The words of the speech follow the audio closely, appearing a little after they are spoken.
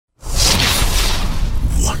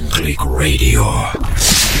Click Radio.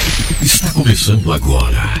 Está começando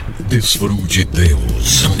agora. Desfrute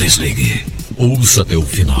Deus. Não desligue. Ouça até o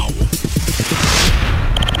final.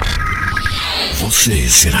 Você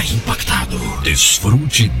será impactado.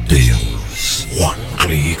 Desfrute Deus. One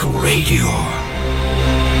Click Radio.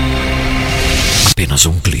 Apenas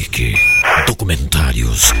um clique.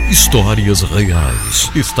 Documentários, histórias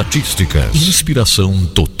reais, estatísticas, inspiração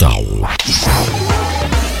total.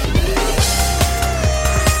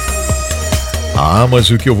 Ah, mas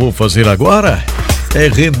o que eu vou fazer agora é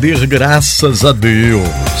render graças a Deus,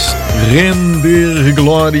 render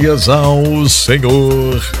glórias ao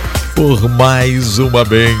Senhor por mais uma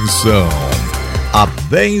bênção. A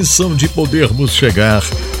bênção de podermos chegar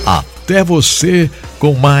até você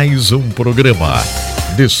com mais um programa.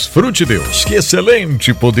 Desfrute Deus, que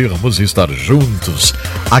excelente podermos estar juntos,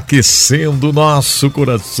 aquecendo nosso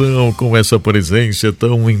coração com essa presença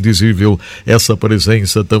tão indizível, essa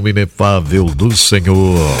presença tão inefável do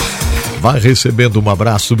Senhor. Vá recebendo um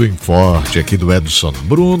abraço bem forte aqui do Edson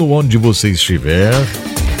Bruno, onde você estiver,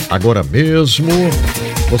 agora mesmo.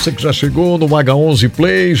 Você que já chegou no H11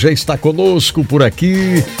 Play, já está conosco por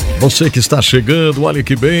aqui. Você que está chegando, olha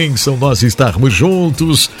que bênção nós estarmos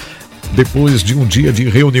juntos. Depois de um dia de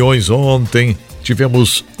reuniões ontem,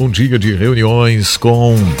 tivemos um dia de reuniões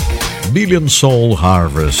com Billion Soul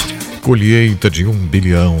Harvest, colheita de 1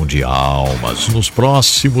 bilhão de almas nos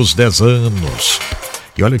próximos 10 anos.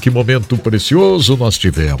 E olha que momento precioso nós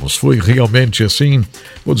tivemos. Foi realmente assim,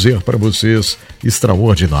 vou dizer para vocês,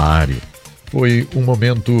 extraordinário. Foi um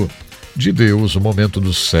momento de Deus, um momento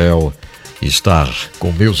do céu. Estar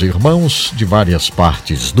com meus irmãos de várias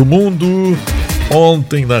partes do mundo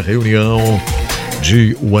ontem na reunião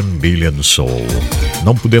de 1 Billion Soul.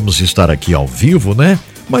 Não pudemos estar aqui ao vivo, né?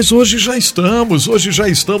 Mas hoje já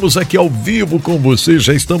estamos aqui ao vivo com você,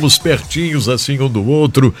 já estamos pertinhos assim um do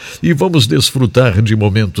outro e vamos desfrutar de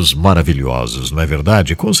momentos maravilhosos, não é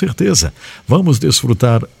verdade? Com certeza, vamos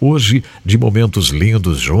desfrutar hoje de momentos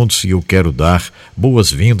lindos juntos e eu quero dar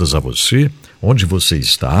boas-vindas a você, onde você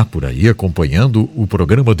está por aí acompanhando o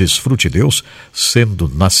programa Desfrute Deus, sendo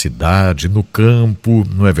na cidade, no campo,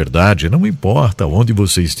 não é verdade? Não importa onde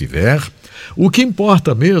você estiver. O que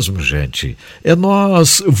importa mesmo, gente, é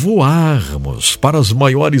nós voarmos para as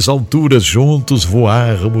maiores alturas juntos,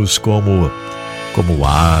 voarmos como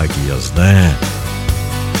águias, né?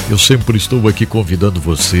 Eu sempre estou aqui convidando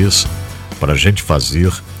vocês para a gente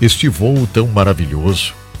fazer este voo tão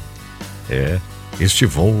maravilhoso. Este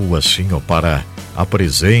voo assim, para a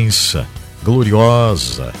presença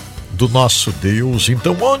gloriosa do nosso Deus.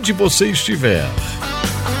 Então, onde você estiver,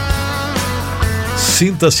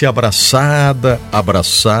 sinta-se abraçado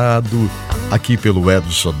aqui pelo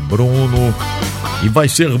Edson Bruno. E vai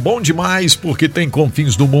ser bom demais porque tem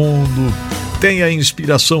Confins do Mundo, tem a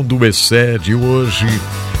inspiração do Excede hoje,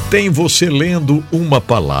 tem você lendo uma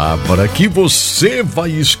palavra que você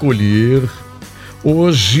vai escolher.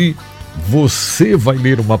 Hoje você vai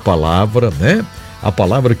ler uma palavra, né? A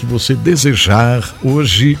palavra que você desejar,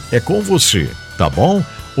 hoje é com você, tá bom?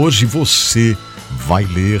 Hoje você vai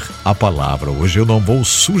ler a palavra. Hoje eu não vou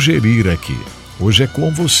sugerir aqui. Hoje é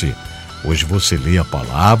com você. Hoje você lê a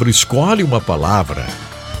palavra, escolhe uma palavra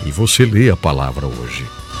e você lê a palavra hoje.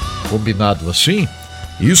 Combinado assim?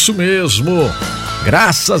 Isso mesmo.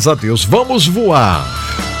 Graças a Deus. Vamos voar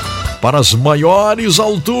para as maiores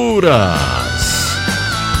alturas.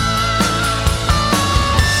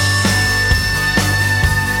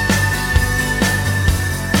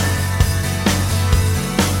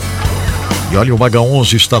 E olha, o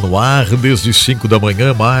H11 está no ar desde 5 da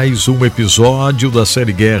manhã, mais um episódio da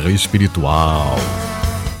série Guerra Espiritual.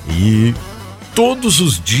 E todos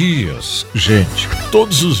os dias, gente,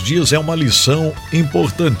 todos os dias é uma lição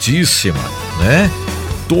importantíssima, né?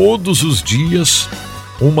 Todos os dias,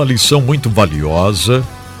 uma lição muito valiosa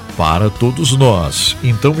para todos nós.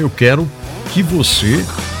 Então eu quero que você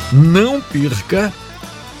não perca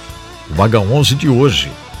o H11 de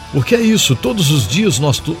hoje. Porque é isso, todos os dias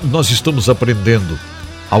nós estamos aprendendo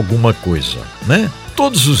alguma coisa, né?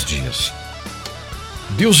 Todos os dias.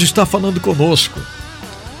 Deus está falando conosco,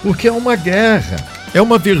 porque é uma guerra, é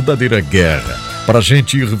uma verdadeira guerra, para a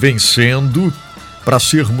gente ir vencendo, para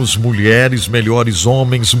sermos mulheres melhores,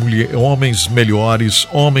 homens melhores,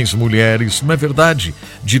 homens, mulheres, não é verdade?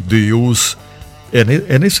 De Deus,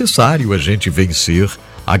 é necessário a gente vencer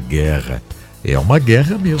a guerra. É uma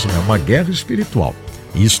guerra mesmo, é uma guerra espiritual.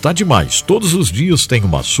 E está demais. Todos os dias tem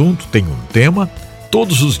um assunto, tem um tema,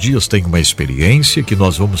 todos os dias tem uma experiência que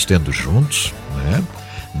nós vamos tendo juntos, né?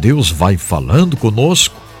 Deus vai falando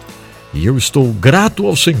conosco e eu estou grato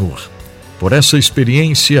ao Senhor por essa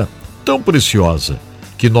experiência tão preciosa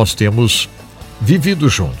que nós temos vivido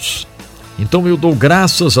juntos. Então eu dou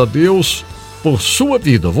graças a Deus por sua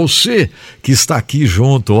vida, você que está aqui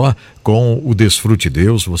junto, com o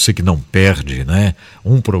DesfruteDeus, você que não perde,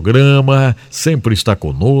 um programa, sempre está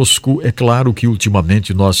conosco. É claro que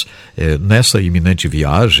ultimamente nós, nessa iminente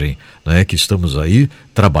viagem, que estamos aí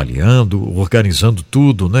trabalhando, organizando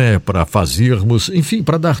tudo, para fazermos, enfim,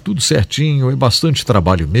 para dar tudo certinho, é bastante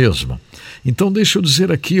trabalho mesmo. Então deixa eu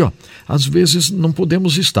dizer aqui, às vezes não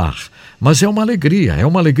podemos estar, mas é uma alegria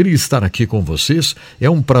estar aqui com vocês, é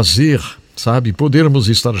um prazer, sabe, podermos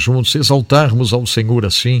estar juntos, exaltarmos ao Senhor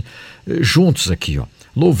assim, juntos aqui,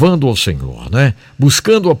 louvando ao Senhor,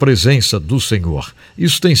 buscando a presença do Senhor.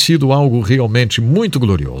 Isso tem sido algo realmente muito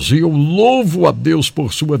glorioso e eu louvo a Deus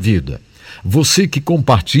por sua vida. Você que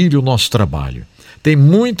compartilha o nosso trabalho. Tem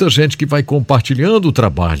muita gente que vai compartilhando o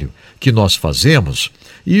trabalho que nós fazemos.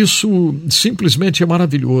 Isso simplesmente é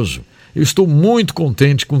maravilhoso. Eu estou muito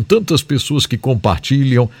contente com tantas pessoas que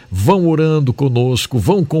compartilham, vão orando conosco,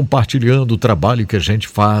 vão compartilhando o trabalho que a gente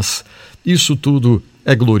faz. Isso tudo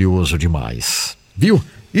é glorioso demais. Viu?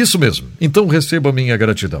 Isso mesmo. Então receba a minha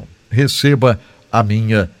gratidão. Receba a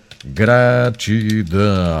minha gratidão.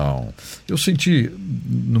 Eu senti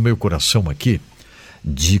no meu coração aqui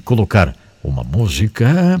de colocar uma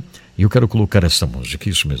música, e eu quero colocar essa música,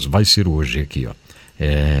 isso mesmo, vai ser hoje aqui,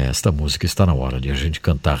 esta música está na hora de a gente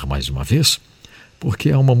cantar mais uma vez, porque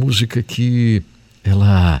é uma música que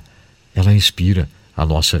ela inspira a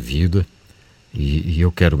nossa vida, e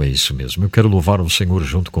eu quero, é isso mesmo, eu quero louvar ao Senhor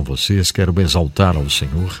junto com vocês, quero exaltar ao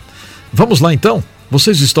Senhor. Vamos lá então?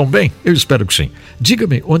 Vocês estão bem? Eu espero que sim.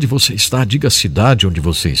 Diga-me onde você está, diga a cidade onde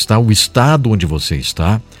você está, o estado onde você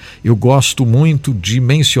está. Eu gosto muito de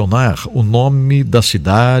mencionar o nome da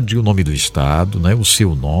cidade, o nome do estado, o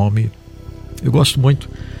seu nome. Eu gosto muito,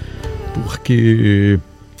 porque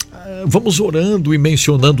vamos orando e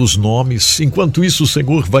mencionando os nomes. Enquanto isso o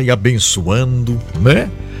Senhor vai abençoando,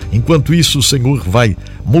 Enquanto isso o Senhor vai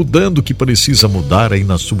mudando o que precisa mudar aí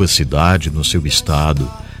na sua cidade, no seu estado.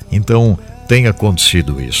 Então, tem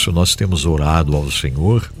acontecido isso, nós temos orado ao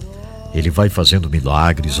Senhor, Ele vai fazendo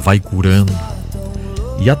milagres, vai curando.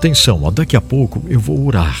 E atenção, daqui a pouco eu vou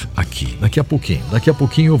orar aqui, daqui a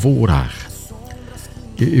pouquinho eu vou orar.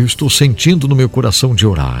 Eu estou sentindo no meu coração de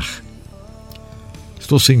orar,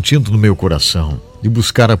 estou sentindo no meu coração de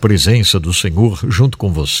buscar a presença do Senhor junto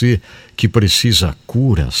com você que precisa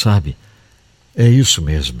cura, sabe? É isso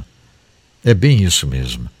mesmo, é bem isso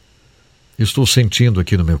mesmo. Estou sentindo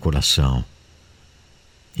aqui no meu coração.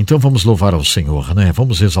 Então vamos louvar ao Senhor,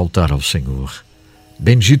 Vamos exaltar ao Senhor.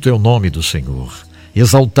 Bendito é o nome do Senhor.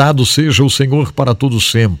 Exaltado seja o Senhor para todo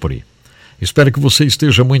sempre. Espero que você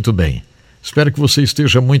esteja muito bem.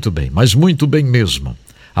 Mas muito bem mesmo.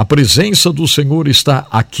 A presença do Senhor está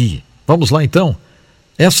aqui. Vamos lá então?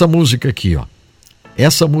 Essa música aqui,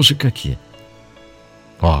 Essa música aqui.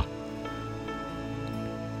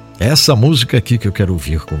 Essa música aqui que eu quero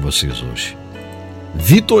ouvir com vocês hoje.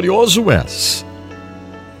 Vitorioso és.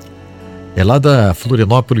 É lá da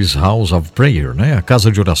Florianópolis House of Prayer, a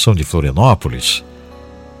Casa de Oração de Florianópolis.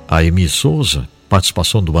 A Emi Souza,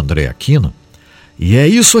 participação do André Aquino. E é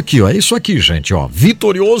isso aqui, gente,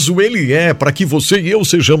 Vitorioso Ele é, para que você e eu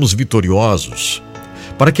sejamos vitoriosos.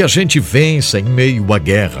 Para que a gente vença em meio à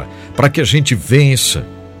guerra. Para que a gente vença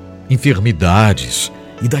enfermidades.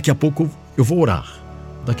 E daqui a pouco eu vou orar.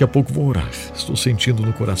 Estou sentindo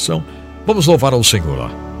no coração. Vamos louvar ao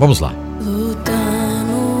Senhor, Vamos lá.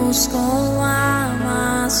 Lutamos com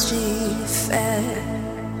armas de fé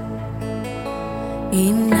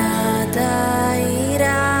e nada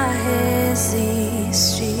irá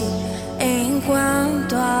resistir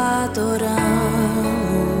enquanto adoramos.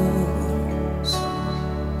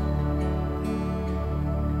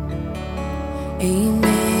 Em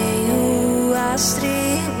meio às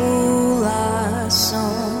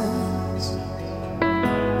tribulações,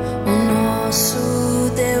 nosso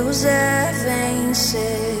Deus é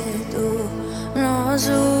vencedor, nós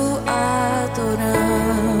o adoramos.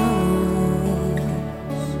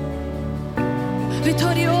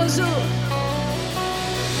 Vitorioso,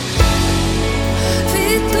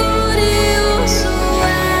 vitorioso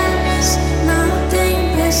és, na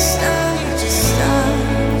tempestade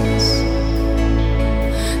estás,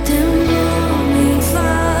 teu nome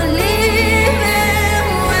infalível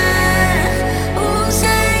é, os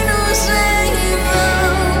reinos vêm e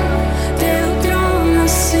vão, teu trono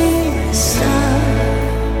acima está.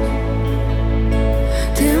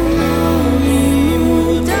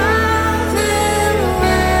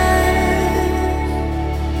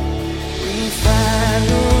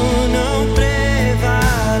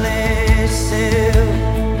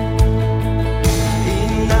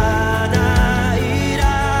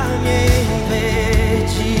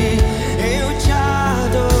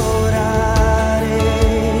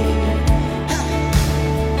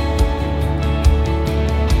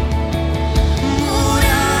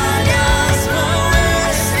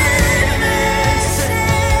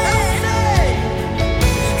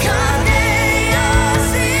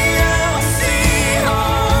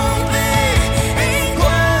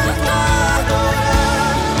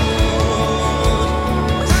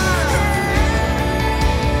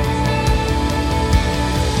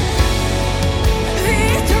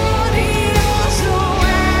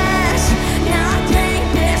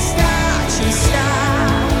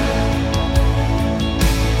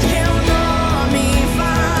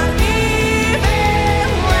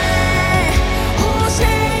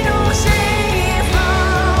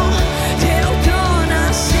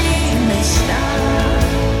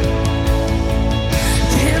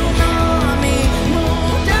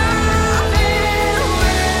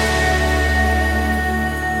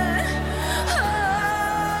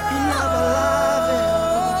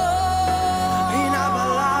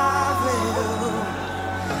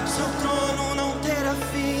 terá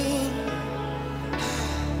fim.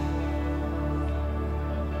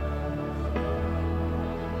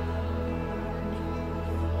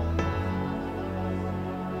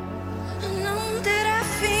 Não terá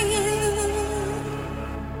fim.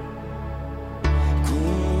 Com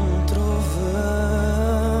um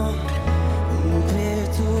trovão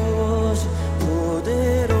impetuoso,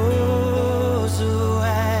 poderoso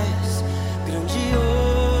és,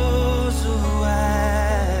 grandioso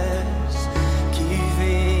és, que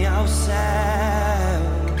vem ao céu.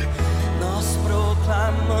 Nós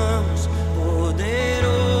proclamamos: poderoso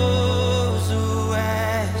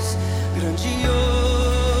és, grandioso.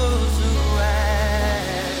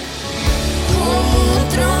 Como um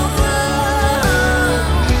trovão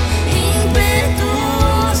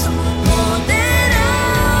impetuoso,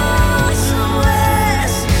 poderoso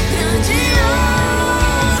és,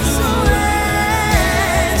 grandioso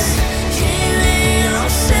és, que vem ao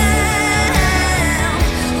céu.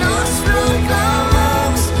 Nós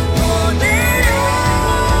proclamamos: poderoso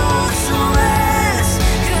és,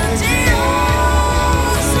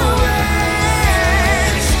 grandioso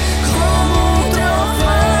és. Como um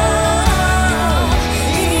trovão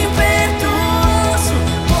impetuoso,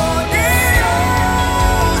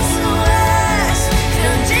 poderoso és,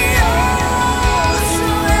 grandioso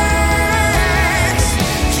és,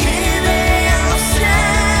 que vem ao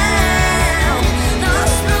céu.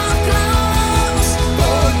 Nós proclamamos: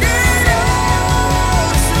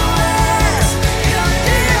 poderoso és,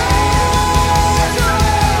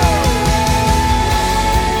 grandioso,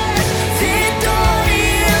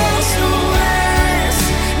 vitorioso és,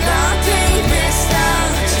 na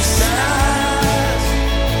tempestade estás.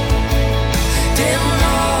 Teu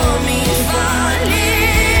nome infalível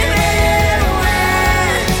é,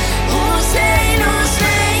 os reinos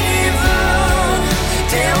vêm e vão,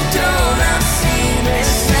 teu trono acima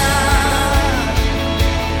está.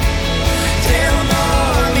 Teu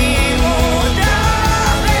nome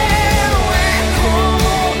imutável é, como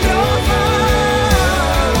um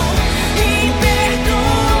trovão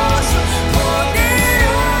impetuoso,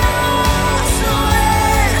 poderoso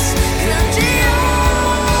és,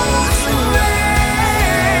 grandioso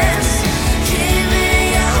és, que vem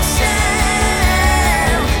ao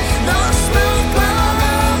céu. Nós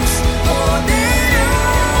proclamamos: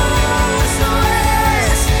 poderoso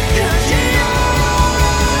és,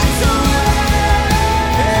 grandioso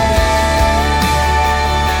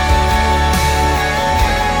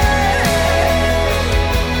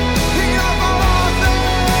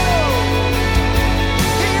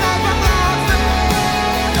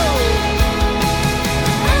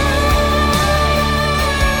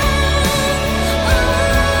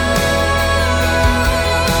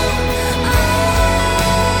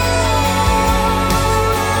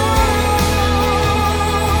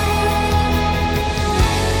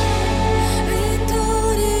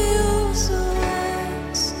vitorioso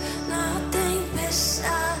és, na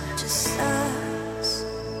tempestade estás.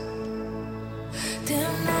 Teu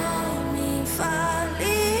nome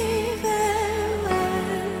infalível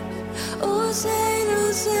é, os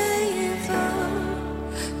reinos vêm e vão,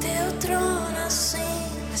 teu trono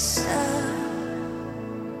acima está.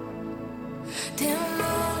 Teu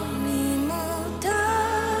nome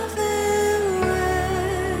imutável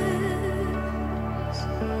és.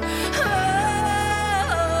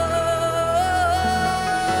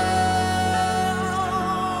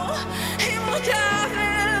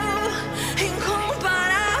 Imutável,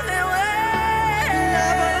 incomparável és.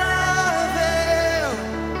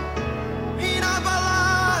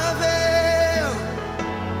 Inabalável,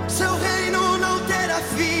 seu reino não terá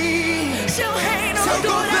fim. Seu reino Seu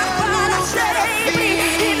dura governo para não terá sempre.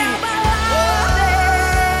 fim. Inabalável.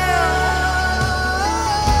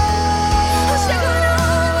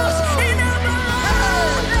 Chegamos,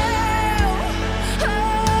 inabalável.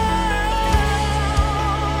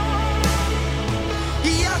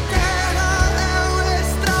 E a terra é o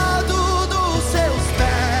estrado dos seus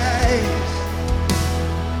pés.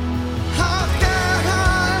 A terra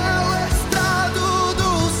é o estrado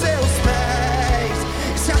dos seus pés.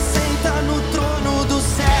 Se assenta no trono do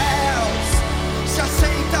céu.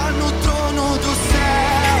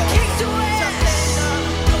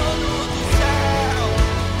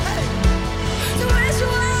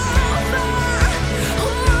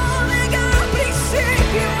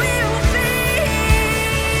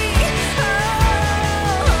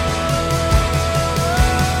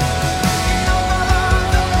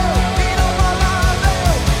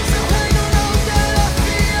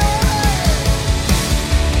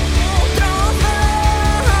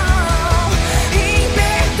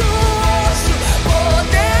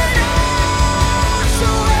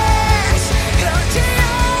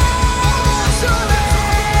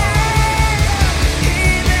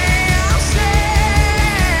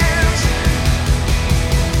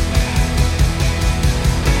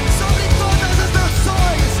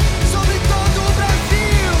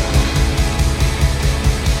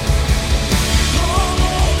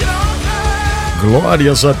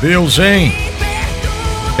 Glórias a Deus, hein?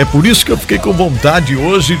 É por isso que eu fiquei com vontade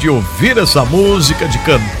hoje de ouvir essa música, de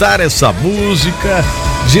cantar essa música,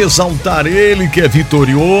 de exaltar Ele que é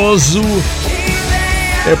vitorioso.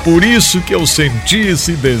 É por isso que eu senti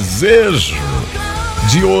esse desejo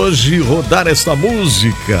de hoje rodar essa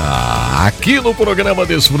música aqui no programa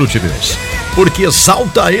DesfruteDeus, porque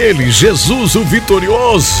exalta Ele, Jesus o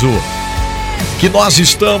vitorioso, que nós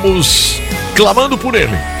estamos clamando por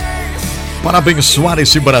Ele, para abençoar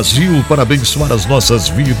esse Brasil, para abençoar as nossas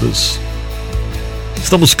vidas.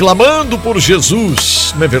 Estamos clamando por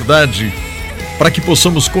Jesus, não é verdade? Para que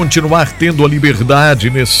possamos continuar tendo a liberdade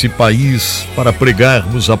nesse país, para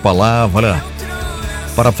pregarmos a palavra,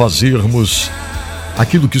 para fazermos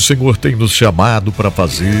aquilo que o Senhor tem nos chamado para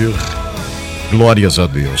fazer. Glórias a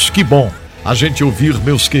Deus. Que bom a gente ouvir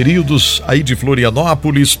meus queridos aí de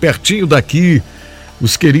Florianópolis, pertinho daqui,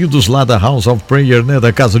 os queridos lá da House of Prayer, né,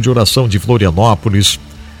 da Casa de Oração de Florianópolis,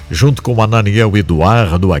 junto com o Ananiel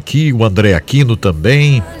Eduardo aqui, o André Aquino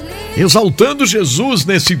também, exaltando Jesus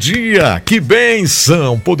nesse dia. Que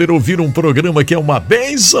bênção poder ouvir um programa que é uma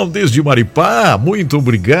bênção desde Maripá. Muito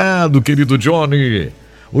obrigado, querido Johnny.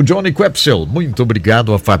 O Johnny Quepsel, muito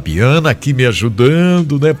obrigado. A Fabiana aqui me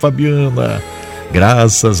ajudando, né, Fabiana?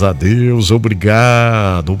 Graças a Deus,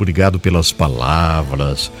 obrigado pelas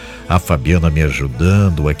palavras. A Fabiana me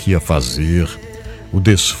ajudando aqui a fazer o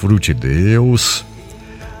DesfruteDeus.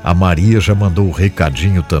 A Maria já mandou o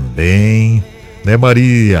recadinho também, né,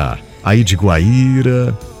 Maria? Aí de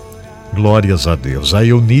Guaíra, glórias a Deus. A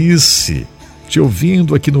Eunice, te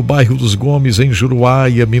ouvindo aqui no bairro dos Gomes, em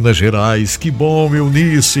Juruáia, Minas Gerais. Que bom,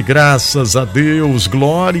 Eunice, graças a Deus,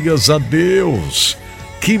 glórias a Deus.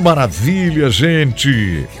 Que maravilha,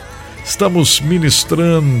 gente. Estamos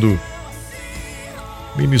ministrando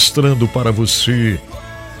para você.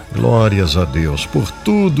 Glórias a Deus por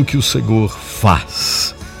tudo que o Senhor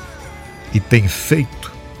faz e tem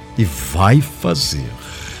feito e vai fazer,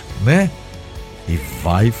 né? E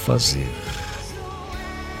vai fazer.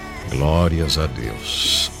 Glórias a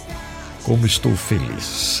Deus. Como estou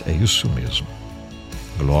feliz. É isso mesmo.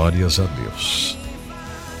 Glórias a Deus.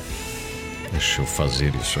 Deixa eu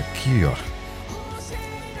fazer isso aqui, ó,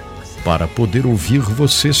 para poder ouvir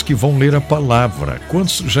vocês que vão ler a palavra.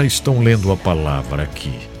 Quantos já estão lendo a palavra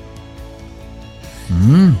aqui?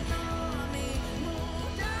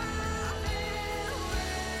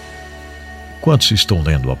 Quantos estão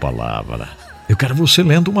lendo a palavra? Eu quero você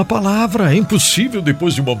lendo uma palavra. É impossível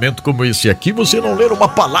depois de um momento como esse aqui você não ler uma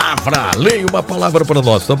palavra. Leia uma palavra para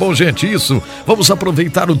nós, tá bom, gente? Isso, vamos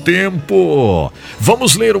aproveitar o tempo.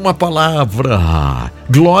 Vamos ler uma palavra.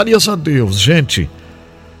 Glórias a Deus, gente.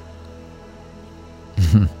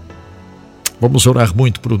 Vamos orar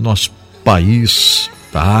muito para o nosso país,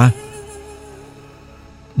 tá?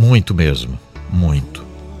 Muito mesmo, muito.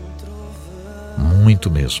 Muito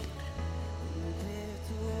mesmo.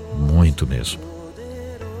 Muito mesmo.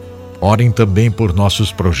 Orem também por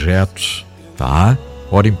nossos projetos, tá?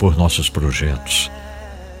 Orem por nossos projetos.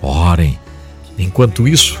 Orem. Enquanto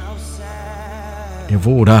isso, eu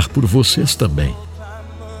vou orar por vocês também,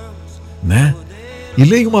 né? E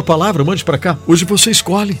leia uma palavra, mande para cá. Hoje você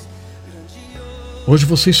escolhe. Hoje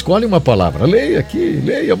você escolhe uma palavra. Leia aqui,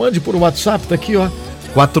 leia, mande por WhatsApp, tá aqui, ó.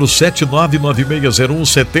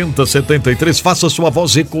 47996017073. Faça sua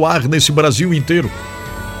voz ecoar nesse Brasil inteiro.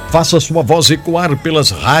 Faça sua voz ecoar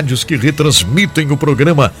pelas rádios que retransmitem o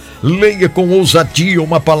programa. Leia com ousadia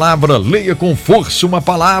uma palavra. Leia com força uma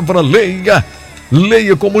palavra. Leia.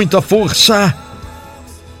 Leia com muita força.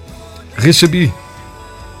 Recebi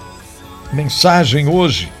mensagem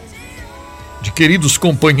hoje de queridos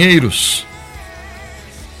companheiros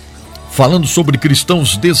falando sobre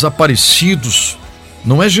cristãos desaparecidos.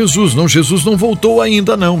 Não é Jesus, não. Jesus não voltou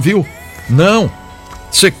ainda, não, viu? Não.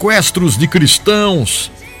 Sequestros de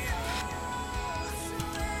cristãos.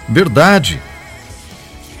 Verdade.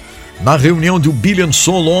 Na reunião do Billion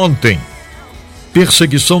Soul ontem,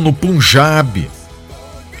 perseguição no Punjab,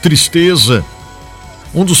 tristeza.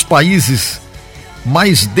 Um dos países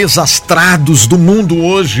mais desastrados do mundo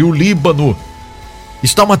hoje, o Líbano.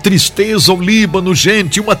 Está uma tristeza o Líbano,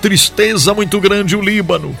 gente, uma tristeza muito grande o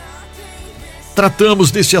Líbano.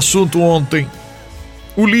 Tratamos desse assunto ontem.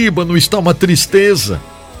 O Líbano está uma tristeza.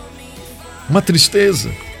 Uma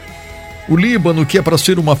tristeza. O Líbano, que é para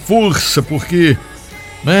ser uma força, porque,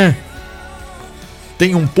 né,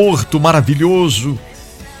 tem um porto maravilhoso,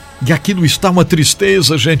 e aquilo está uma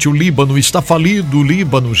tristeza, gente. O Líbano está falido, o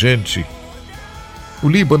Líbano, gente. O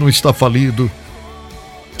Líbano está falido.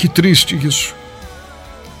 Que triste isso.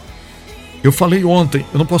 Eu falei ontem,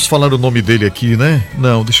 eu não posso falar o nome dele aqui, né?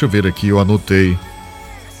 Não, deixa eu ver aqui, eu anotei.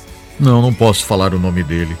 Não posso falar o nome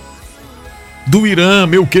dele. Do Irã,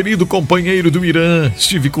 meu querido companheiro do Irã,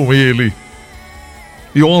 estive com ele.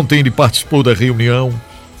 E ontem ele participou da reunião.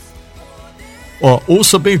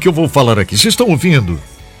 Ouça bem o que eu vou falar aqui. Vocês estão ouvindo?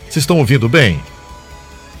 Vocês estão ouvindo bem?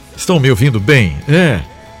 Estão me ouvindo bem?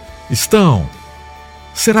 Estão.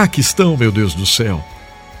 Será que estão, meu Deus do céu?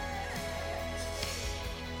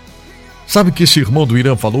 Sabe o que esse irmão do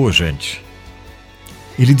Irã falou, gente?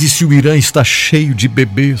 Ele disse que o Irã está cheio de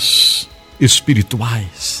bebês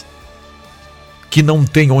espirituais que não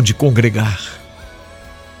tem onde congregar.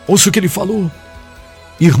 Ouça o que ele falou.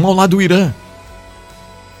 Irmão lá do Irã,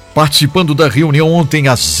 participando da reunião ontem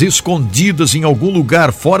às escondidas em algum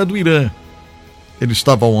lugar fora do Irã. Ele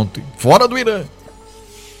estava ontem fora do Irã.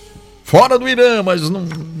 Fora do Irã, mas não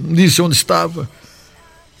disse onde estava.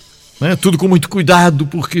 Tudo com muito cuidado,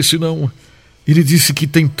 porque senão... Ele disse que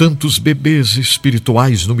tem tantos bebês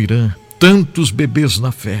espirituais no Irã, tantos bebês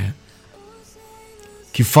na fé,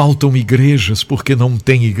 que faltam igrejas, porque não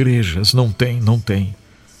tem igrejas, não tem.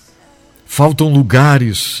 Faltam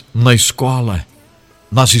lugares na escola,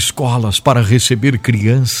 nas escolas para receber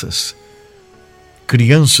crianças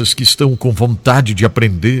que estão com vontade de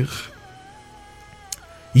aprender,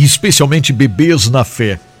 e especialmente bebês na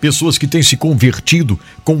fé, pessoas que têm se convertido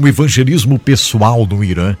com o evangelismo pessoal no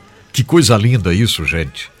Irã. Que coisa linda isso,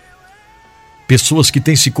 gente. Pessoas que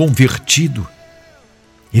têm se convertido.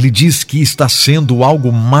 Ele diz que está sendo algo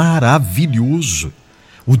maravilhoso.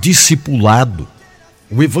 O discipulado,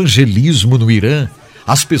 o evangelismo no Irã,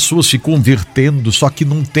 as pessoas se convertendo, só que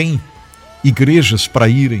não tem igrejas para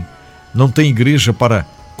irem, não tem igreja para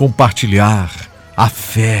compartilhar a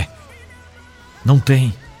fé. Não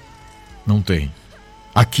tem.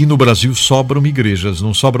 Aqui no Brasil sobram igrejas,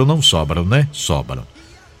 não sobram, né? Sobram.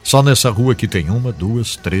 Só nessa rua aqui tem 1,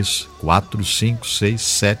 2, 3, 4, 5, 6,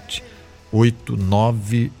 7, 8,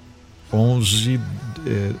 9, 11,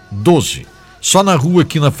 12. Só na rua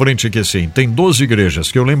aqui na frente aqui assim, tem 12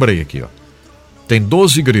 igrejas, que eu lembrei aqui, ó. Tem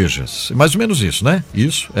 12 igrejas, mais ou menos isso, né?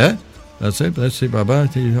 Isso, é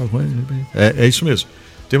isso mesmo.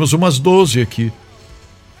 Temos umas 12 aqui.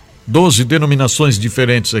 12 denominações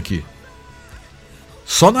diferentes aqui.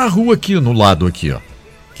 Só na rua aqui, no lado aqui, ó.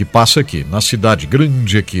 Que passa aqui, na cidade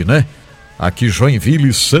grande aqui, né? Aqui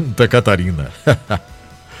Joinville, Santa Catarina.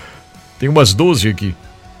 Tem umas 12 aqui.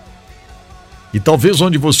 E talvez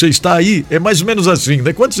onde você está aí, é mais ou menos assim,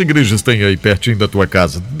 né? Quantas igrejas tem aí pertinho da tua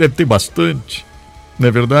casa? Deve ter bastante, não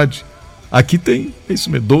é verdade? Aqui tem, é isso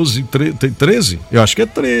mesmo, 12, tem 13? Eu acho que é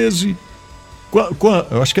 13.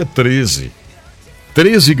 Eu acho que é 13.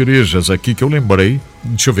 13 igrejas aqui que eu lembrei.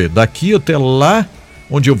 Deixa eu ver, daqui até lá,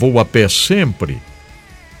 onde eu vou a pé sempre...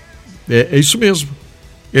 É isso mesmo.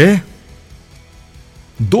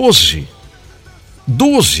 12,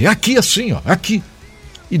 aqui assim, ó, aqui.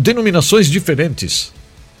 E denominações diferentes.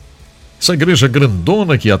 Essa igreja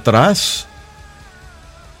grandona aqui atrás.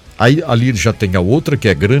 Aí ali já tem a outra que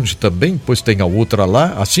é grande também, depois tem a outra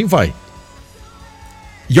lá, assim vai.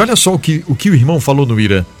 E olha só o que o irmão falou no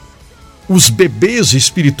Irã. Os bebês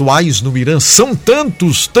espirituais no Irã são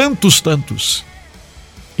tantos.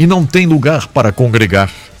 E não tem lugar para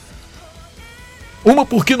congregar. Uma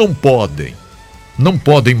porque não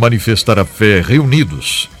podem manifestar a fé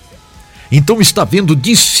reunidos. Então está havendo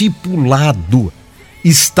discipulado,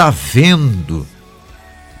 está havendo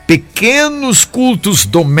pequenos cultos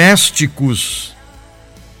domésticos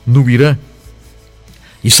no Irã.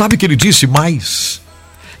 E sabe o que ele disse mais?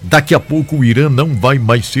 Daqui a pouco o Irã não vai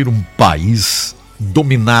mais ser um país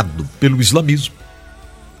dominado pelo islamismo.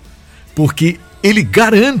 Porque ele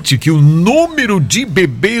garante que o número de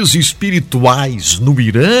bebês espirituais no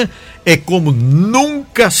Irã é como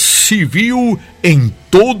nunca se viu em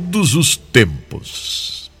todos os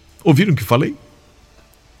tempos. Ouviram o que falei?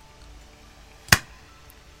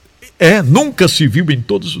 Nunca se viu em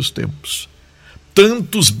todos os tempos.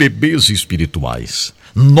 Tantos bebês espirituais,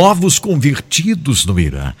 novos convertidos no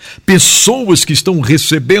Irã, pessoas que estão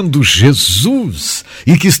recebendo Jesus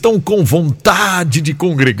e que estão com vontade de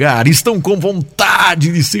congregar, estão com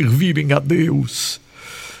vontade de servirem a Deus.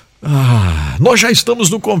 Nós já estamos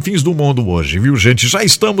no confins do mundo hoje, viu, gente? Já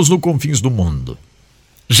estamos no confins do mundo.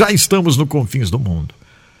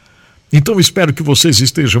 Então espero que vocês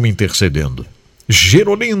estejam intercedendo.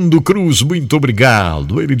 Gerolindo Cruz, muito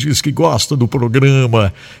obrigado. Ele diz que gosta do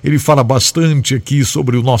programa. Ele fala bastante aqui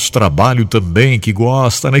sobre o nosso trabalho também, que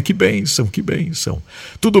gosta, né? Que bênção.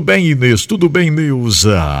 Tudo bem, Inês? Tudo bem,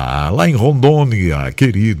 Neuza? Lá em Rondônia,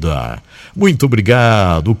 querida. Muito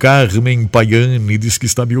obrigado. Carmen Paiane diz que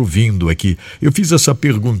está me ouvindo aqui. Eu fiz essa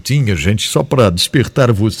perguntinha, gente, só para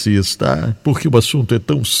despertar vocês, tá? Porque o assunto é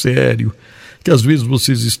tão sério. que às vezes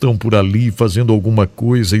vocês estão por ali fazendo alguma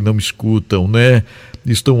coisa e não escutam, né?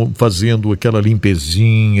 Estão fazendo aquela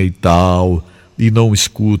limpezinha e tal, e não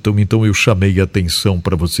escutam. Então eu chamei a atenção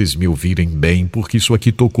para vocês me ouvirem bem, porque isso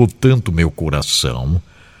aqui tocou tanto meu coração.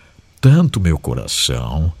 Tanto meu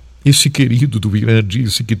coração. Esse querido do Irã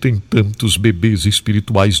disse que tem tantos bebês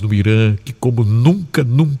espirituais no Irã que como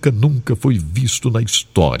nunca foi visto na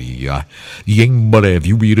história. E em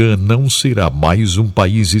breve o Irã não será mais um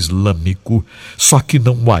país islâmico, só que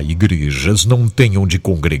não há igrejas, não tem onde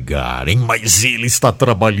congregarem, mas ele está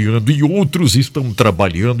trabalhando e outros estão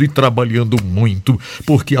trabalhando e trabalhando muito,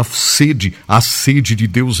 porque a sede de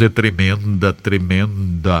Deus é tremenda,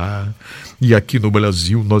 tremenda. E aqui no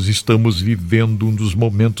Brasil nós estamos vivendo um dos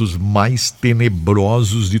momentos mais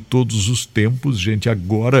tenebrosos de todos os tempos, gente.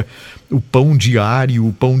 Agora o pão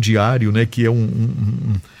diário, né, que é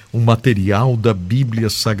um material da Bíblia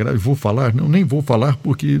Sagrada. Vou falar? Não, nem vou falar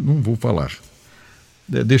porque não vou falar.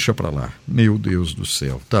 Deixa para lá. Meu Deus do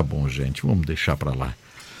céu. Tá bom, gente, vamos deixar para lá.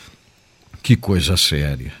 Que coisa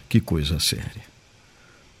séria, que coisa séria.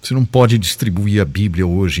 Você não pode distribuir a Bíblia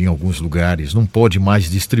hoje em alguns lugares, não pode mais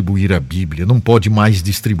distribuir a Bíblia, não pode mais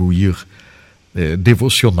distribuir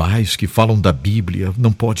devocionais que falam da Bíblia,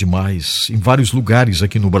 não pode mais. Em vários lugares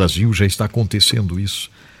aqui no Brasil já está acontecendo isso.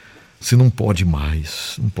 Você não pode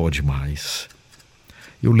mais, não pode mais.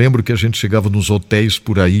 Eu lembro que a gente chegava nos hotéis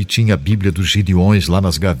por aí, tinha a Bíblia dos Gideões lá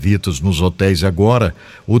nas gavetas, nos hotéis. Agora,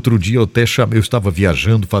 outro dia eu até chamei, eu estava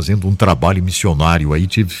viajando, fazendo um trabalho missionário, aí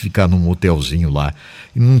tive que ficar num hotelzinho lá.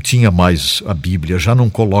 E não tinha mais a Bíblia, já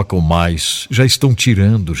não colocam mais, já estão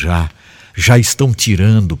tirando, já estão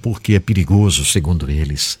tirando, porque é perigoso, segundo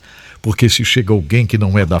eles. Porque se chega alguém que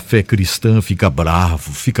não é da fé cristã, fica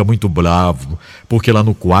bravo, fica muito bravo, porque lá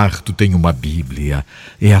no quarto tem uma Bíblia.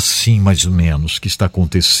 É assim, mais ou menos, que está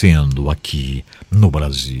acontecendo aqui no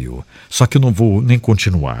Brasil. Só que eu não vou nem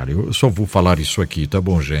continuar, eu só vou falar isso aqui, tá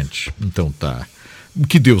bom, gente? Então tá.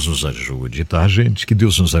 Que Deus nos ajude, tá, gente? Que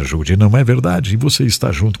Deus nos ajude, não é verdade? E você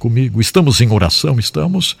está junto comigo, estamos em oração,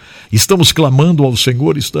 estamos clamando ao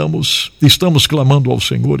Senhor, estamos clamando ao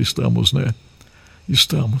Senhor, né?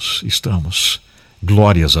 Estamos,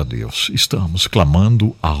 glórias a Deus, estamos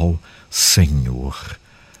clamando ao Senhor.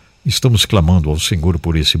 Estamos clamando ao Senhor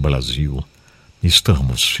por esse Brasil.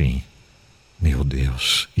 Estamos, sim. Meu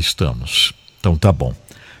Deus, estamos. Então tá bom.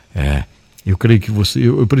 Eu creio que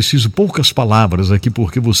eu preciso poucas palavras aqui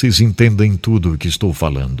porque vocês entendem tudo o que estou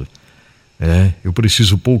falando. Eu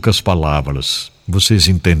preciso poucas palavras. Vocês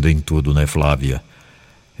entendem tudo, né, Flávia?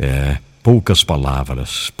 Poucas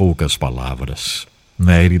palavras.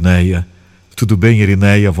 Né, Irineia? Tudo bem,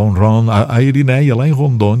 Irineia? A Irineia lá em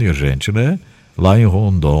Rondônia, gente, né? Lá em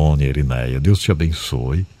Rondônia, Irineia. Deus te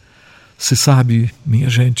abençoe. Você sabe, minha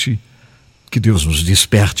gente, que Deus nos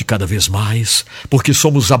desperte cada vez mais, porque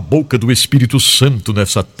somos a boca do Espírito Santo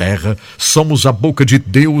nessa terra, somos a boca de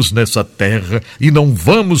Deus nessa terra, e não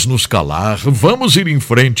vamos nos calar, vamos ir em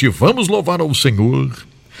frente, vamos louvar ao Senhor,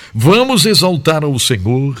 vamos exaltar ao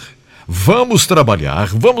Senhor, vamos trabalhar,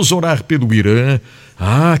 vamos orar pelo Irã.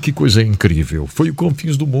 Ah, que coisa incrível. Foi o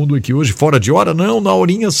Confins do Mundo aqui hoje, fora de hora? Não, na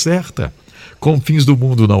horinha certa. Confins do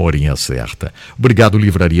Mundo na horinha certa. Obrigado,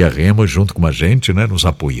 Livraria Rema, junto com a gente, né, nos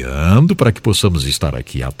apoiando para que possamos estar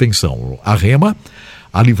aqui. Atenção,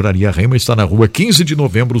 a Livraria Rema está na rua 15 de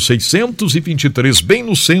novembro, 623, bem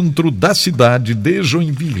no centro da cidade de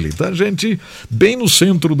Joinville, tá, gente? Bem no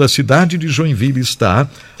centro da cidade de Joinville está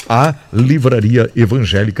a Livraria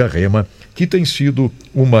Evangélica Rema, que tem sido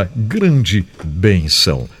uma grande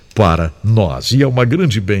bênção para nós. E é uma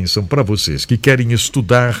grande bênção para vocês que querem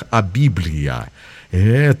estudar a Bíblia.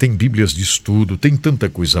 Tem Bíblias de estudo, tem tanta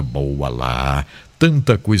coisa boa lá,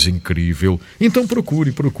 tanta coisa incrível. Então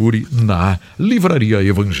procure na Livraria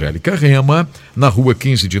Evangélica Rema, na rua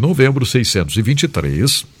 15 de novembro,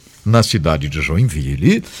 623, na cidade de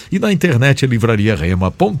Joinville, e na internet é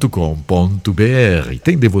livrariarema.com.br.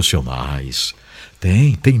 Tem devocionais,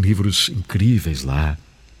 tem livros incríveis lá.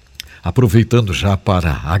 Aproveitando já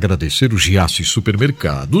para agradecer o Giasse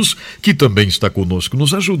Supermercados, que também está conosco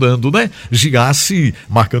nos ajudando, né? Giasse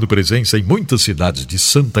marcando presença em muitas cidades de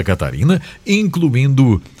Santa Catarina,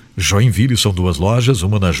 incluindo Joinville. São 2 lojas,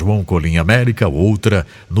 uma na João Colim América, outra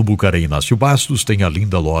no Bucaré Inácio Bastos. Tem a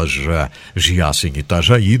linda loja Giasse em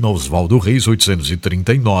Itajaí, na Oswaldo Reis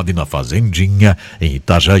 839, na Fazendinha em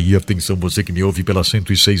Itajaí. Atenção, você que me ouve pela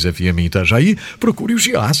 106 FM em Itajaí, procure o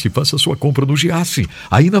Giasse, faça sua compra no Giasse.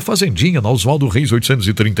 Aí na Fazendinha, na Oswaldo Reis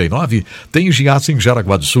 839, tem Giasse em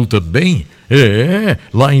Jaraguá do Sul também.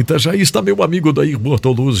 Lá em Itajaí está meu amigo Odair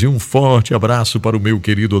Bortoluzzi. Um forte abraço para o meu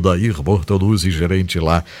querido Odair Bortoluzzi, gerente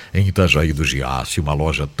lá em Itajaí do Giasse, uma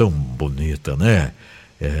loja tão bonita, né?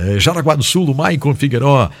 Jaraguá do Sul, Maicon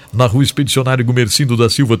Figueiró, na Rua Expedicionário Gumercindo da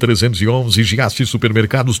Silva 311, Giasse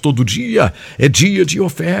Supermercados, todo dia é dia de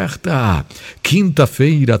oferta.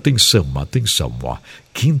 Quinta-feira, atenção, ó.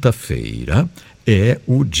 Quinta-feira é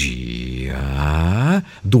o dia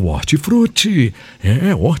do hortifruti.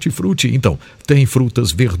 Hortifruti. Então, tem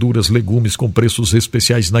frutas, verduras, legumes com preços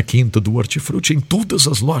especiais na quinta do hortifruti em todas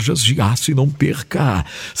as lojas Giasse, não perca.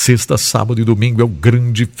 Sexta, sábado e domingo é o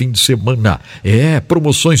grande fim de semana.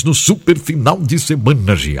 Promoções no super final de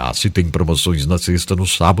semana Giasse. Tem promoções na sexta, no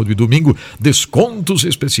sábado e domingo, descontos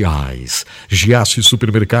especiais. Giasse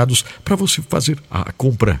Supermercados, para você fazer a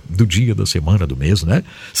compra do dia, da semana, do mês, né?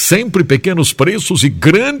 Sempre pequenos preços e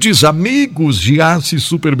grandes amigos. Giasse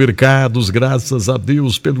Supermercados, graças a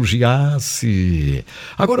Deus pelo Giasse.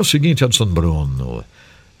 Agora é o seguinte, Edson Bruno,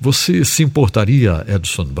 você se importaria,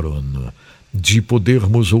 Edson Bruno, de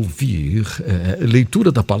podermos ouvir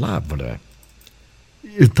leitura da palavra?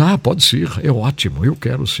 Tá, pode ser, é ótimo, eu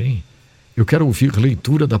quero sim. Eu quero ouvir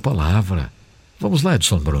leitura da palavra. Vamos lá,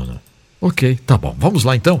 Edson Bruno. Ok, tá bom, vamos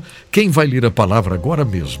lá então. Quem vai ler a palavra agora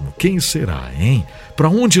mesmo? Quem será, hein? Para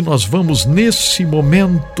onde nós vamos nesse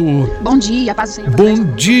momento? Bom dia, paz do Senhor.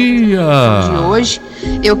 Bom dia! De hoje,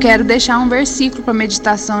 eu quero deixar um versículo para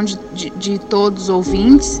meditação de todos os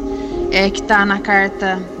ouvintes, que está na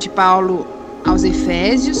carta de Paulo aos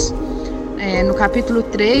Efésios, no capítulo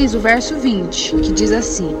 3, o verso 20, que diz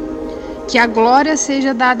assim: que a glória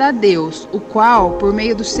seja dada a Deus, o qual, por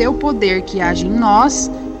meio do seu poder que age em nós,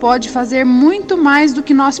 pode fazer muito mais do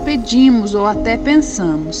que nós pedimos ou até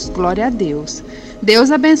pensamos. Glória a Deus. Deus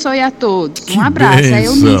abençoe a todos. Um abraço. Bênção. É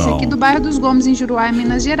Eunice, aqui do bairro dos Gomes, em Juruá,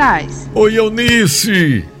 Minas Gerais. Oi,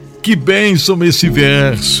 Eunice! Que bênção esse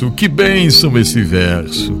verso, que bênção esse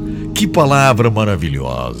verso. Que palavra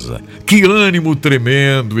maravilhosa. Que ânimo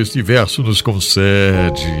tremendo este verso nos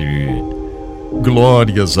concede.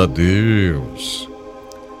 Glórias a Deus.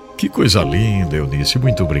 Que coisa linda, Eunice.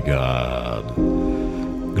 Muito obrigado.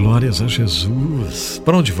 Glórias a Jesus.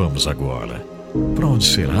 Para onde vamos agora? Para onde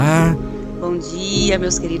será? Bom dia,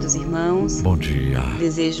 meus queridos irmãos. Bom dia.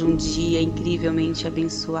 Desejo um dia incrivelmente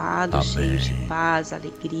abençoado, Amém. cheio de paz,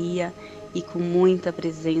 alegria e com muita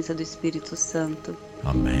presença do Espírito Santo.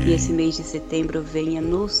 Amém. Que esse mês de setembro venha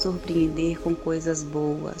nos surpreender com coisas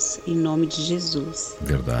boas, em nome de Jesus.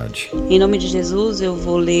 Verdade. Em nome de Jesus, eu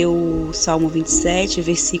vou ler o Salmo 27,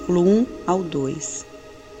 versículo 1 ao 2.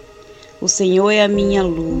 O Senhor é a minha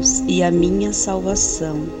luz e a minha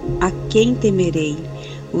salvação. A quem temerei?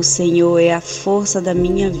 O Senhor é a força da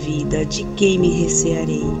minha vida. De quem me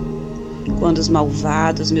recearei? Quando os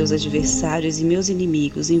malvados, meus adversários e meus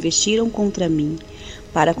inimigos investiram contra mim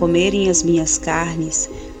para comerem as minhas carnes,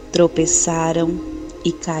 tropeçaram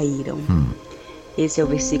e caíram. Esse é o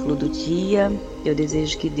versículo do dia. Eu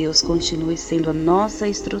desejo que Deus continue sendo a nossa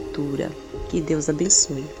estrutura. Que Deus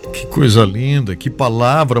abençoe. Que coisa linda, que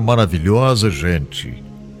palavra maravilhosa, gente.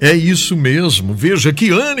 É isso mesmo, veja que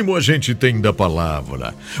ânimo a gente tem da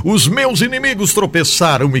palavra. Os meus inimigos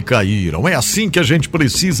tropeçaram e caíram. É assim que a gente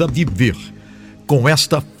precisa viver. Com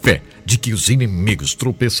esta fé de que os inimigos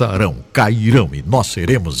tropeçarão, cairão e nós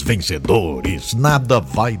seremos vencedores. Nada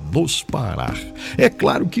vai nos parar. É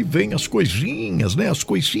claro que vem as coisinhas, né? As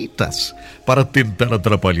coisitas para tentar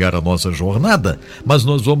atrapalhar a nossa jornada. Mas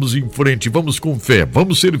nós vamos em frente, vamos com fé,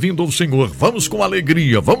 vamos servindo ao Senhor, vamos com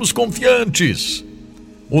alegria, vamos confiantes.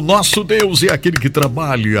 O nosso Deus é aquele que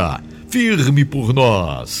trabalha firme por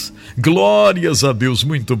nós. Glórias a Deus,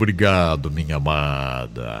 muito obrigado, minha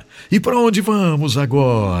amada. E para onde vamos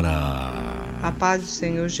agora? A paz do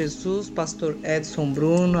Senhor Jesus, pastor Edson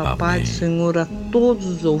Bruno, a Amém. paz do Senhor a todos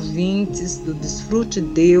os ouvintes do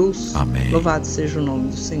DesfruteDeus. Amém. Louvado seja o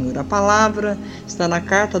nome do Senhor. A palavra está na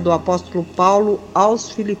carta do apóstolo Paulo aos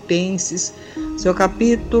Filipenses, seu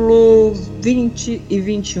capítulo 20 e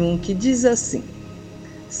 21, que diz assim: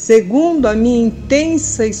 segundo a minha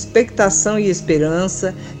intensa expectação e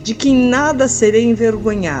esperança de que em nada serei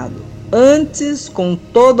envergonhado, antes, com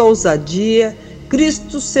toda ousadia,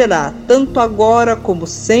 Cristo será, tanto agora como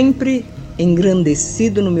sempre,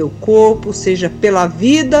 engrandecido no meu corpo, seja pela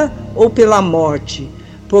vida ou pela morte.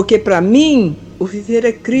 Porque para mim, o viver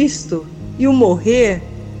é Cristo e o morrer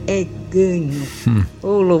é ganho.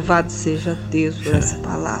 Oh, louvado seja Deus por essa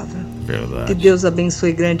palavra. Verdade. Que Deus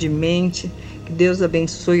abençoe grandemente. Que Deus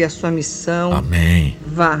abençoe a sua missão. Amém.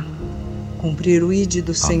 Vá cumprir o ID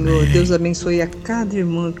do Senhor. Amém. Deus abençoe a cada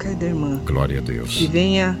irmão e cada irmã. Glória a Deus. Que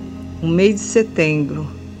venha um mês de setembro,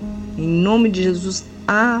 em nome de Jesus,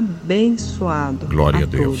 abençoado. Glória a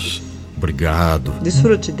Deus. Todos. Obrigado.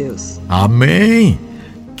 Desfrute Deus. Amém.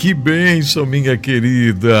 Que bênção, minha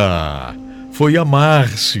querida. Foi a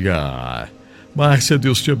Márcia. Márcia,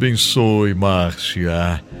 Deus te abençoe,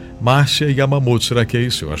 Márcia. Márcia Yamamoto, será que é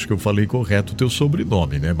isso? Eu acho que eu falei correto o teu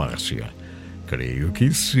sobrenome, né, Márcia? Creio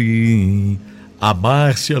que sim. A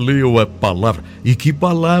Márcia leu a palavra. E que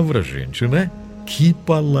palavra, gente, né? Que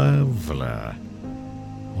palavra.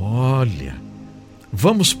 Olha.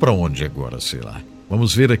 Vamos para onde agora, sei lá?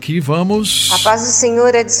 Vamos ver aqui, vamos. A paz do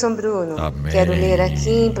Senhor, Edson Bruno. Amém. Quero ler aqui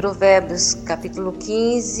em Provérbios, capítulo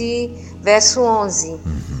 15, verso 11.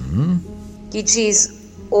 Que diz: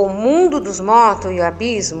 o mundo dos mortos e o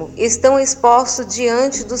abismo estão expostos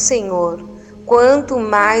diante do Senhor, quanto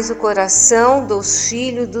mais o coração dos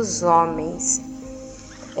filhos dos homens.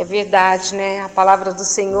 É verdade, né? A palavra do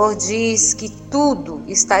Senhor diz que tudo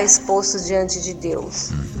está exposto diante de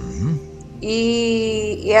Deus.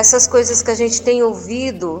 E essas coisas que a gente tem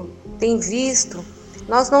ouvido, tem visto,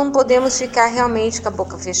 nós não podemos ficar realmente com a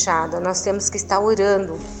boca fechada. Nós temos que estar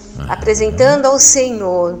orando, apresentando ao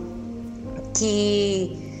Senhor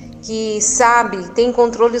que sabe, tem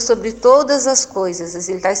controle sobre todas as coisas.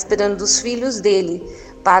 Ele está esperando dos filhos dele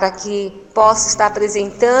para que possa estar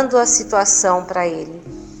apresentando a situação para ele.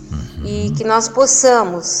 E que nós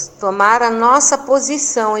possamos tomar a nossa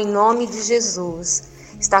posição em nome de Jesus.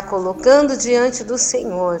 Está colocando diante do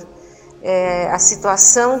Senhor a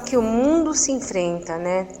situação que o mundo se enfrenta,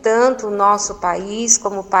 né? Tanto o nosso país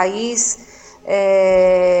como país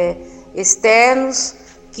externos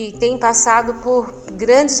que têm passado por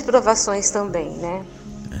grandes provações também, né?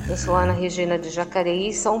 Eu sou Ana Regina de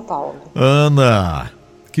Jacareí, São Paulo. Ana,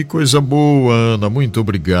 que coisa boa, Ana, muito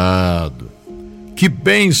obrigado. Que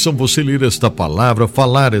bênção você ler esta palavra,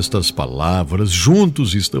 falar estas palavras.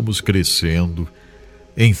 Juntos estamos crescendo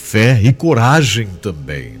em fé e coragem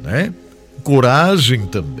também, né? Coragem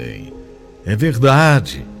também. É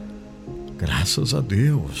verdade. Graças a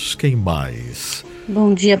Deus. Quem mais?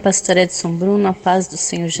 Bom dia, pastor Edson Bruno. A paz do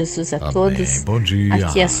Senhor Jesus a Amém. todos. Bom dia.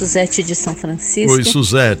 Aqui é a Suzete de São Francisco. Oi,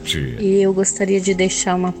 Suzete. E eu gostaria de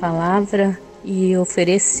deixar uma palavra e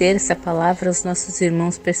oferecer essa palavra aos nossos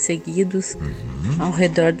irmãos perseguidos ao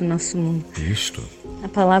redor do nosso mundo. Isto. A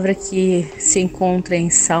palavra que se encontra em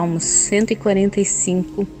Salmos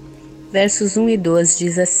 145, versos 1 e 2,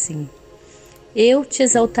 diz assim: eu te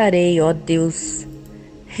exaltarei, ó Deus,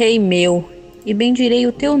 Rei meu, e bendirei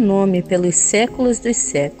o teu nome pelos séculos dos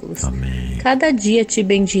séculos. Amém. Cada dia te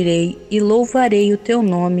bendirei e louvarei o teu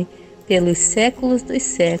nome pelos séculos dos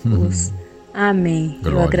séculos. Amém.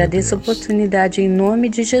 Glória eu agradeço a a Deus. oportunidade em nome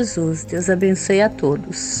de Jesus. Deus abençoe a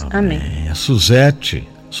todos. Amém. A Suzete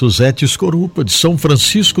Escorupa, de São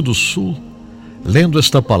Francisco do Sul, lendo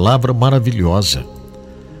esta palavra maravilhosa.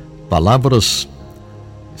 Palavras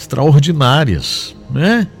extraordinárias,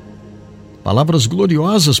 né? Palavras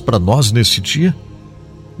gloriosas para nós nesse dia.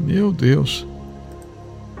 Meu Deus,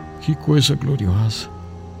 que coisa gloriosa,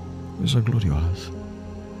 coisa gloriosa.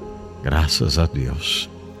 Graças a Deus.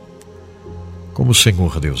 Como o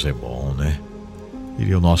Senhor Deus é bom, né?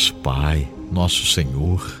 Ele é o nosso Pai, nosso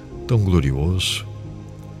Senhor, tão glorioso.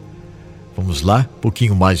 Vamos lá, um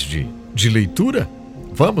pouquinho mais de leitura?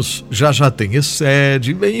 Vamos? Já tem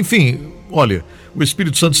excede, enfim, olha, o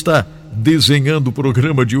Espírito Santo está desenhando o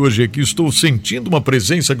programa de hoje aqui. Estou sentindo uma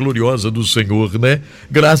presença gloriosa do Senhor, né?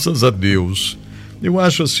 Graças a Deus. Eu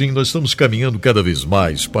acho assim, nós estamos caminhando cada vez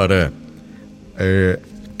mais para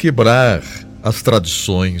quebrar as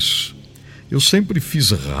tradições. Eu sempre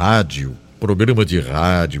fiz rádio, programa de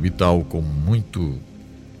rádio e tal, com muito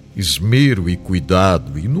esmero e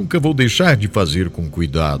cuidado, e nunca vou deixar de fazer com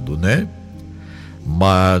cuidado, né?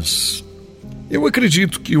 Mas eu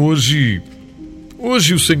acredito que hoje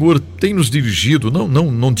o Senhor tem nos dirigido,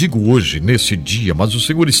 não digo hoje, nesse dia, mas o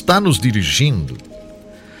Senhor está nos dirigindo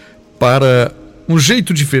para um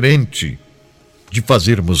jeito diferente de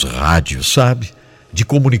fazermos rádio, sabe? De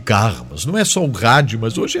comunicarmos. Não é só o rádio,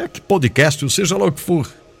 mas hoje é podcast, ou seja lá o que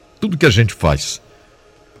for. Tudo que a gente faz,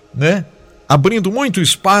 né? Abrindo muito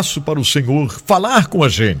espaço para o Senhor falar com a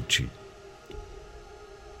gente.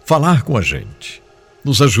 Falar com a gente.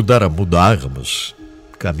 Nos ajudar a mudarmos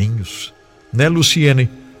caminhos. Né, Luciene?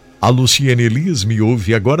 A Luciene Elias me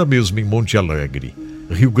ouve agora mesmo em Monte Alegre,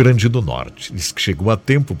 Rio Grande do Norte. Diz que chegou a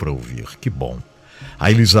tempo para ouvir. Que bom.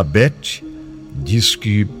 A Elizabeth diz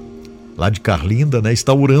que lá de Carlinda, né,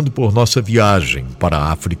 está orando por nossa viagem para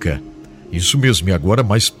a África. Isso mesmo, e agora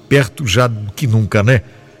mais perto já do que nunca, né?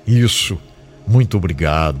 Isso. Muito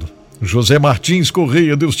obrigado. José Martins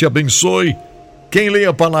Correia, Deus te abençoe. Quem lê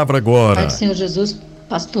a palavra agora? Pai do Senhor Jesus,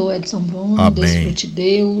 pastor Edson Bruno, Amém.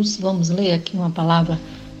 DesfruteDeus. Vamos ler aqui uma palavra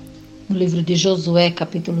no livro de Josué,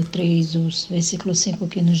 capítulo 3, os versículos 5,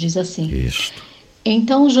 que nos diz assim: Isso.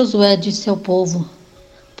 Então Josué disse ao povo: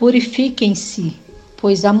 purifiquem-se,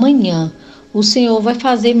 pois amanhã o Senhor vai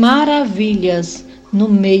fazer maravilhas no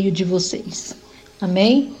meio de vocês.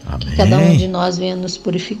 Amém? Amém. Que cada um de nós venha nos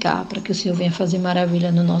purificar, para que o Senhor venha fazer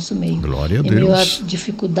maravilha no nosso meio. Glória a Em meio à Deus.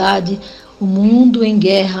 dificuldade, o mundo em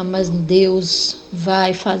guerra, mas Deus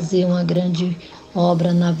vai fazer uma grande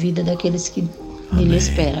obra na vida daqueles que Ele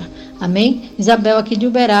espera. Amém? Isabel aqui de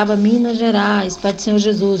Uberaba, Minas Gerais. Pai do Senhor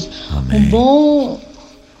Jesus. Amém.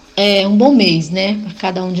 Um bom mês, né? Para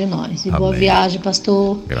cada um de nós. E boa Amém. viagem,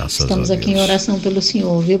 pastor. Graças Estamos a aqui em Deus. oração pelo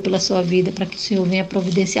Senhor, viu? Pela sua vida, para que o Senhor venha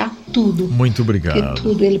providenciar tudo. Muito obrigado. Porque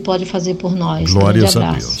tudo Ele pode fazer por nós. Glórias Grande a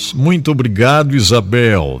abraço. Deus. Muito obrigado,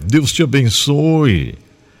 Isabel. Deus te abençoe.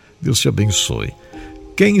 Deus te abençoe.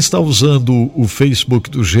 Quem está usando o Facebook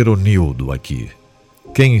do Geronildo aqui?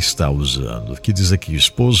 Quem está usando? Que diz aqui: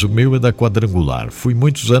 esposo meu é da Quadrangular. Fui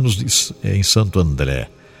muitos anos em Santo André,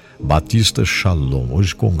 Batista Shalom.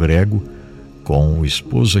 Hoje congrego com o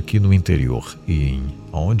esposo aqui no interior. E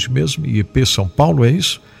aonde mesmo? IP São Paulo, é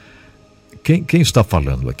isso? Quem está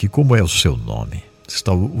falando aqui? Como é o seu nome?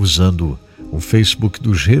 Está usando o Facebook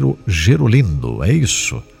do Gerolindo, é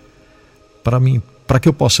isso? Para mim, para que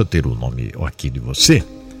eu possa ter o nome aqui de você,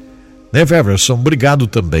 né, Weverson? Obrigado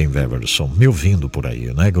também, Weverson, me ouvindo por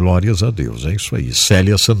aí, né? Glórias a Deus, é isso aí.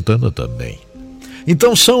 Célia Santana também.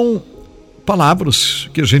 Então são palavras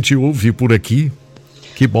que a gente ouve por aqui.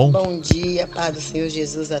 Que bom. Bom dia, Pai do Senhor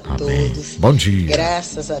Jesus a todos. Bom dia.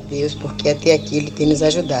 Graças a Deus, porque até aqui Ele tem nos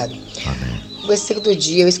ajudado. Amém. O versículo do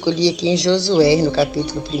dia eu escolhi aqui em Josué, no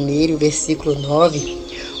capítulo 1, versículo 9,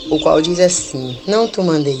 o qual diz assim: não te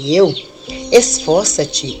mandei eu?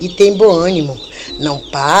 Esforça-te e tem bom ânimo, não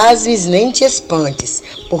pasmes nem te espantes,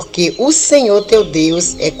 porque o Senhor teu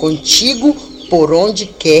Deus é contigo por onde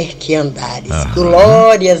quer que andares.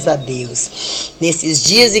 Glórias a Deus. Nesses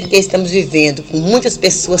dias em que estamos vivendo, com muitas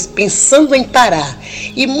pessoas pensando em parar,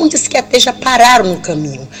 e muitas que até já pararam no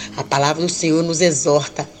caminho, a palavra do Senhor nos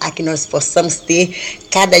exorta a que nós possamos ter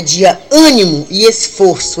cada dia ânimo e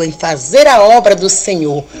esforço em fazer a obra do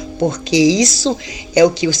Senhor, porque isso é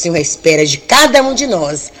o que o Senhor espera de cada um de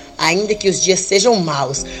nós, ainda que os dias sejam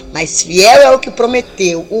maus, mas fiel é o que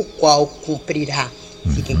prometeu, o qual cumprirá.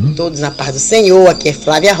 Fiquem todos na paz do Senhor. Aqui é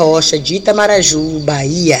Flávia Rocha, de Itamaraju,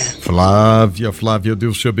 Bahia. Flávia,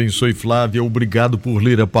 Deus te abençoe, Flávia. Obrigado por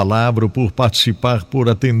ler a palavra, por participar, por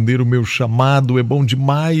atender o meu chamado. É bom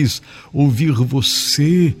demais ouvir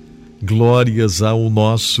você. Glórias ao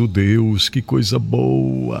nosso Deus, que coisa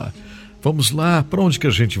boa. Vamos lá, para onde que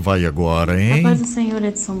a gente vai agora, hein? A paz do Senhor,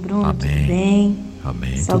 Edson Bruno, Amém. tudo bem?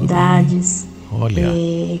 Amém. Saudades. Olha.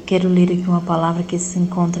 Quero ler aqui uma palavra que se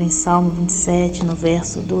encontra em Salmo 27, no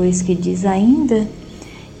verso 2, que diz: ainda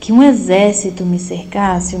que um exército me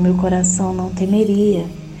cercasse, o meu coração não temeria.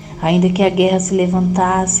 Ainda que a guerra se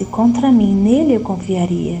levantasse contra mim, nele eu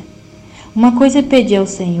confiaria. Uma coisa pedi ao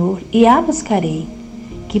Senhor e a buscarei,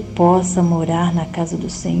 que possa morar na casa do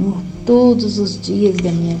Senhor todos os dias da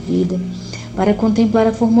minha vida, para contemplar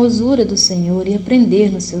a formosura do Senhor e aprender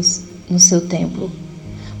no seu templo.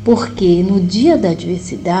 Porque no dia da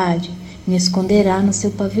adversidade me esconderá no seu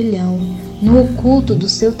pavilhão, no oculto do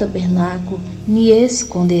seu tabernáculo me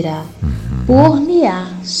esconderá, por-me-á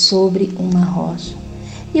sobre uma rocha.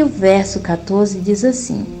 E o verso 14 diz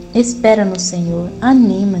assim: espera no Senhor,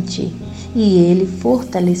 anima-te, e Ele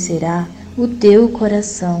fortalecerá o teu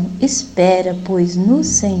coração. Espera, pois, no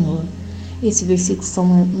Senhor. Esses versículos são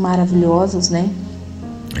maravilhosos, né?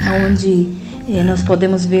 Onde nós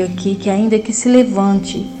podemos ver aqui que ainda que se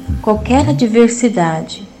levante qualquer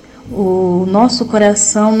adversidade, o nosso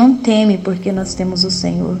coração não teme, porque nós temos o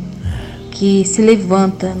Senhor que se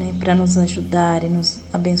levanta, né, para nos ajudar e nos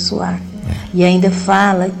abençoar. E ainda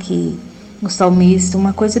fala que o salmista: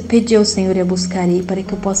 uma coisa pedi ao Senhor e a buscarei, para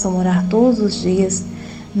que eu possa morar todos os dias,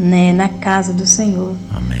 né, na casa do Senhor.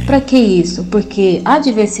 Para que isso? Porque a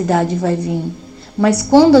adversidade vai vir, mas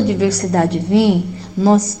quando a adversidade vir,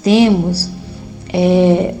 nós temos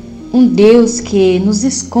um Deus que nos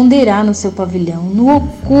esconderá no seu pavilhão, no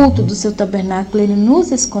oculto do seu tabernáculo Ele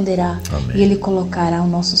nos esconderá. Amém. E Ele colocará os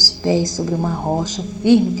nossos pés sobre uma rocha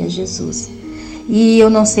firme, que é Jesus. E eu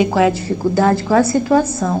não sei qual é a dificuldade, qual é a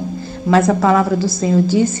situação, mas a palavra do Senhor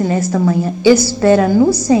disse nesta manhã: espera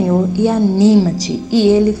no Senhor e anima-te, e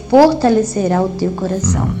Ele fortalecerá o teu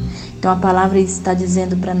coração. Então a palavra está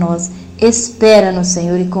dizendo para nós: espera no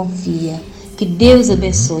Senhor e confia. Que Deus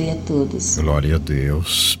abençoe a todos. Glória a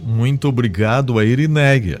Deus. Muito obrigado a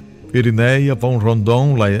Irineia. Irineia Von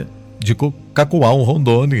Rondon, lá de Cacoal,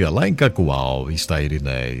 Rondônia. Lá em Cacoal está a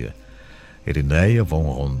Irineia. Irineia Von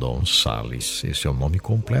Rondon Salles. Esse é o nome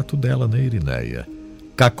completo dela, né, Irineia?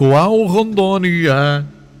 Cacoal, Rondônia,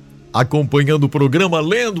 acompanhando o programa,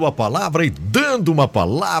 lendo a palavra e dando uma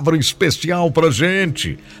palavra especial pra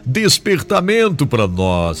gente. Despertamento pra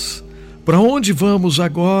nós. Pra onde vamos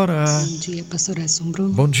agora? Bom dia, pastora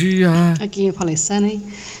Bruno. Bom dia. Aqui eu falei Sunny,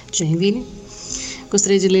 de Joinville.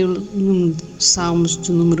 Gostaria de ler o Salmos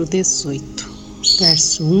do número 18,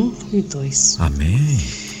 verso 1 e 2. Amém.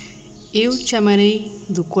 Eu te amarei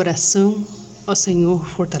do coração, ó Senhor,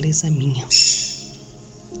 fortaleza minha.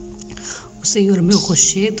 O Senhor é meu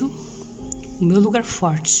rochedo, o meu lugar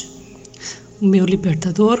forte, o meu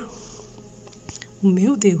libertador, o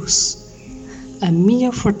meu Deus, a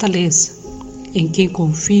minha fortaleza, em quem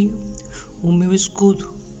confio, o meu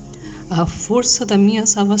escudo, a força da minha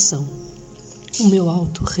salvação, o meu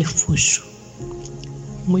alto refúgio.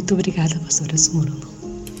 Muito obrigada, pastora Sumurano.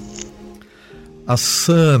 A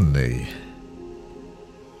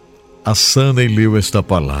Sunny leu esta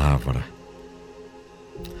palavra.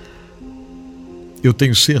 Eu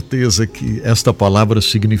tenho certeza que esta palavra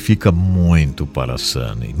significa muito para a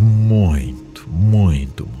Sunny. Muito,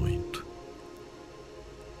 muito, muito.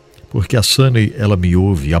 Porque a Sunny, ela me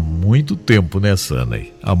ouve há muito tempo, né,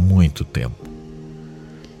 Sunny? Há muito tempo.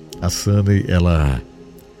 A Sunny, ela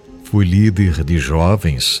foi líder de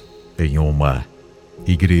jovens em uma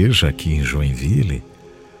igreja aqui em Joinville.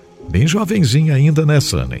 Bem jovenzinha ainda, né,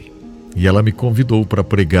 Sunny? E ela me convidou para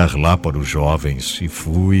pregar lá para os jovens e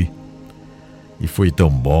fui. E foi tão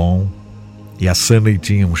bom. E a Sunny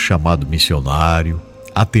tinha um chamado missionário,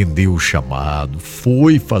 atendeu o chamado,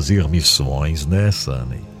 foi fazer missões, né,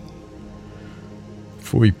 Sunny?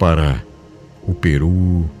 Foi para o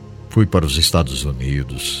Peru, foi para os Estados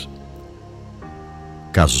Unidos,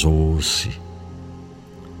 casou-se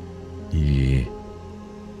e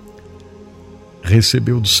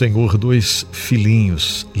recebeu do Senhor 2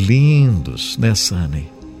 filhinhos lindos, né, Sunny?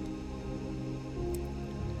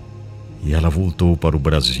 E ela voltou para o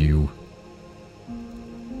Brasil.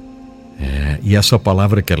 E essa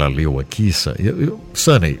palavra que ela leu aqui,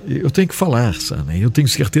 Sunny, eu tenho que falar, Sunny. Eu tenho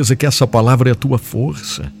certeza que essa palavra é a tua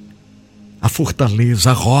força, a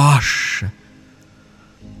fortaleza, a rocha.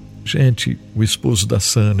 Gente, o esposo da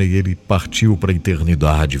Sunny, ele partiu para a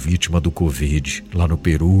eternidade, vítima do Covid, lá no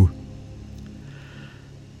Peru.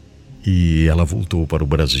 E ela voltou para o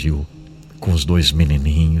Brasil com os 2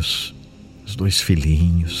 menininhos, os 2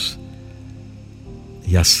 filhinhos.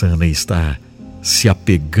 E a Sunny está se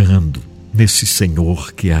apegando nesse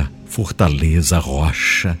Senhor que é a fortaleza, a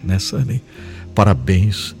rocha, né, Sunny?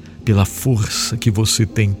 Parabéns pela força que você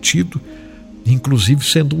tem tido, inclusive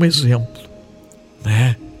sendo um exemplo,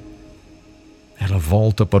 né? Ela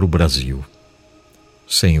volta para o Brasil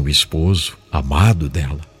sem o esposo amado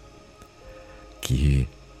dela, que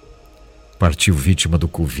partiu vítima do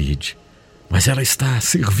Covid, mas ela está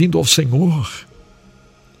servindo ao Senhor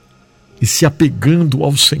e se apegando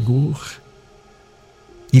ao Senhor.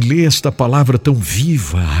 E lê esta palavra tão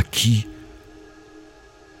viva aqui.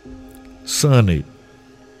 Sunny,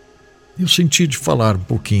 eu senti de falar um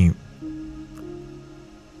pouquinho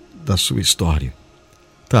da sua história,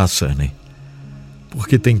 tá, Sunny?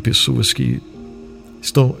 Porque tem pessoas que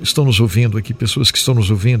estão nos ouvindo aqui, pessoas que estão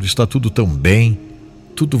nos ouvindo, está tudo tão bem,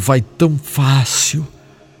 tudo vai tão fácil,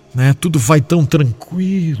 né? Tudo vai tão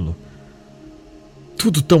tranquilo,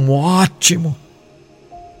 tudo tão ótimo.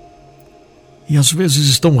 E às vezes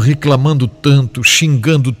estão reclamando tanto,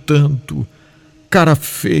 xingando tanto, cara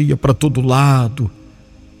feia para todo lado.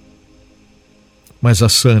 Mas a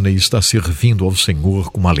Sunny está servindo ao Senhor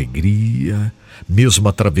com alegria, mesmo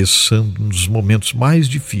atravessando um dos momentos mais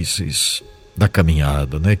difíceis da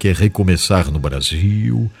caminhada, né? Que é recomeçar no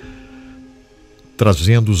Brasil,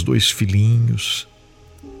 trazendo os 2 filhinhos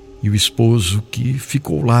e o esposo que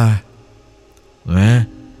ficou lá, né?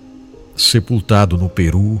 Sepultado no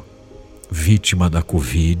Peru, vítima da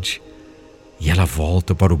Covid, e ela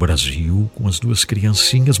volta para o Brasil com as 2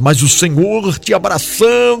 criancinhas, mas o Senhor te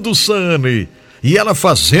abraçando, Sunny, e ela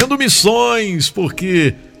fazendo missões,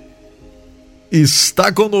 porque está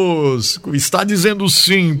conosco, está dizendo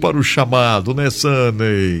sim para o chamado, né,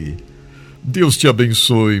 Sunny? Deus te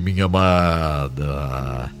abençoe, minha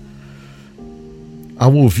amada.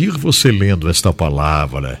 Ao ouvir você lendo esta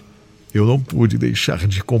palavra, eu não pude deixar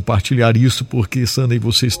de compartilhar isso, porque, Sunny,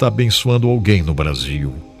 você está abençoando alguém no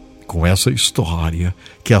Brasil com essa história,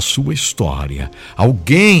 que é a sua história.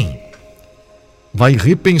 Alguém vai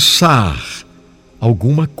repensar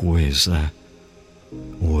alguma coisa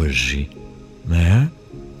hoje, né?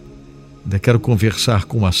 Ainda quero conversar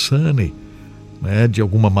com a Sunny, né, de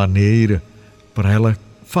alguma maneira, para ela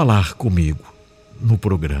falar comigo no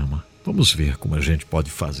programa. Vamos ver como a gente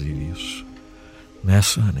pode fazer isso, né,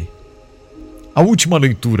 Sunny? A última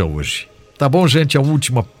leitura hoje. Tá bom, gente? A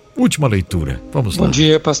última leitura. Vamos lá. Bom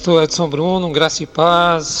dia, pastor Edson Bruno, graça e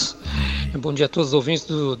paz. Bom dia a todos os ouvintes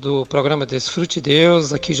do programa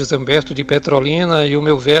DesfruteDeus. Aqui José Humberto de Petrolina, e o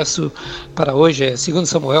meu verso para hoje é 2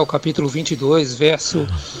 Samuel, capítulo 22, verso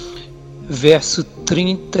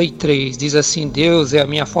 33. Diz assim: Deus é a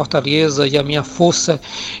minha fortaleza e a minha força,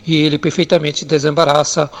 e Ele perfeitamente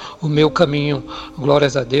desembaraça o meu caminho.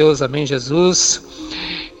 Glórias a Deus, amém, Jesus.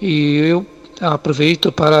 E eu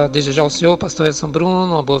aproveito para desejar ao senhor, pastor Edson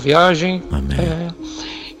Bruno, uma boa viagem. Amém.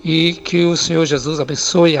 E que o Senhor Jesus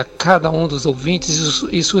abençoe a cada um dos ouvintes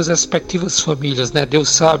e suas respectivas famílias, né? Deus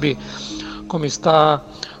sabe como está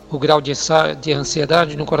o grau de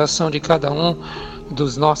ansiedade no coração de cada um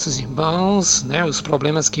dos nossos irmãos, né? Os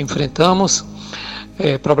problemas que enfrentamos.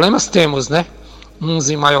 Problemas temos, né?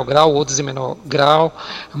 Uns em maior grau, outros em menor grau,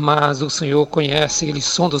 mas o Senhor conhece, Ele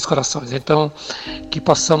sonda os corações. Então, que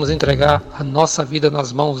possamos entregar a nossa vida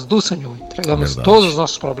nas mãos do Senhor. Entregamos todos os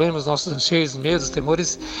nossos problemas, nossos anseios, medos,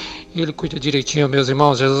 temores, e Ele cuida direitinho, meus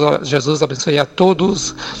irmãos. Jesus abençoe a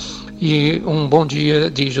todos. E um bom dia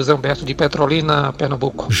de José Humberto de Petrolina,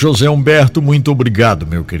 Pernambuco. José Humberto, muito obrigado,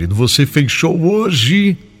 meu querido. Você fechou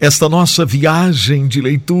hoje esta nossa viagem de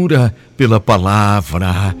leitura pela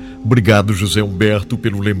palavra. Obrigado, José Humberto,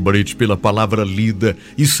 pelo lembrete, pela palavra lida.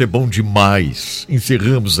 Isso é bom demais.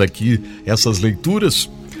 Encerramos aqui essas leituras.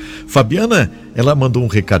 Fabiana, ela mandou um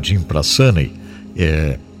recadinho para a Sunny.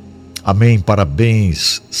 Amém,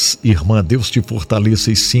 parabéns, irmã. Deus te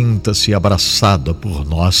fortaleça e sinta-se abraçada por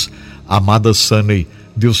nós. Amada Sunny,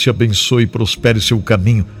 Deus te abençoe e prospere seu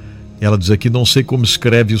caminho. Ela diz aqui, não sei como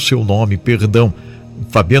escreve o seu nome, perdão.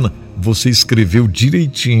 Fabiana, você escreveu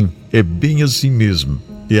direitinho, é bem assim mesmo.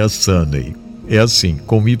 É a Sunny, é assim,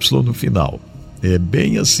 com Y no final. É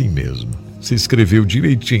bem assim mesmo. Você escreveu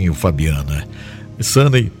direitinho, Fabiana.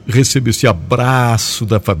 Sunny, receba esse abraço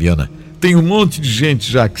da Fabiana. Tem um monte de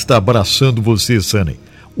gente já que está abraçando você, Sunny,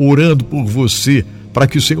 orando por você, para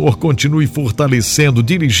que o Senhor continue fortalecendo,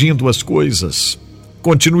 dirigindo as coisas.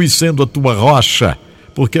 Continue sendo a tua rocha,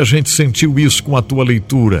 porque a gente sentiu isso com a tua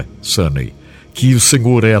leitura, Sunny, que o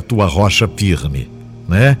Senhor é a tua rocha firme,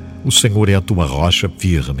 né? O Senhor é a tua rocha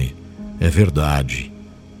firme. É verdade.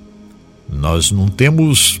 Nós não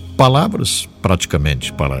temos palavras,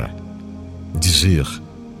 praticamente, para dizer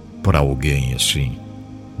para alguém assim,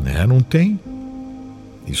 né? Não tem.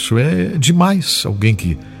 Isso é demais. Alguém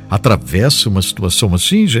que atravessa uma situação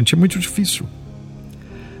assim, gente, é muito difícil.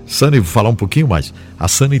 Sunny, vou falar um pouquinho mais. A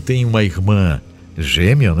Sunny tem uma irmã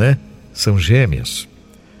gêmea, né? São gêmeas.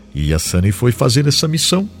 E a Sunny foi fazer essa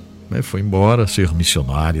missão, né? Foi embora ser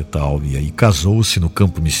missionária e tal. E aí casou-se no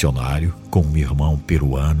campo missionário com um irmão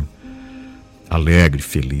peruano, alegre,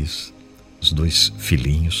 feliz, os 2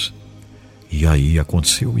 filhinhos. E aí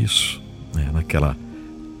aconteceu isso, né? Naquela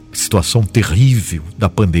situação terrível da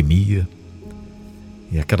pandemia,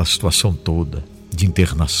 e aquela situação toda de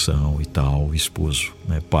internação e tal, o esposo,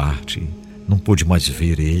 né, parte, não pôde mais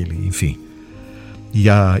ver ele, enfim. E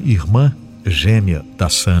a irmã gêmea da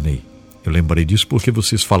Sunny, eu lembrei disso porque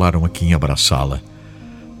vocês falaram aqui em abraçá-la.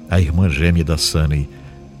 A irmã gêmea da Sunny,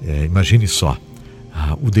 imagine só,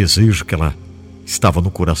 o desejo que ela estava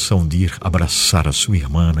no coração de ir abraçar a sua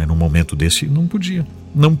irmã, né, num momento desse, não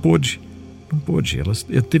pôde. Ela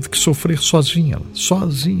teve que sofrer sozinha,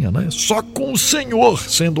 né? Só com o Senhor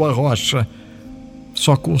sendo a rocha,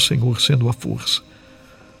 só com o Senhor sendo a força.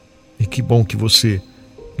 E que bom que você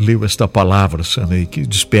leu esta palavra, Sunny, que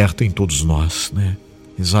desperta em todos nós, né?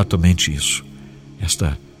 Exatamente isso,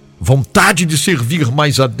 esta vontade de servir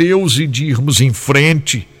mais a Deus e de irmos em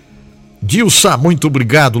frente. Dilsa, muito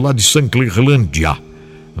obrigado, lá de Sanclerlândia.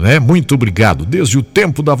 Muito obrigado, desde o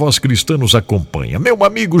tempo da Voz Cristã nos acompanha. Meu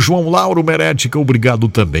amigo João Lauro Merética, obrigado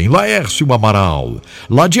também. Laércio Amaral,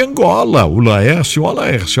 lá de Angola, o Laércio. Ó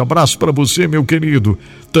Laércio, abraço para você, meu querido,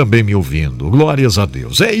 também me ouvindo. Glórias a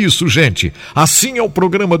Deus. É isso, gente, assim é o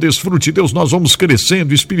programa Desfrute Deus, nós vamos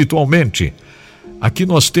crescendo espiritualmente. Aqui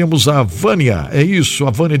nós temos a Vânia, é isso, a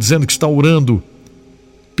Vânia dizendo que está orando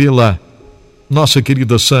pela nossa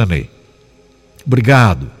querida Sunny.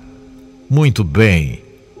 Obrigado, muito bem.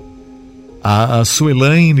 A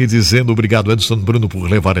Suelaine dizendo, obrigado, Edson Bruno, por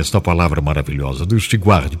levar esta palavra maravilhosa. Deus te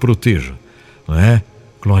guarde, proteja, não é?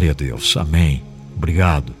 Glória a Deus, amém.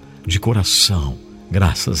 Obrigado, de coração,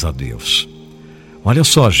 graças a Deus. Olha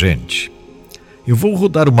só, gente, eu vou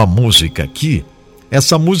rodar uma música aqui.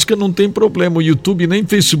 Essa música não tem problema, o YouTube nem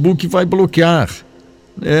Facebook vai bloquear.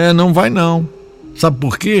 Não vai não. Sabe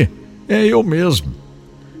por quê? É eu mesmo.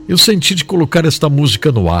 Eu senti de colocar esta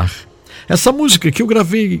música no ar. Essa música que eu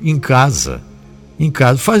gravei em casa,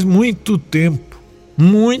 faz muito tempo,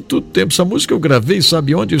 Muito tempo. Essa música eu gravei,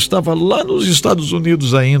 sabe onde? Eu estava lá nos Estados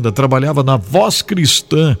Unidos ainda, trabalhava na Voz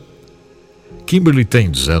Cristã. Kimberly tem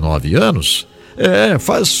 19 anos.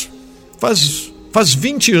 Faz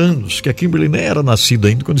 20 anos que a Kimberly nem era nascida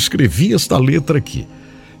ainda quando escrevi esta letra aqui.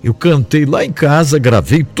 Eu cantei lá em casa,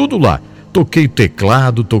 gravei tudo lá. Toquei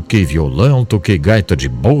teclado, toquei violão, toquei gaita de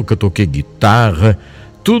boca, toquei guitarra,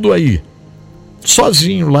 tudo aí.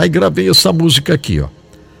 Sozinho lá e gravei essa música aqui, ó.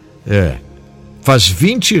 Faz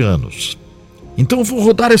 20 anos. Então eu vou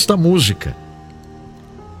rodar esta música.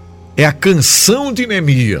 É a canção de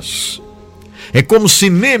Neemias. É como se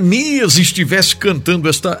Neemias estivesse cantando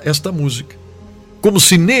esta música. Como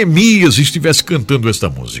se Neemias estivesse cantando esta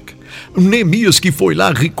música. Neemias que foi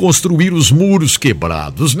lá reconstruir os muros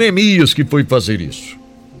quebrados. Neemias que foi fazer isso.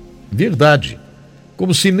 Verdade.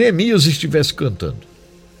 Como se Neemias estivesse cantando.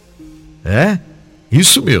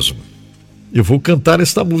 Isso mesmo. Eu vou cantar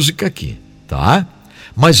esta música aqui, tá?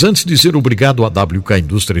 Mas antes de dizer obrigado à WK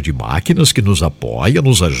Indústria de Máquinas, que nos apoia,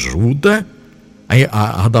 nos ajuda.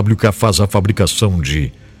 A WK faz a fabricação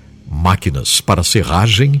de máquinas para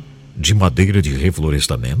serragem de madeira de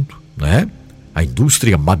reflorestamento, né? A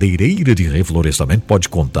indústria madeireira de reflorestamento pode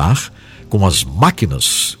contar com as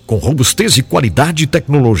máquinas com robustez e qualidade e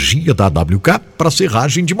tecnologia da WK para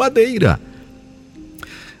serragem de madeira.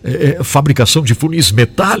 Fabricação de funis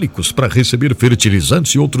metálicos para receber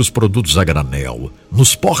fertilizantes e outros produtos a granel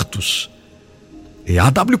nos portos. É a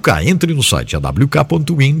WK, entre no site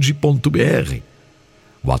awk.ind.br.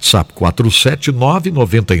 WhatsApp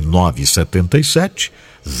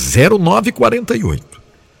 479-9977-0948.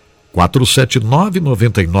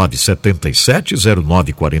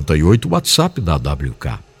 479-9977-0948, WhatsApp da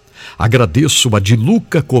WK. Agradeço a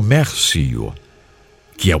Diluca Comércio,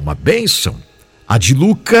 que é uma bênção. A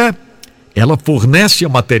Diluca, ela fornece a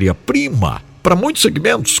matéria-prima para muitos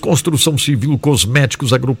segmentos: construção civil,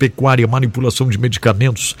 cosméticos, agropecuária, manipulação de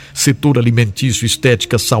medicamentos, setor alimentício,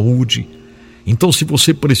 estética, saúde. Então, se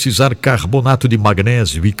você precisar carbonato de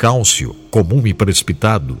magnésio e cálcio, comum e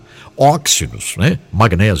precipitado, óxidos, né?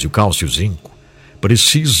 Magnésio, cálcio, zinco,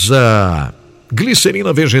 precisa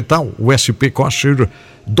glicerina vegetal, USP kosher,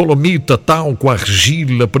 dolomita, talco,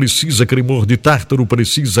 argila, precisa cremor de tártaro,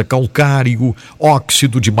 precisa calcário,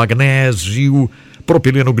 óxido de magnésio,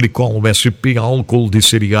 propileno glicol, USP, álcool de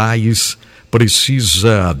cereais,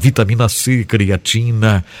 precisa vitamina C,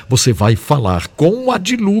 creatina. Você vai falar com a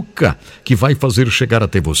Diluca, que vai fazer chegar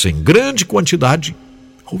até você em grande quantidade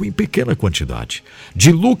ou em pequena quantidade.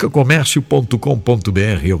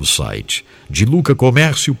 dilucacomércio.com.br é o site.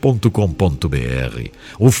 dilucacomércio.com.br.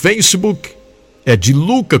 O Facebook é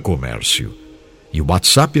Diluca Comércio. E o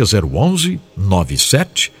WhatsApp é 011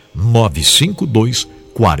 97 952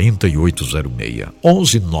 4806.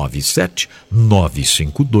 11 97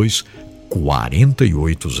 952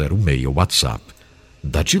 4806, o WhatsApp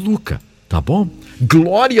da Diluca, tá bom?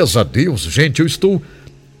 Glórias a Deus, gente, eu estou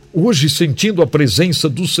hoje sentindo a presença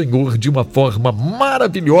do Senhor de uma forma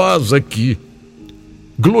maravilhosa aqui,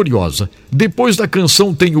 gloriosa. Depois da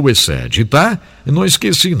canção tem o Excede, tá? Não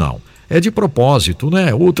esqueci não. É de propósito,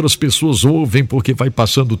 né? Outras pessoas ouvem porque vai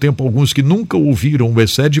passando o tempo, alguns que nunca ouviram o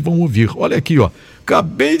Excede vão ouvir. Olha aqui, ó.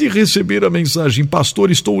 Acabei de receber a mensagem: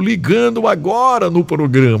 pastor, estou ligando agora no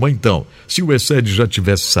programa. Então, se o Excede já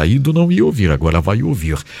tivesse saído, não ia ouvir, agora vai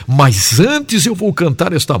ouvir. Mas antes eu vou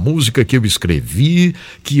cantar esta música que eu escrevi,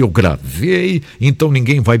 que eu gravei, então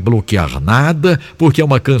ninguém vai bloquear nada, porque é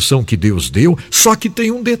uma canção que Deus deu, só que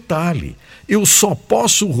tem um detalhe. Eu só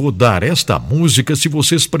posso rodar esta música se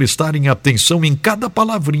vocês prestarem atenção em cada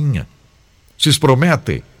palavrinha. Vocês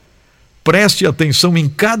prometem? Preste atenção em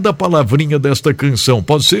cada palavrinha desta canção.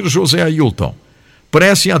 Pode ser, José Ailton?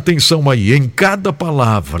 Prestem atenção aí em cada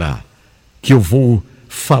palavra que eu vou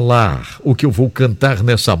falar, o que eu vou cantar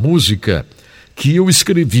nessa música que eu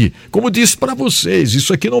escrevi. Como disse para vocês,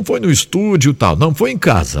 isso aqui não foi no estúdio tal, não, foi em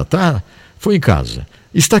casa, tá? Foi em casa.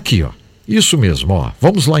 Está aqui, ó. Isso mesmo, ó.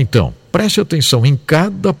 Vamos lá então. Preste atenção em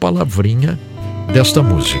cada palavrinha desta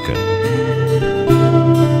música.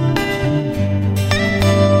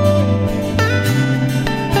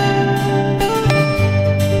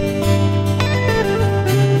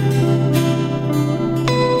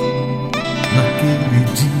 Naquele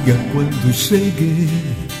dia quando cheguei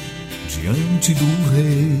diante do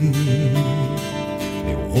rei,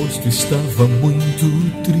 meu rosto estava muito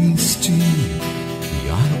triste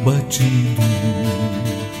abatido.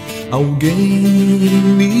 Alguém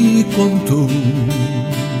me contou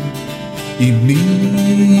e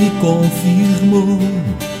me confirmou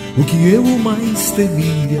o que eu mais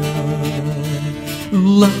temia.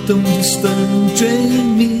 Lá tão distante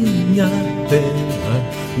em minha terra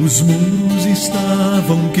os muros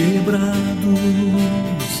estavam quebrados,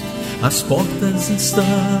 as portas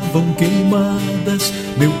estavam queimadas,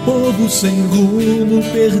 meu povo sem rumo,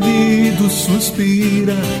 perdido,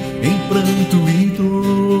 suspira em pranto e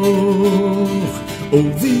dor.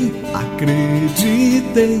 Ouvi,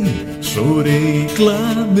 acreditei, chorei,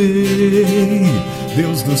 clamei.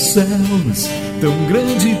 Deus dos céus, tão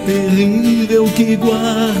grande e terrível, que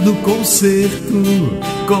guarda o conserto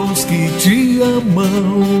com os que te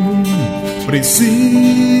amam. Preciso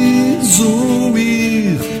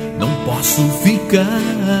ir, não posso ficar.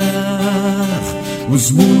 Os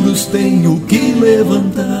muros tenho que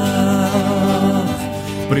levantar.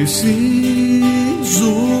 Preciso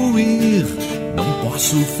ir, não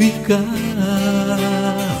posso ficar.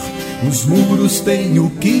 Os muros tenho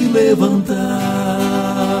que levantar.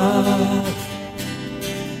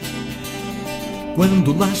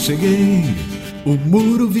 Quando lá cheguei, o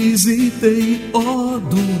muro visitei, ó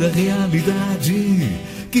dura realidade,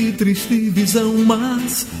 que triste visão,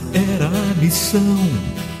 mas era a missão.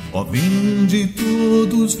 Ó vinde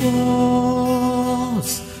todos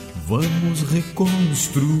vós, vamos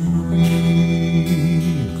reconstruir.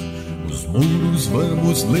 Os muros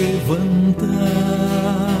vamos levantar,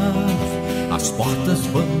 as portas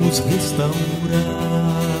vamos restaurar.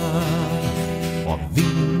 Ó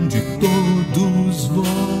vinde todos vós,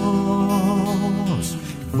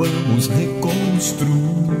 vamos reconstruir.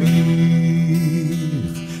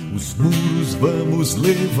 Os muros vamos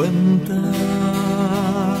levantar,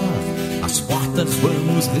 as portas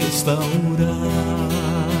vamos restaurar.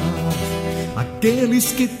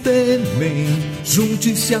 Aqueles que temem,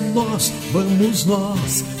 junte-se a nós, vamos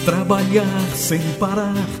nós trabalhar sem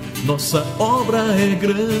parar. Nossa obra é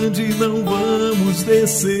grande, não vamos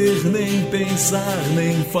descer, nem pensar,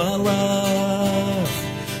 nem falar.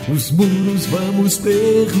 Os muros vamos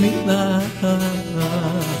terminar,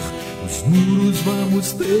 os muros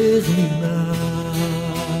vamos terminar,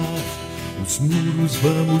 os muros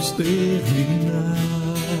vamos terminar.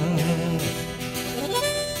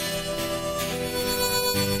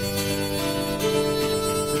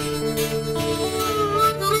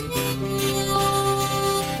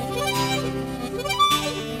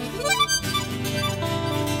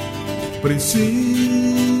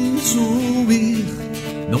 Preciso ir,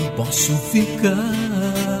 não posso ficar.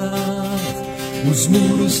 Os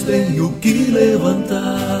muros tenho que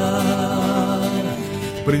levantar.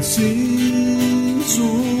 Preciso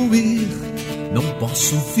ir, não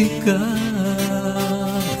posso ficar.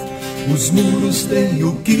 Os muros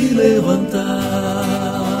tenho que levantar.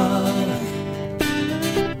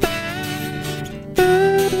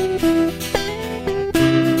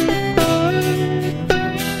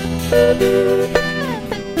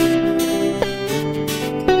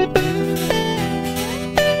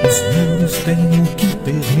 Os muros tenho que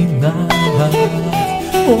terminar,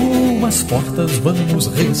 ou as portas vamos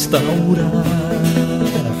restaurar.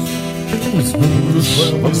 Os muros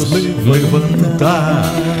vamos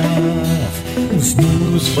levantar, os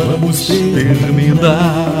muros vamos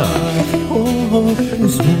terminar.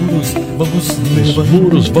 Os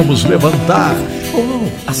muros vamos levantar,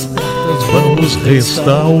 as portas vamos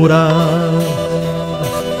restaurar.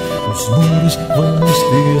 Os muros vamos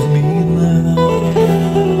terminar.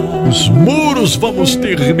 Os muros vamos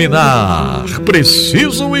terminar.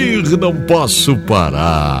 Preciso ir, não posso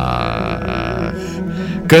parar.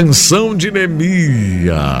 Canção de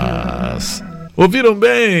Neemias. Ouviram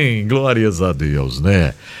bem? Glórias a Deus,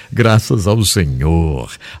 né? Graças ao Senhor.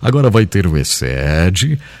 Agora vai ter o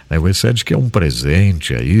ESED, né? O ESED que é um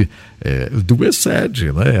presente aí do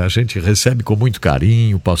ESED, né? A gente recebe com muito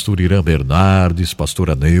carinho o pastor Irã Bernardes,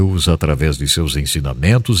 pastora Neuza, através de seus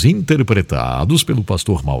ensinamentos interpretados pelo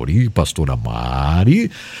pastor Mauri e pastora Mari,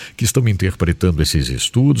 que estão interpretando esses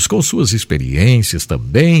estudos com suas experiências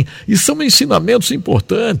também, e são ensinamentos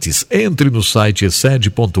importantes. Entre no site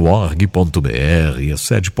esed.org.br,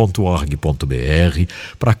 esed.org.br,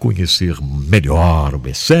 para conhecer melhor o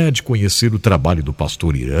ESED, conhecer o trabalho do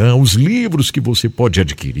pastor Irã, os livros que você pode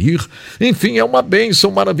adquirir. Enfim, é uma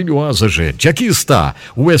bênção maravilhosa, gente. Aqui está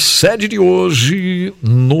o ESED de hoje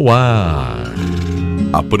no ar.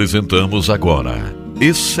 Apresentamos agora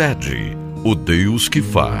ESED, o Deus que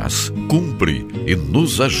faz, cumpre e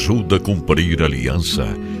nos ajuda a cumprir a aliança,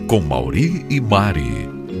 com Mauri e Mari.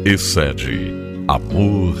 ESED,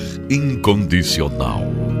 amor incondicional.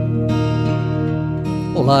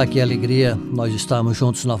 Olá, que alegria nós estamos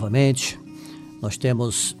juntos novamente. Nós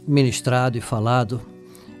temos ministrado e falado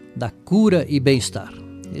da cura e bem-estar.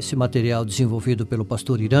 Esse material desenvolvido pelo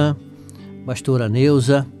pastor Irã, pastora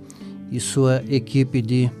Neuza e sua equipe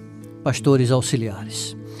de pastores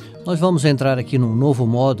auxiliares. Nós vamos entrar aqui num novo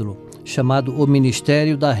módulo chamado o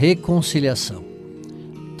Ministério da Reconciliação.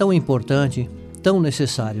 Tão importante, tão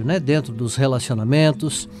necessário, né? Dentro dos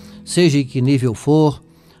relacionamentos, seja em que nível for,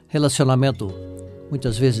 relacionamento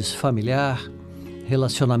muitas vezes familiar,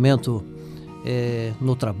 relacionamento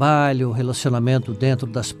no trabalho, relacionamento dentro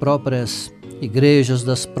das próprias igrejas,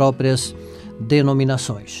 das próprias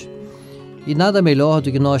denominações. E nada melhor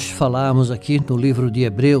do que nós falarmos aqui no livro de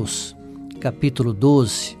Hebreus, capítulo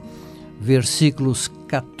 12, versículos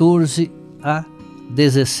 14 a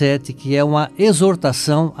 17, que é uma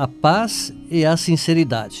exortação à paz e à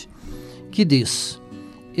sinceridade, que diz: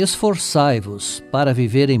 esforçai-vos para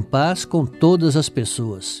viver em paz com todas as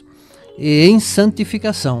pessoas e em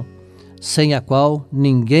santificação, sem a qual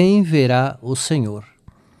ninguém verá o Senhor.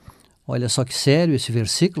 Olha só que sério esse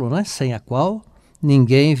versículo, né? Sem a qual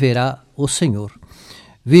ninguém verá o Senhor.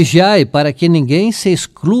 Vigiai para que ninguém se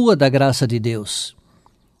exclua da graça de Deus,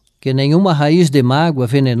 que nenhuma raiz de mágoa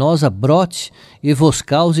venenosa brote e vos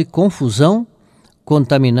cause confusão,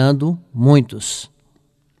 contaminando muitos.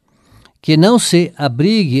 Que não se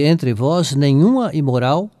abrigue entre vós nenhum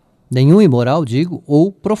imoral,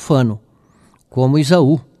 ou profano, como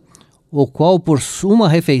Esaú, o qual por uma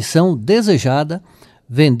refeição desejada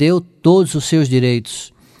vendeu todos os seus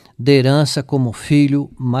direitos de herança como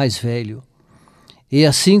filho mais velho. E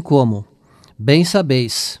assim como, bem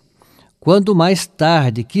sabeis, quando mais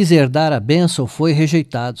tarde quis herdar a bênção, foi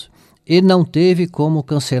rejeitado, e não teve como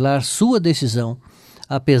cancelar sua decisão,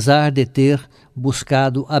 apesar de ter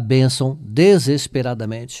buscado a bênção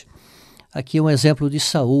desesperadamente. Aqui é um exemplo de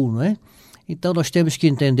Saul, não é? Então nós temos que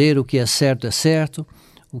entender o que é certo,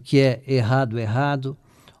 o que é errado,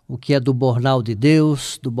 o que é do bornal de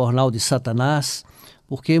Deus, do bornal de Satanás,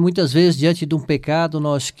 porque muitas vezes diante de um pecado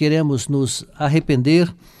nós queremos nos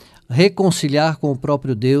arrepender, reconciliar com o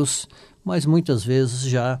próprio Deus, mas muitas vezes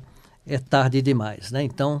já é tarde demais, né?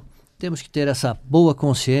 Então temos que ter essa boa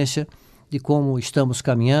consciência de como estamos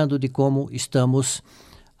caminhando, de como estamos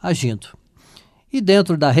agindo. E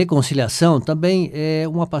dentro da reconciliação também é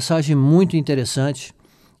uma passagem muito interessante,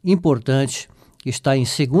 importante, que está em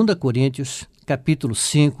 2 Coríntios, capítulo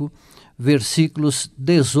 5, versículos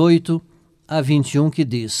 18 a 21, que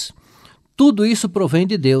diz: tudo isso provém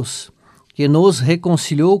de Deus, que nos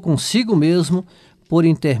reconciliou consigo mesmo por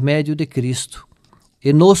intermédio de Cristo,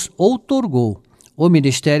 e nos outorgou o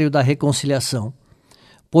ministério da reconciliação.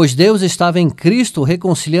 Pois Deus estava em Cristo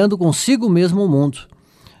reconciliando consigo mesmo o mundo,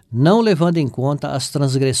 não levando em conta as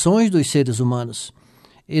transgressões dos seres humanos,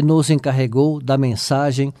 e nos encarregou da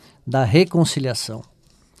mensagem da reconciliação.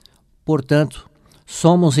 Portanto,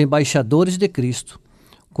 somos embaixadores de Cristo,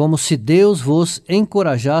 como se Deus vos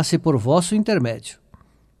encorajasse por vosso intermédio.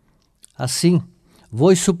 Assim,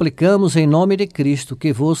 vos suplicamos em nome de Cristo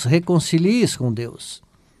que vos reconcilieis com Deus.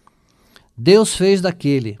 Deus fez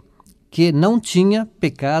daquele que não tinha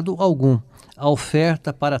pecado algum a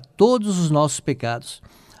oferta para todos os nossos pecados,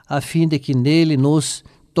 a fim de que nele nos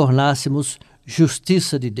tornássemos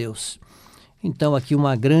justiça de Deus. Então aqui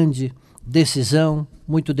uma grande decisão,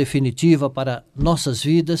 muito definitiva para nossas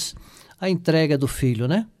vidas, a entrega do Filho,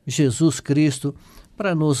 né? Jesus Cristo,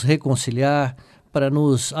 para nos reconciliar, para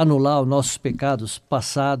nos anular os nossos pecados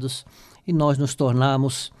passados e nós nos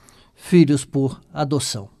tornarmos filhos por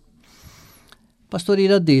adoção. Pastor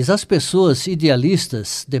Ira diz: as pessoas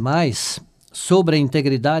idealistas demais sobre a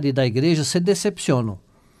integridade da igreja se decepcionam,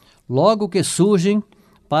 logo que surgem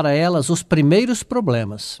para elas os primeiros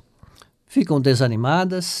problemas. Ficam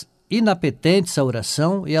desanimadas, inapetentes à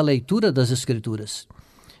oração e à leitura das Escrituras.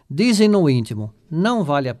 Dizem no íntimo: não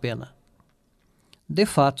vale a pena. De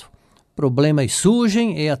fato, problemas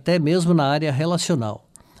surgem e até mesmo na área relacional,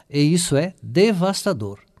 e isso é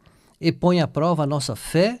devastador, e põe à prova a nossa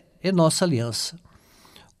fé e nossa aliança.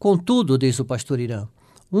 Contudo, diz o pastor Irã,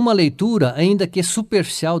 uma leitura, ainda que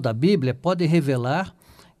superficial, da Bíblia pode revelar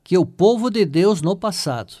que o povo de Deus no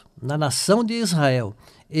passado, na nação de Israel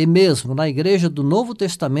e mesmo na igreja do Novo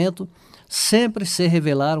Testamento, sempre se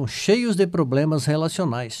revelaram cheios de problemas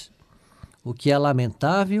relacionais, o que é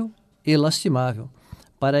lamentável e lastimável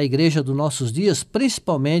para a igreja dos nossos dias,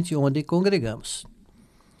 principalmente onde congregamos.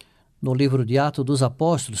 No livro de Atos dos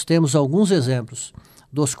Apóstolos temos alguns exemplos,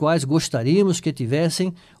 dos quais gostaríamos que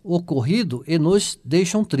tivessem ocorrido e nos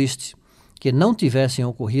deixam triste, que não tivessem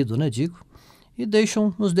ocorrido, né, digo, e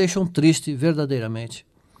nos deixam triste verdadeiramente.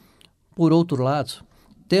 Por outro lado,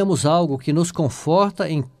 temos algo que nos conforta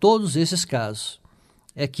em todos esses casos,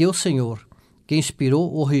 é que o Senhor, que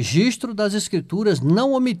inspirou o registro das Escrituras,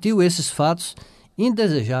 não omitiu esses fatos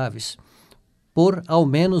indesejáveis, por ao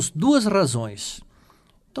menos duas razões.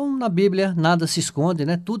 Então, na Bíblia, nada se esconde,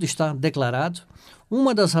 né? Tudo está declarado.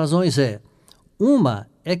 Uma das razões é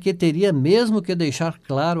que teria mesmo que deixar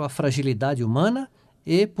claro a fragilidade humana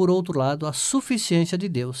e, por outro lado, a suficiência de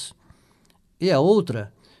Deus. E a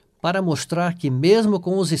outra, para mostrar que mesmo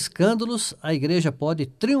com os escândalos, a igreja pode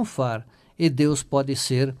triunfar e Deus pode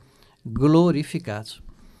ser glorificado.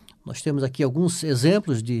 Nós temos aqui alguns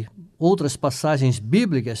exemplos de outras passagens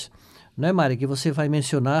bíblicas, não é, Mari, que você vai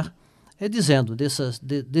mencionar, dizendo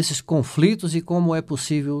desses conflitos e como é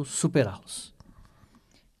possível superá-los.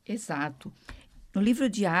 Exato. No livro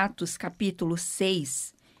de Atos, capítulo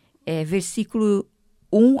 6, versículo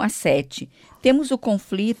 1 a 7, temos o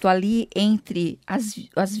conflito ali entre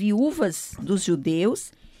as viúvas dos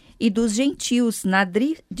judeus e dos gentios na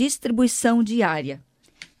distribuição diária.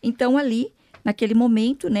 Então, ali, naquele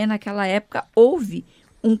momento, né, naquela época, houve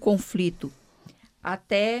um conflito.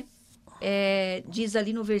 Até diz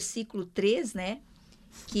ali no versículo 3, né,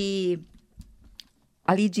 que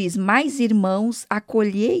ali diz: mais irmãos,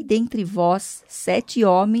 acolhei dentre vós 7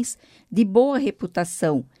 homens de boa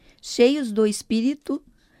reputação, cheios do Espírito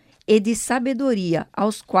e de sabedoria,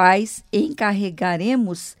 aos quais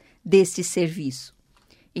encarregaremos deste serviço.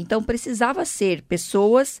 Então, precisava ser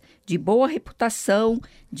pessoas de boa reputação,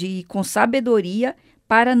 com sabedoria,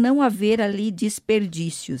 para não haver ali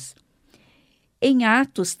desperdícios. Em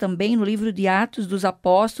Atos, também, no livro de Atos dos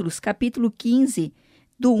Apóstolos, capítulo 15,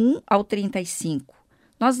 do 1 ao 35.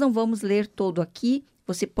 Nós não vamos ler todo aqui,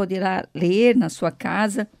 você poderá ler na sua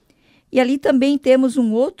casa. E ali também temos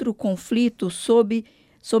um outro conflito sobre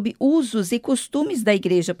usos e costumes da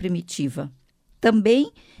igreja primitiva.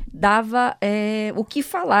 Também dava o que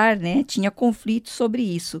falar, né? Tinha conflito sobre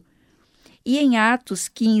isso. E em Atos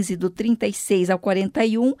 15, do 36 ao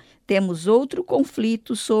 41, temos outro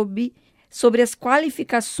conflito sobre as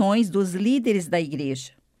qualificações dos líderes da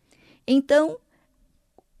igreja. Então,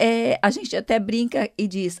 a gente até brinca e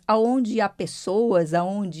diz: aonde há pessoas,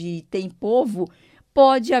 aonde tem povo,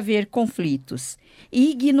 pode haver conflitos.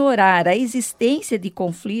 E ignorar a existência de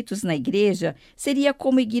conflitos na igreja seria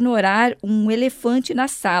como ignorar um elefante na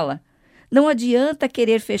sala. Não adianta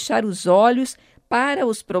querer fechar os olhos para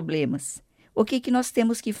os problemas. O que nós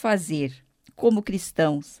temos que fazer como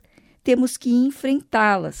cristãos? Temos que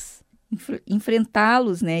enfrentá-los,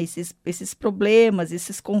 né, esses problemas,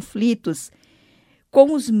 esses conflitos,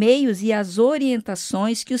 com os meios e as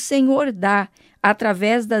orientações que o Senhor dá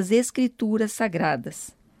através das Escrituras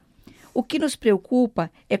Sagradas. O que nos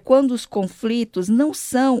preocupa é quando os conflitos não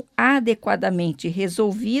são adequadamente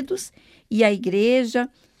resolvidos e a igreja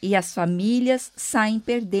e as famílias saem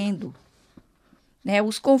perdendo. Né?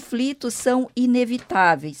 Os conflitos são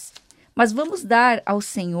inevitáveis, mas vamos dar ao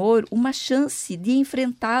Senhor uma chance de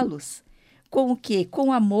enfrentá-los. Com o quê?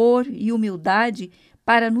 Com amor e humildade,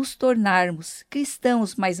 para nos tornarmos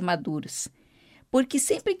cristãos mais maduros. Porque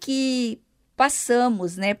sempre que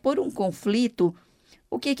passamos, né, por um conflito,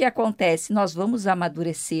 o que acontece? Nós vamos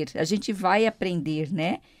amadurecer, a gente vai aprender,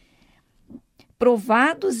 né?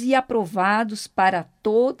 Provados e aprovados para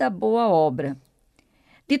toda boa obra.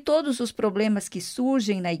 De todos os problemas que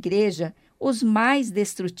surgem na igreja, os mais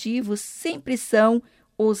destrutivos sempre são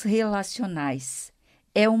os relacionais.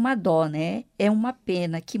 É uma dó, né? É uma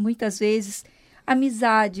pena que muitas vezes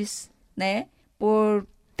amizades, né, por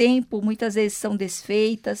tempo, muitas vezes são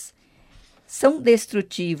desfeitas, são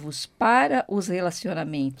destrutivos para os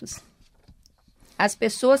relacionamentos. As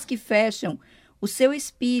pessoas que fecham o seu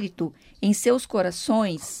espírito em seus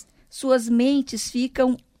corações, suas mentes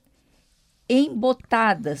ficam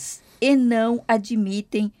embotadas e não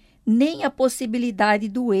admitem nem a possibilidade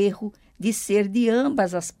do erro de ser de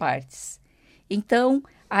ambas as partes. Então,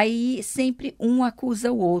 aí sempre um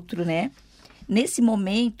acusa o outro, né? Nesse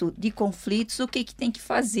momento de conflitos, o que tem que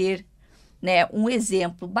fazer? Né? Um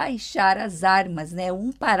exemplo, baixar as armas, né?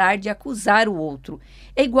 Um parar de acusar o outro.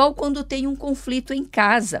 É igual quando tem um conflito em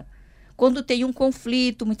casa. Quando tem um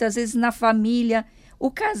conflito, muitas vezes na família, o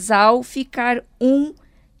casal ficar um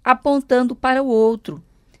apontando para o outro.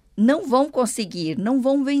 Não vão conseguir, não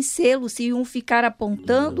vão vencê-lo se um ficar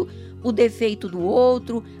apontando o defeito do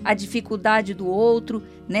outro, a dificuldade do outro.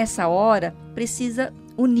 Nessa hora, precisa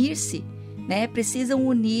unir-se, né? Precisam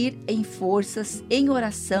unir em forças, em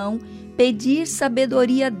oração, pedir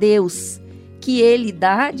sabedoria a Deus, que Ele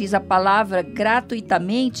dá, diz a palavra,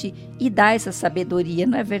 gratuitamente, e dá essa sabedoria.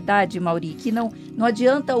 Não é verdade, Mauri? Que não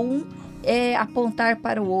adianta um apontar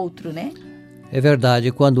para o outro, né? É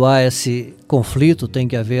verdade, quando há esse conflito tem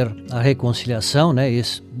que haver a reconciliação, né?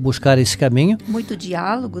 Buscar esse caminho. Muito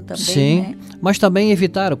diálogo também, sim, né? Mas também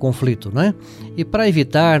evitar o conflito, né? E para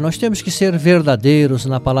evitar, nós temos que ser verdadeiros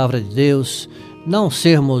na palavra de Deus, não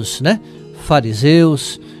sermos, né,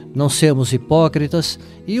 fariseus, não sermos hipócritas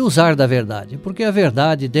e usar da verdade, porque a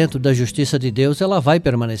verdade dentro da justiça de Deus ela vai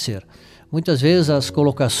permanecer. Muitas vezes as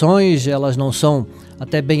colocações elas não são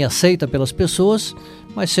até bem aceitas pelas pessoas,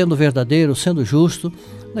 mas sendo verdadeiro, sendo justo,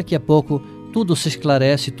 daqui a pouco tudo se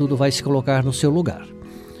esclarece, tudo vai se colocar no seu lugar.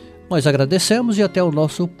 Nós agradecemos e até o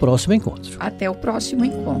nosso próximo encontro. Até o próximo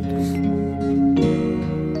encontro.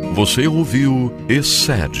 Você ouviu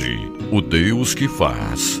Excede, o Deus que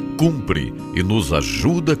faz, cumpre e nos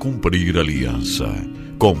ajuda a cumprir a aliança.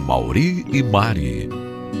 Com Mauri e Mari.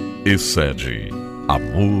 Excede,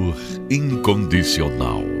 amor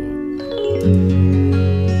incondicional.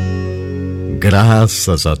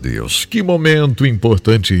 Graças a Deus. Que momento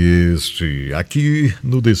importante este, aqui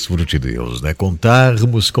no DesfruteDeus, né?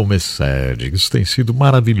 Contarmos como Excede. Isso tem sido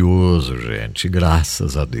maravilhoso, gente.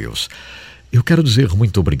 Graças a Deus. Eu quero dizer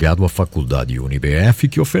muito obrigado à Faculdade UniBF,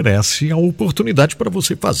 que oferece a oportunidade para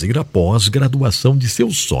você fazer a pós-graduação de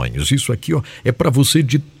seus sonhos. Isso aqui, ó, é para você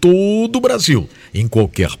de todo o Brasil, em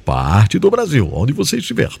qualquer parte do Brasil, onde você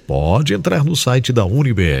estiver. Pode entrar no site da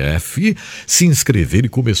UniBF, se inscrever e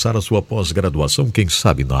começar a sua pós-graduação, quem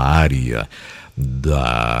sabe na área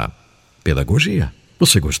da pedagogia.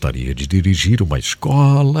 Você gostaria de dirigir uma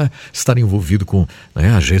escola, estar envolvido com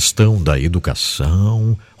a gestão da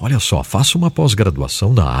educação? Olha só, faça uma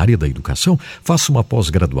pós-graduação na área da educação, faça uma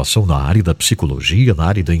pós-graduação na área da psicologia, na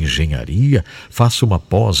área da engenharia, faça uma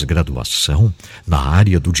pós-graduação na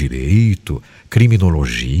área do direito,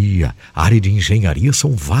 criminologia, área de engenharia,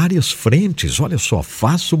 são várias frentes. Olha só,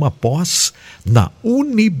 faça uma pós na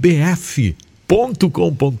UniBF.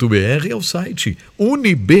 .com.br é o site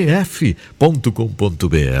unibf.com.br,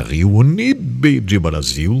 Unib de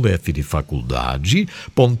Brasil, F de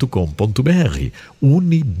faculdade.com.br,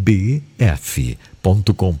 unibf.com.br.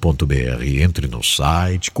 Entre no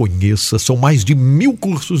site, conheça, são mais de 1000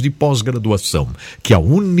 cursos de pós-graduação que a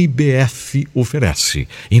UniBF oferece.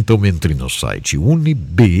 Então entre no site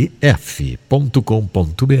unibf.com.br,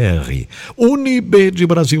 Unib de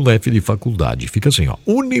Brasil, F de faculdade, fica assim, ó,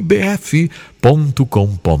 unibf.com.br.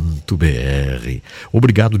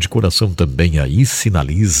 Obrigado de coração também a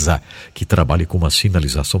Sinaliza, que trabalha com a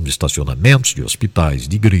sinalização de estacionamentos, de hospitais,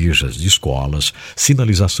 de igrejas, de escolas,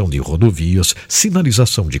 sinalização de rodovias,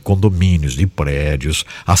 sinalização de condomínios, de prédios,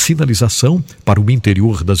 a sinalização para o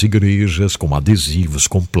interior das igrejas, com adesivos,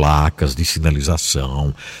 com placas de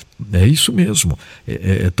sinalização. É isso mesmo.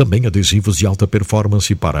 Também adesivos de alta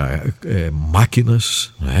performance para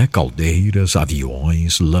máquinas, caldeiras,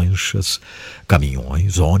 aviões, lanchas,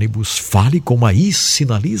 caminhões, ônibus. Fale com a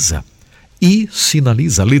Sinaliza.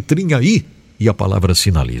 Sinaliza, letrinha I e a palavra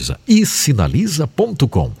Sinaliza.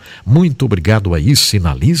 Sinaliza.com. Muito obrigado a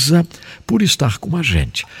Sinaliza por estar com a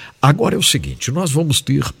gente. Agora é o seguinte, nós vamos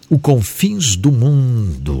ter o Confins do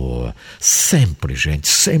Mundo. Sempre, gente,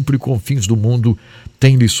 sempre o Confins do Mundo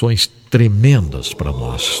tem lições tremendas para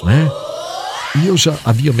nós, né? E eu já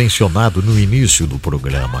havia mencionado no início do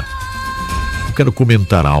programa. Eu quero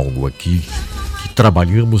comentar algo aqui que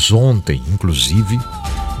trabalhamos ontem, inclusive,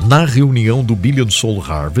 na reunião do Billion Soul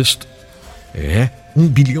Harvest. 1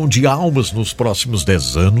 bilhão de almas nos próximos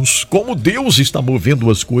 10 anos. Como Deus está movendo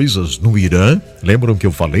as coisas no Irã. Lembram que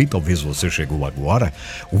eu falei? Talvez você chegou agora.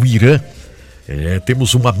 O Irã.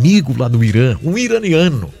 Temos um amigo lá no Irã, um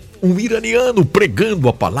iraniano pregando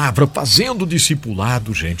a palavra, fazendo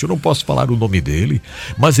discipulado, gente. Eu não posso falar o nome dele,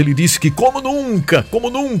 mas ele disse que como nunca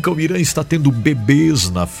o Irã está tendo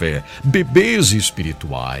bebês na fé, bebês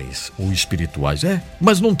espirituais,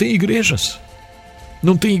 mas não tem igrejas.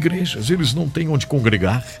 Não tem igrejas, eles não têm onde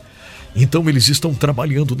congregar. Então eles estão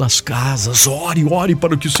trabalhando nas casas. Ore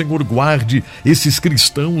para que o Senhor guarde esses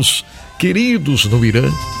cristãos queridos no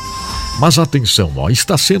Irã. Mas atenção,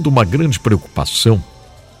 está sendo uma grande preocupação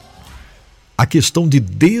a questão de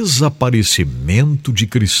desaparecimento de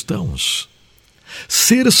cristãos.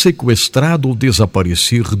 Ser sequestrado ou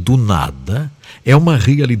desaparecer do nada é uma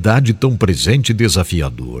realidade tão presente e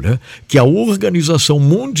desafiadora que a Organização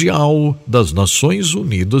Mundial das Nações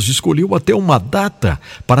Unidas escolheu até uma data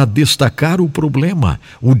para destacar o problema,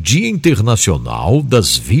 o Dia Internacional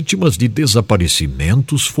das Vítimas de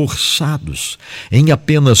Desaparecimentos Forçados. Em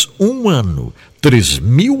apenas um ano,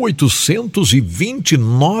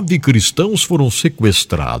 3.829 cristãos foram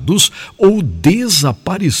sequestrados ou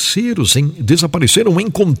desapareceram em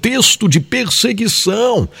contexto de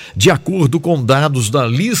perseguição, de acordo com dados da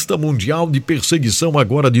Lista Mundial de Perseguição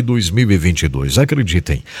agora de 2022.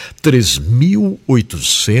 Acreditem,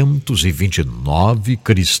 3.829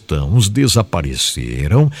 cristãos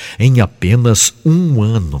desapareceram em apenas um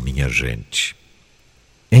ano, minha gente.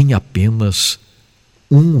 Em apenas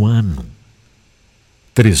um ano.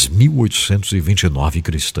 3.829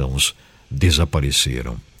 cristãos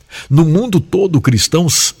desapareceram. No mundo todo,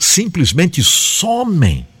 cristãos simplesmente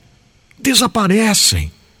somem,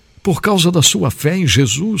 desaparecem por causa da sua fé em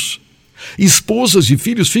Jesus. Esposas e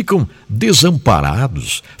filhos ficam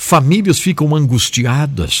desamparados, famílias ficam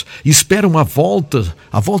angustiadas, esperam a volta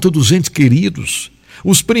dos entes queridos.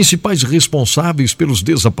 Os principais responsáveis pelos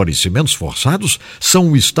desaparecimentos forçados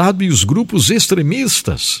são o Estado e os grupos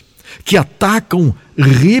extremistas, que atacam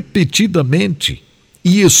repetidamente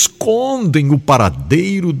e escondem o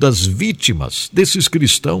paradeiro das vítimas desses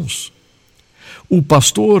cristãos. O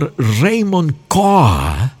pastor Raymond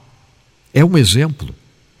Carr é um exemplo.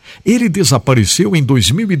 Ele desapareceu em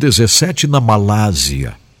 2017 na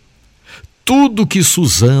Malásia. Tudo que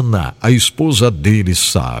Susana, a esposa dele,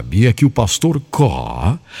 sabe é que o pastor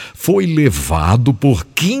Carr foi levado por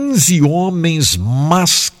 15 homens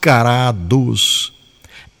mascarados,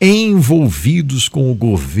 envolvidos com o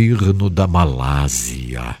governo da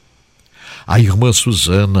Malásia. A irmã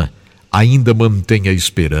Susana ainda mantém a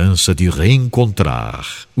esperança de reencontrar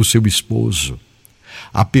o seu esposo,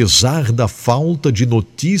 apesar da falta de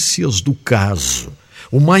notícias do caso.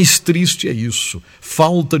 O mais triste é isso,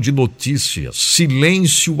 falta de notícias,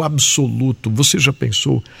 silêncio absoluto. Você já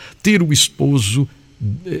pensou ter o esposo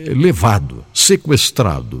levado,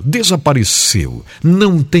 sequestrado, desapareceu,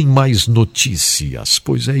 não tem mais notícias?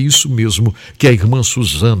 Pois é isso mesmo que a irmã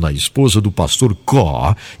Susana, a esposa do pastor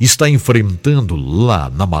Carr, está enfrentando lá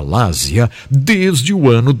na Malásia desde o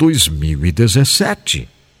ano 2017.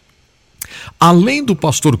 Além do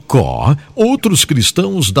pastor Carr, outros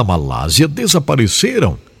cristãos da Malásia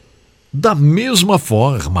desapareceram da mesma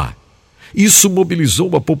forma. Isso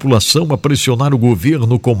mobilizou a população a pressionar o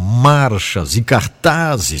governo com marchas e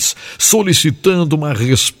cartazes, solicitando uma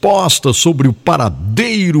resposta sobre o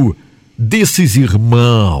paradeiro desses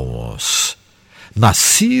irmãos. Na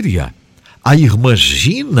Síria, a irmã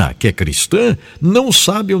Gina, que é cristã, não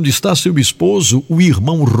sabe onde está seu esposo, o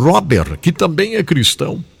irmão Robert, que também é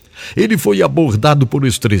cristão. Ele foi abordado por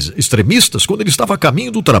extremistas quando ele estava a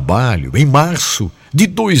caminho do trabalho, em março de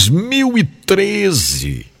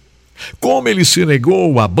 2013. Como ele se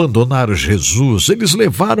negou a abandonar Jesus, eles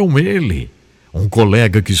levaram ele. Um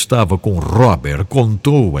colega que estava com Robert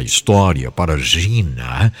contou a história para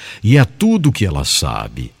Gina e é tudo que ela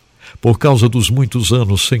sabe. Por causa dos muitos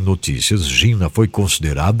anos sem notícias, Gina foi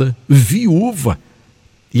considerada viúva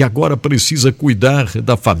e agora precisa cuidar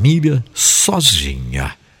da família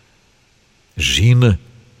sozinha. Gina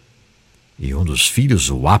e um dos filhos,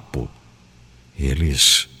 o Apo,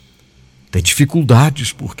 eles têm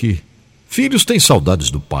dificuldades porque filhos têm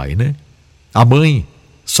saudades do pai, né? A mãe,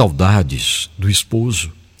 saudades do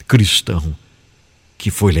esposo cristão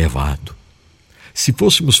que foi levado. Se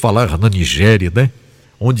fôssemos falar na Nigéria, né?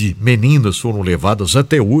 Onde meninas foram levadas,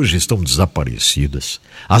 até hoje estão desaparecidas.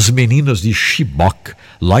 As meninas de Chibok,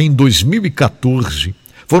 lá em 2014,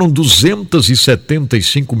 foram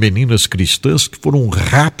 275 meninas cristãs que foram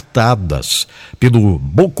raptadas pelo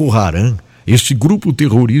Boko Haram, este grupo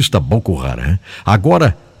terrorista Boko Haram.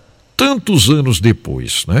 Agora, tantos anos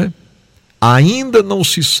depois, né? Ainda não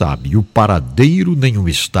se sabe o paradeiro nem o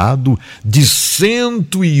estado de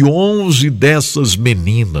 111 dessas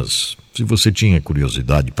meninas. Se você tinha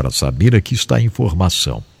curiosidade para saber, aqui está a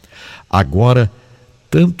informação. Agora,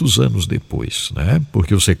 tantos anos depois, né?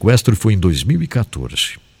 Porque o sequestro foi em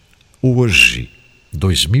 2014. Hoje,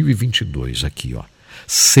 2022, aqui, ó,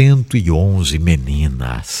 111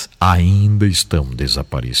 meninas ainda estão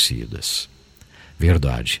desaparecidas.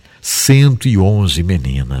 Verdade, 111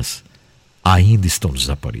 meninas ainda estão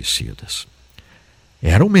desaparecidas.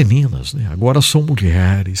 Eram meninas, né? Agora são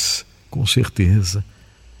mulheres, com certeza,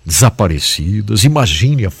 desaparecidas.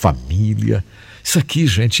 Imagine a família. Isso aqui,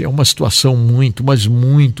 gente, é uma situação muito, mas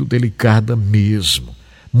muito delicada mesmo.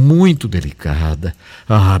 Muito delicada.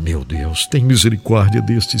 Ah, meu Deus, tem misericórdia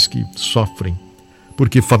destes que sofrem,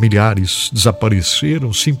 porque familiares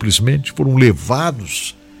desapareceram, simplesmente foram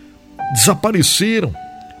levados, desapareceram,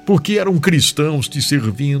 porque eram cristãos te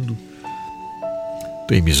servindo.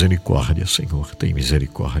 Tem misericórdia, Senhor, tem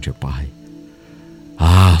misericórdia, Pai.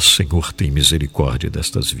 Ah, Senhor, tem misericórdia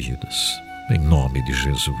destas vidas, em nome de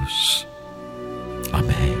Jesus.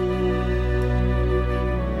 Amém.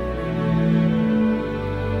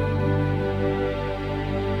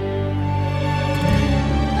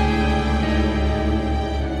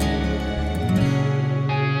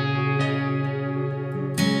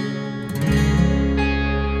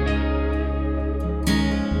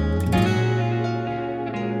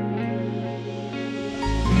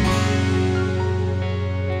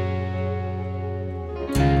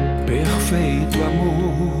 Perfeito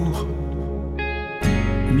amor,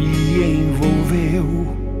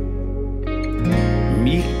 envolveu,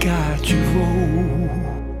 me cativou,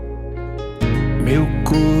 meu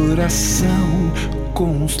coração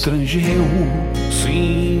constrangeu,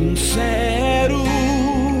 sincero,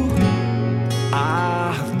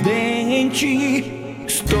 ardente,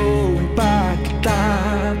 estou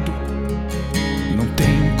impactado, não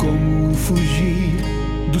tem como fugir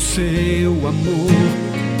do seu amor,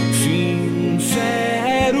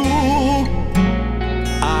 sincero,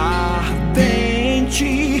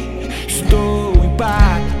 ardente, estou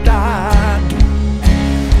impactado,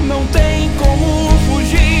 não tem como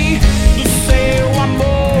fugir do seu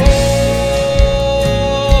amor.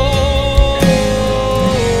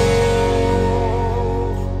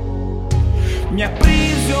 Me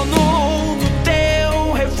aprisionou no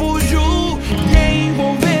teu refúgio, me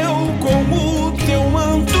envolveu com o teu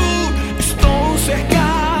manto. Estou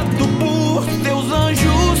cercado por teus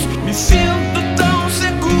anjos, me sinto tão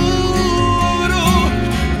seguro.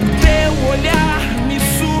 Teu olhar me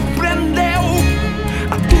surpreendeu,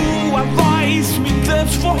 a tua voz me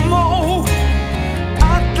transformou.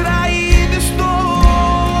 Atraído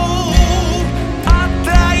estou,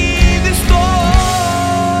 atraído estou.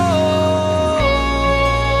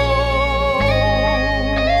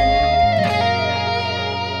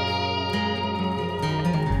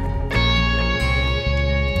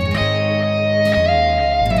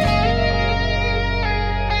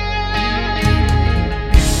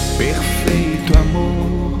 Perfeito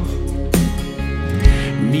amor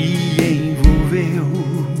me envolveu,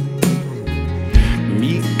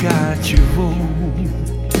 me cativou,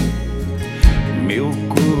 meu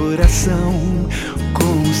coração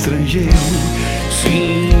constrangeu,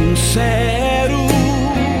 sincero,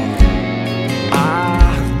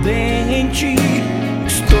 ardente,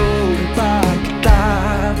 estou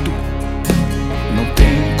impactado, não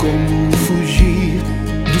tem como fugir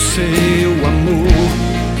do seu amor,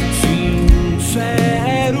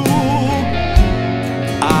 sincero,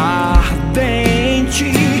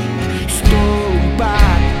 ardente, estou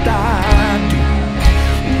impactado,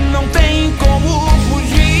 não tem como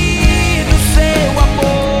fugir do seu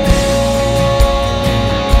amor.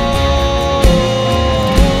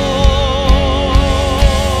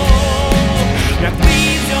 Me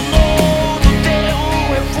aprisionou no teu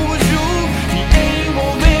refúgio, me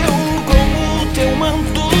envolveu com o teu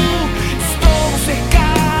manto. Estou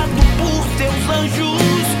cercado por teus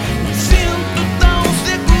anjos, me sinto tão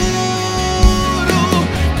seguro.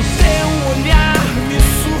 O teu olhar me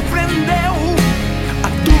surpreendeu, a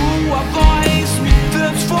tua voz me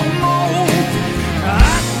transformou.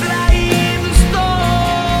 Atraído estou,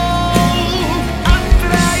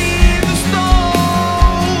 atraído estou.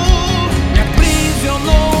 Me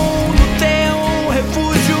aprisionou no teu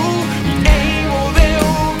refúgio, me envolveu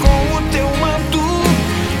com o teu manto.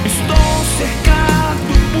 Estou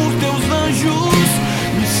cercado por teus anjos,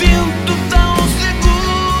 me sinto tão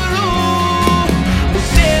seguro. O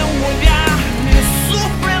teu olhar me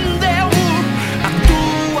surpreendeu, a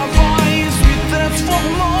tua voz me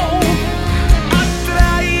transformou.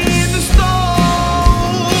 Atraído estou,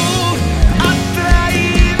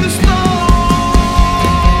 atraído estou.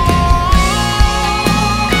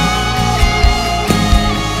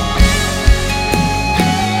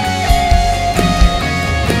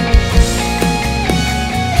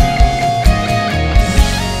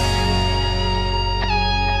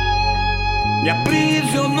 Me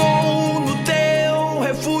aprisionou no teu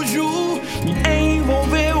refúgio, me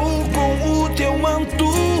envolveu com o teu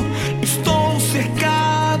manto. Estou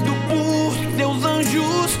cercado por teus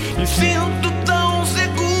anjos, me sinto tão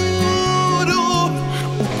seguro.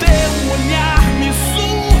 O teu olhar me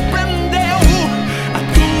surpreendeu, a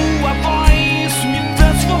tua voz me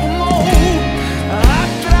transformou.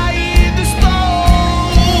 Atraído estou,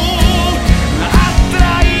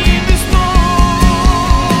 atraído estou.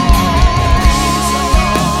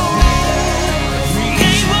 Me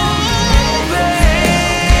envolveu,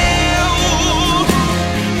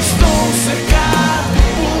 estou cercado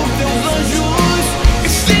por teus anjos, me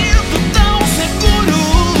sinto tão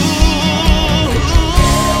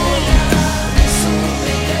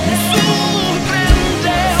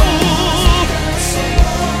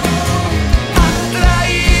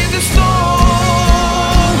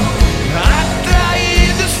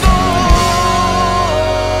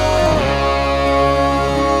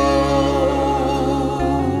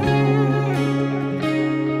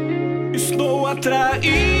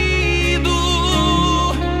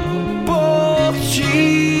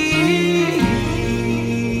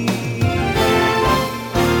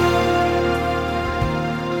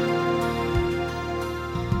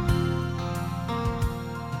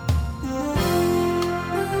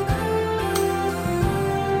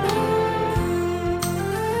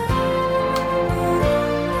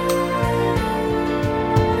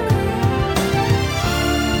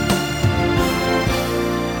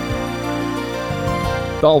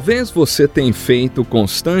Talvez você tenha feito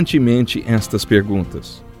constantemente estas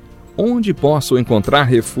perguntas. Onde posso encontrar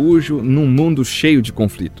refúgio num mundo cheio de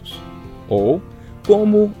conflitos? Ou,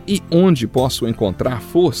 como e onde posso encontrar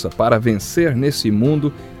força para vencer nesse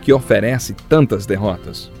mundo que oferece tantas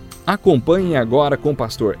derrotas? Acompanhe agora com o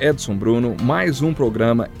pastor Edson Bruno mais um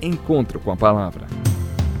programa Encontro com a Palavra.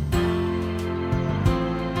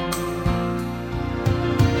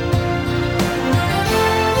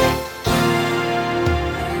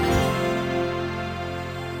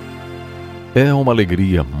 É uma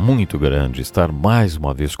alegria muito grande estar mais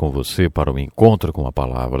uma vez com você para o Encontro com a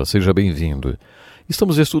Palavra. Seja bem-vindo.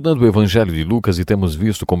 Estamos estudando o Evangelho de Lucas e temos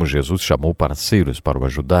visto como Jesus chamou parceiros para o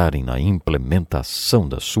ajudarem na implementação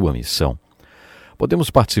da sua missão. Podemos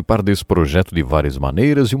participar desse projeto de várias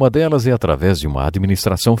maneiras e uma delas é através de uma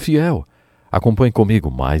administração fiel. Acompanhe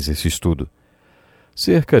comigo mais esse estudo.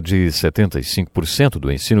 Cerca de 75%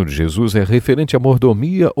 do ensino de Jesus é referente à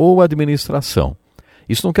mordomia ou administração.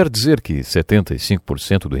 Isso não quer dizer que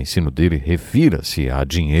 75% do ensino dele refira-se a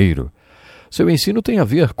dinheiro. Seu ensino tem a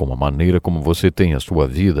ver com a maneira como você tem a sua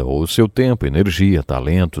vida ou o seu tempo, energia,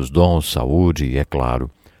 talentos, dons, saúde e, é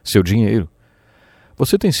claro, seu dinheiro.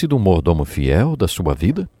 Você tem sido um mordomo fiel da sua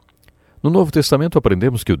vida? No Novo Testamento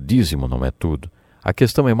aprendemos que o dízimo não é tudo. A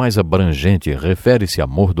questão é mais abrangente e refere-se à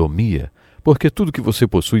mordomia, porque tudo que você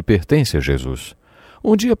possui pertence a Jesus.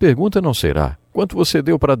 Um dia a pergunta não será: quanto você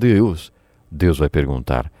deu para Deus? Deus vai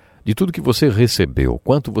perguntar: de tudo que você recebeu,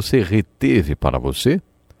 quanto você reteve para você?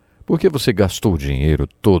 Por que você gastou o dinheiro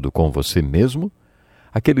todo com você mesmo?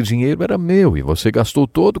 Aquele dinheiro era meu e você gastou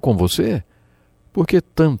todo com você? Por que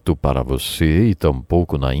tanto para você e tão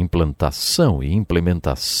pouco na implantação e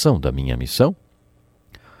implementação da minha missão?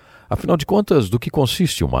 Afinal de contas, do que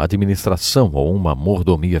consiste uma administração ou uma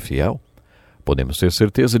mordomia fiel? Podemos ter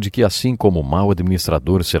certeza de que, assim como o mau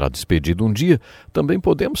administrador será despedido um dia, também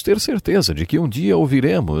podemos ter certeza de que um dia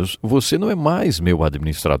ouviremos: você não é mais meu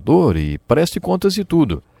administrador e preste contas de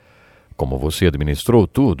tudo. Como você administrou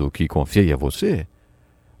tudo o que confiei a você?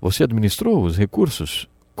 Você administrou os recursos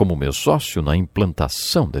como meu sócio na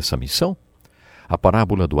implantação dessa missão? A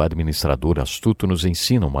parábola do administrador astuto nos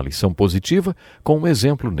ensina uma lição positiva com um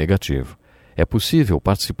exemplo negativo. É possível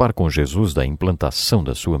participar com Jesus da implantação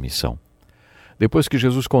da sua missão. Depois que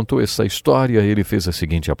Jesus contou essa história, ele fez a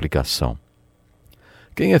seguinte aplicação: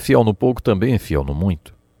 quem é fiel no pouco também é fiel no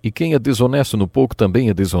muito, e quem é desonesto no pouco também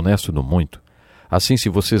é desonesto no muito. Assim, se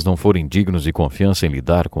vocês não forem dignos de confiança em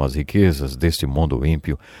lidar com as riquezas deste mundo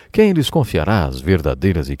ímpio, quem lhes confiará as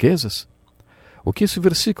verdadeiras riquezas? O que esse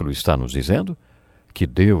versículo está nos dizendo? Que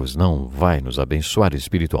Deus não vai nos abençoar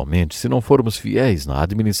espiritualmente se não formos fiéis na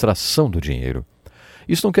administração do dinheiro.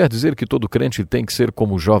 Isso não quer dizer que todo crente tem que ser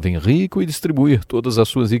como o jovem rico e distribuir todas as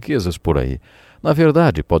suas riquezas por aí. Na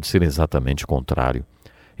verdade, pode ser exatamente o contrário.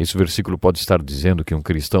 Esse versículo pode estar dizendo que um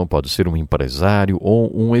cristão pode ser um empresário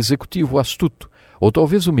ou um executivo astuto, ou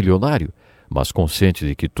talvez um milionário, mas consciente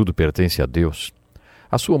de que tudo pertence a Deus.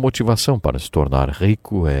 A sua motivação para se tornar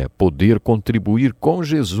rico é poder contribuir com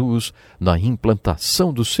Jesus na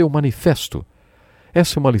implantação do seu manifesto.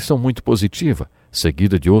 Essa é uma lição muito positiva,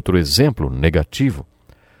 seguida de outro exemplo negativo.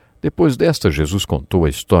 Depois desta, Jesus contou a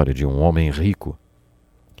história de um homem rico.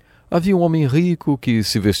 Havia um homem rico que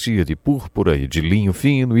se vestia de púrpura e de linho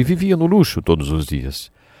fino e vivia no luxo todos os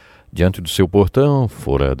dias. Diante do seu portão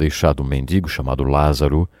fora deixado um mendigo chamado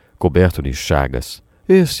Lázaro, coberto de chagas.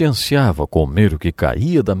 Este ansiava comer o que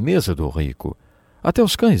caía da mesa do rico. Até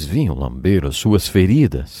os cães vinham lamber as suas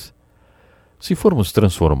feridas. Se formos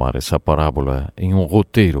transformar essa parábola em um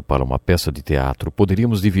roteiro para uma peça de teatro,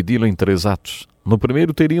 poderíamos dividi-la em 3 atos. No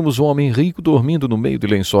primeiro, teríamos um homem rico dormindo no meio de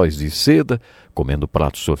lençóis de seda, comendo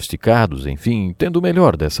pratos sofisticados, enfim, tendo o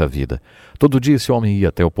melhor dessa vida. Todo dia esse homem ia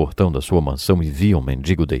até o portão da sua mansão e via um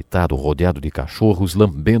mendigo deitado, rodeado de cachorros,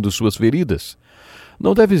 lambendo suas feridas.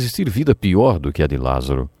 Não deve existir vida pior do que a de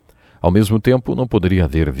Lázaro. Ao mesmo tempo, não poderia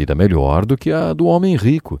haver vida melhor do que a do homem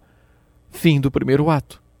rico. Fim do primeiro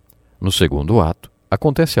ato. No segundo ato,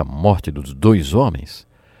 acontece a morte dos 2 homens.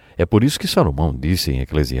 É por isso que Salomão disse em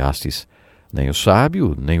Eclesiastes: nem o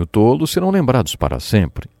sábio, nem o tolo serão lembrados para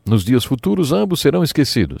sempre. Nos dias futuros ambos serão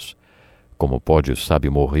esquecidos. Como pode o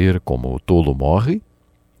sábio morrer como o tolo morre?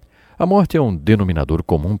 A morte é um denominador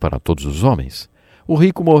comum para todos os homens. O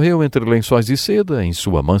rico morreu entre lençóis de seda, em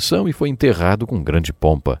sua mansão, e foi enterrado com grande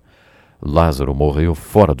pompa. Lázaro morreu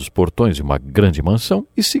fora dos portões de uma grande mansão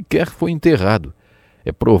e sequer foi enterrado.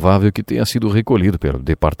 É provável que tenha sido recolhido pelo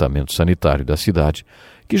departamento sanitário da cidade,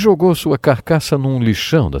 que jogou sua carcaça num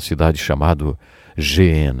lixão da cidade chamado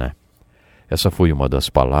Geena. Essa foi uma das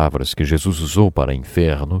palavras que Jesus usou para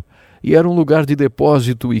inferno, e era um lugar de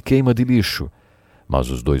depósito e queima de lixo. Mas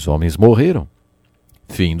os 2 homens morreram.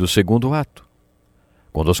 Fim do 2º ato.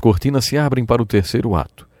 Quando as cortinas se abrem para o 3º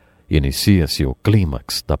ato, inicia-se o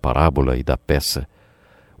clímax da parábola e da peça.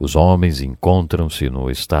 Os homens encontram-se no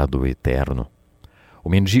estado eterno. O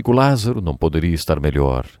mendigo Lázaro não poderia estar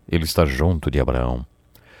melhor, ele está junto de Abraão.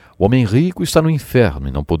 O homem rico está no inferno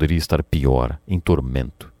e não poderia estar pior, em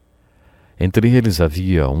tormento. Entre eles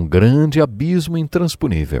havia um grande abismo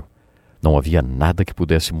intransponível. Não havia nada que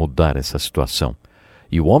pudesse mudar essa situação.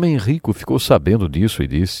 E o homem rico ficou sabendo disso e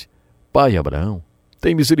disse: Pai Abraão,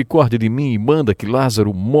 tem misericórdia de mim e manda que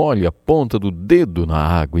Lázaro molhe a ponta do dedo na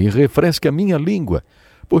água e refresque a minha língua,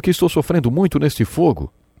 porque estou sofrendo muito neste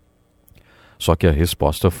fogo. Só que a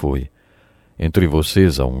resposta foi: entre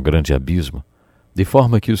vocês há um grande abismo, de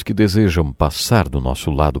forma que os que desejam passar do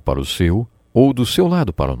nosso lado para o seu, ou do seu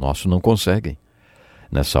lado para o nosso, não conseguem.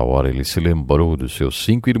 Nessa hora ele se lembrou dos seus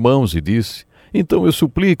 5 irmãos e disse: Então eu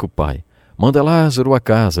suplico, pai, manda Lázaro à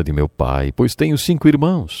casa de meu pai, pois tenho 5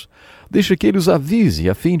 irmãos. Deixa que ele os avise,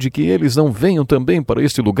 a fim de que eles não venham também para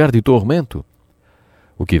este lugar de tormento.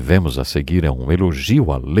 O que vemos a seguir é um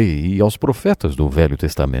elogio à lei e aos profetas do Velho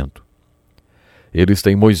Testamento. Eles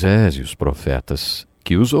têm Moisés e os profetas,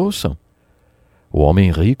 que os ouçam. O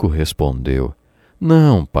homem rico respondeu: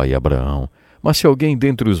 Não, pai Abraão, mas se alguém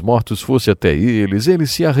dentre os mortos fosse até eles,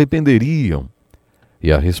 eles se arrependeriam.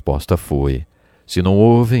 E a resposta foi: Se não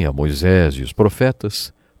ouvem a Moisés e os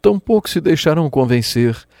profetas, tampouco se deixarão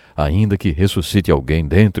convencer, ainda que ressuscite alguém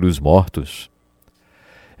dentre os mortos.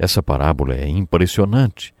 Essa parábola é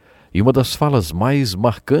impressionante, e uma das falas mais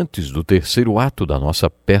marcantes do 3º ato da nossa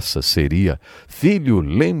peça seria: Filho,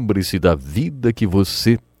 lembre-se da vida que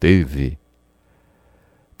você teve.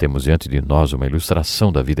 Temos diante de nós uma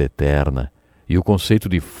ilustração da vida eterna e o conceito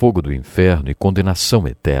de fogo do inferno e condenação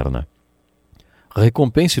eterna.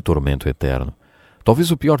 Recompensa e tormento eterno. Talvez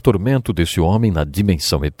o pior tormento desse homem na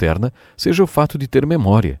dimensão eterna seja o fato de ter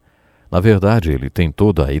memória. Na verdade, ele tem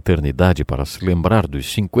toda a eternidade para se lembrar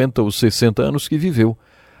dos 50 ou 60 anos que viveu.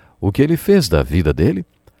 O que ele fez da vida dele?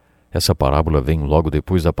 Essa parábola vem logo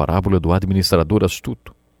depois da parábola do administrador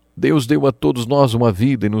astuto. Deus deu a todos nós uma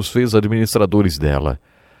vida e nos fez administradores dela.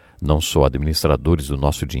 Não só administradores do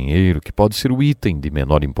nosso dinheiro, que pode ser o item de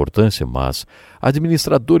menor importância, mas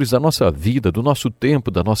administradores da nossa vida, do nosso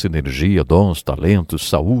tempo, da nossa energia, dons, talentos,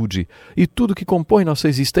 saúde e tudo que compõe nossa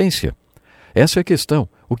existência. Essa é a questão.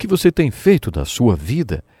 O que você tem feito da sua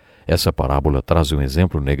vida? Essa parábola traz um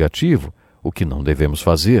exemplo negativo, o que não devemos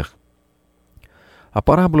fazer. A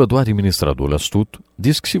parábola do administrador astuto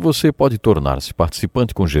diz que se você pode tornar-se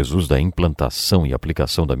participante com Jesus da implantação e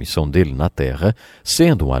aplicação da missão dele na terra,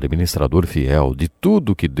 sendo um administrador fiel de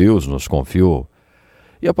tudo que Deus nos confiou.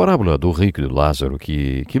 E a parábola do rico e do Lázaro,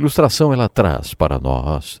 que ilustração ela traz para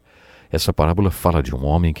nós? Essa parábola fala de um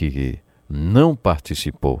homem que não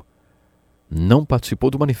participou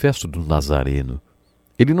do manifesto do Nazareno.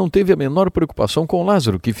 Ele não teve a menor preocupação com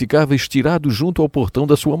Lázaro, que ficava estirado junto ao portão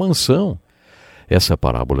da sua mansão. Essa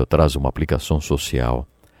parábola traz uma aplicação social.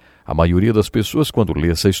 A maioria das pessoas, quando lê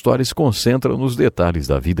essa história, se concentra nos detalhes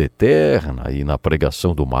da vida eterna e na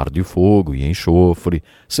pregação do mar de fogo e enxofre,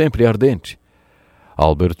 sempre ardente.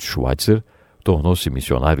 Albert Schweitzer tornou-se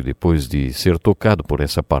missionário depois de ser tocado por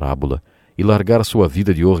essa parábola e largar sua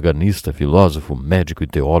vida de organista, filósofo, médico e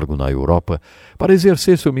teólogo na Europa para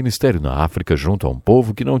exercer seu ministério na África junto a um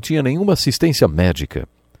povo que não tinha nenhuma assistência médica.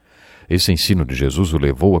 Esse ensino de Jesus o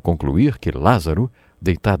levou a concluir que Lázaro,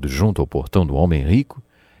 deitado junto ao portão do homem rico,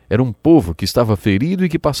 era um povo que estava ferido e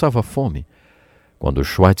que passava fome. Quando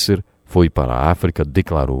Schweitzer foi para a África,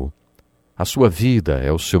 declarou: a sua vida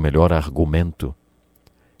é o seu melhor argumento.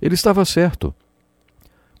 Ele estava certo.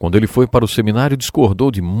 Quando ele foi para o seminário,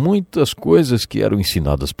 discordou de muitas coisas que eram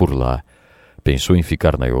ensinadas por lá. Pensou em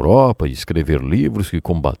ficar na Europa e escrever livros que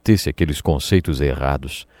combatessem aqueles conceitos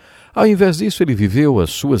errados. Ao invés disso, ele viveu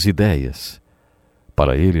as suas ideias.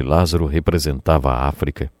 Para ele, Lázaro representava a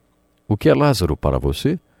África. O que é Lázaro para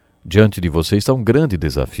você? Diante de você está um grande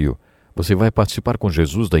desafio. Você vai participar com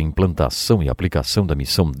Jesus da implantação e aplicação da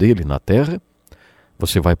missão dele na terra?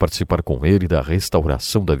 Você vai participar com ele da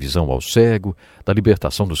restauração da visão ao cego, da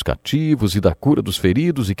libertação dos cativos e da cura dos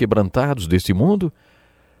feridos e quebrantados deste mundo?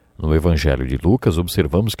 No Evangelho de Lucas,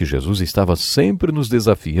 observamos que Jesus estava sempre nos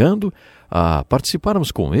desafiando a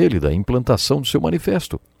participarmos com ele da implantação do seu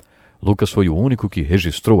manifesto. Lucas foi o único que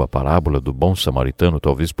registrou a parábola do bom samaritano,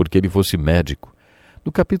 talvez porque ele fosse médico.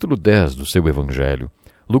 No capítulo 10 do seu Evangelho,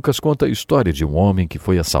 Lucas conta a história de um homem que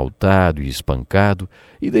foi assaltado e espancado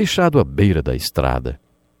e deixado à beira da estrada.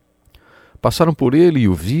 Passaram por ele e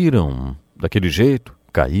o viram daquele jeito,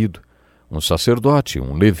 caído. Um sacerdote e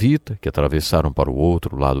um levita que atravessaram para o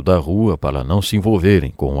outro lado da rua para não se envolverem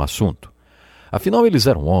com o assunto. Afinal, eles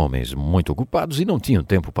eram homens muito ocupados e não tinham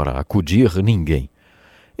tempo para acudir ninguém.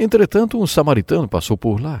 Entretanto, um samaritano passou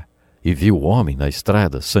por lá e viu o homem na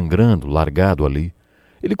estrada, sangrando, largado ali.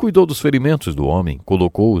 Ele cuidou dos ferimentos do homem,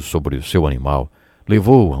 colocou-o sobre o seu animal,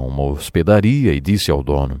 levou-o a uma hospedaria e disse ao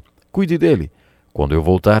dono: "Cuide dele. Quando eu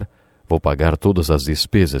voltar, vou pagar todas as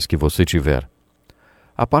despesas que você tiver."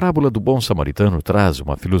 A parábola do bom samaritano traz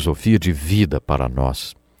uma filosofia de vida para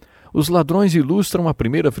nós. Os ladrões ilustram a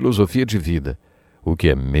primeira filosofia de vida. O que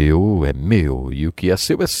é meu, e o que é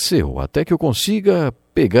seu, até que eu consiga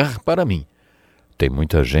pegar para mim. Tem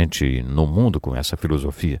muita gente no mundo com essa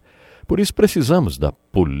filosofia. Por isso precisamos da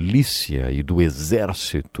polícia e do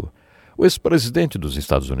exército. O ex-presidente dos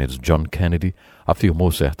Estados Unidos, John Kennedy,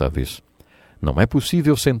 afirmou certa vez: "Não é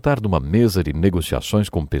possível sentar numa mesa de negociações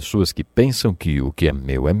com pessoas que pensam que o que é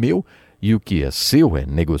meu e o que é seu é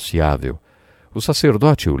negociável." O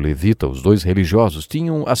sacerdote e o levita, os dois religiosos,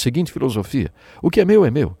 tinham a seguinte filosofia: o que é meu,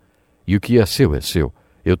 e o que é seu.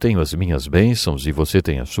 Eu tenho as minhas bênçãos e você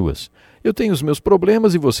tem as suas. Eu tenho os meus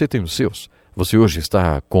problemas e você tem os seus. Você hoje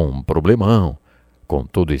está com um problemão, com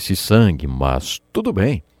todo esse sangue, mas tudo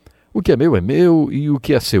bem. O que é meu e o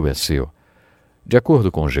que é seu. De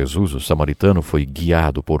acordo com Jesus, o samaritano foi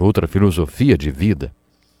guiado por outra filosofia de vida.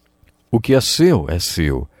 O que é seu,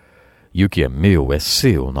 e o que é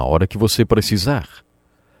seu na hora que você precisar.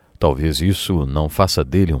 Talvez isso não faça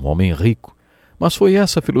dele um homem rico, mas foi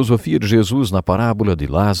essa a filosofia de Jesus na parábola de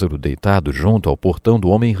Lázaro deitado junto ao portão do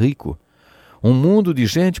homem rico. Um mundo de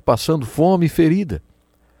gente passando fome e ferida.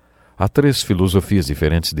 Há 3 filosofias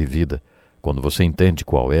diferentes de vida. Quando você entende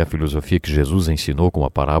qual é a filosofia que Jesus ensinou com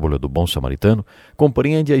a parábola do bom samaritano,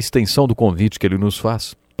 compreende a extensão do convite que ele nos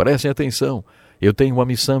faz. Prestem atenção, eu tenho uma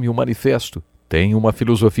missão e um manifesto. Tenho uma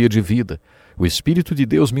filosofia de vida. O Espírito de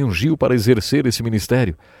Deus me ungiu para exercer esse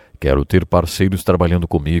ministério. Quero ter parceiros trabalhando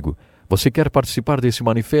comigo. Você quer participar desse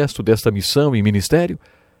manifesto, desta missão e ministério?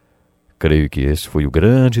 Creio que esse foi o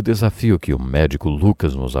grande desafio que o médico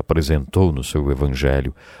Lucas nos apresentou no seu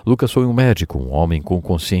evangelho. Lucas foi um médico, um homem com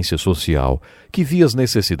consciência social, que via as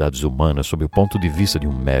necessidades humanas sob o ponto de vista de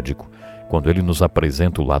um médico. Quando ele nos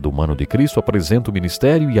apresenta o lado humano de Cristo, apresenta o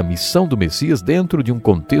ministério e a missão do Messias dentro de um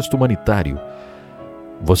contexto humanitário.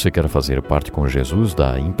 Você quer fazer parte com Jesus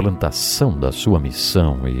da implantação da sua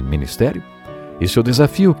missão e ministério? Esse é o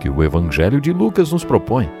desafio que o Evangelho de Lucas nos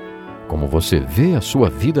propõe. Como você vê a sua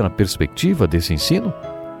vida na perspectiva desse ensino?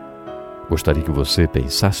 Gostaria que você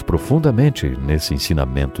pensasse profundamente nesse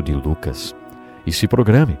ensinamento de Lucas e se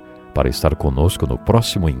programe para estar conosco no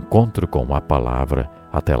próximo encontro com a palavra.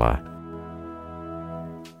 Até lá.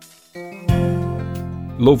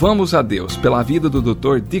 Louvamos a Deus pela vida do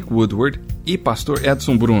Dr. Dick Woodward e pastor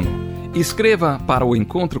Edson Bruno. Escreva para o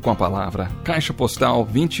Encontro com a Palavra, Caixa Postal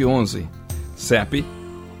 2011, CEP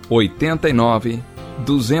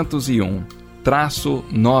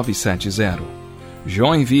 89-201-970,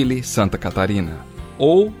 Joinville, Santa Catarina.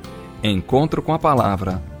 Ou Encontro com a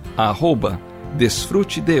Palavra,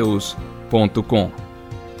 @DesfruteDeus.com.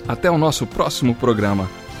 Até o nosso próximo programa.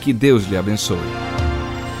 Que Deus lhe abençoe.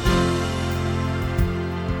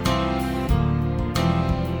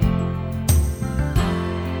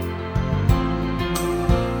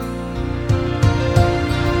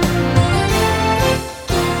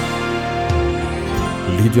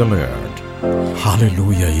 Lydia Laird.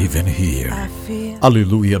 Aleluia, even here.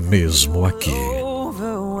 Aleluia mesmo aqui.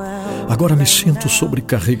 Agora me sinto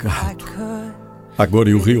sobrecarregado. Agora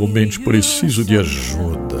eu realmente preciso de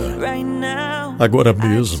ajuda. Agora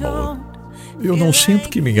mesmo, eu não sinto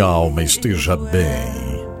que minha alma esteja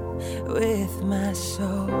bem.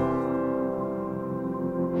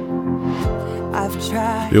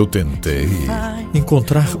 Eu tentei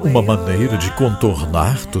encontrar uma maneira de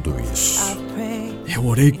contornar tudo isso. Eu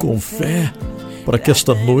orei com fé para que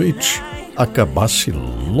esta noite acabasse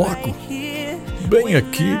logo. Bem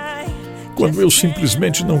aqui, quando eu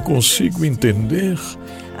simplesmente não consigo entender,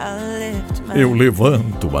 eu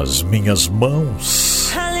levanto as minhas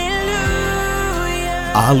mãos.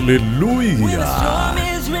 Aleluia!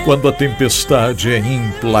 Quando a tempestade é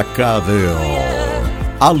implacável.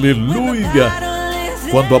 Aleluia!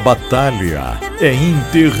 Quando a batalha é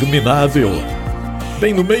interminável.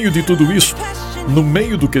 Bem no meio de tudo isso, no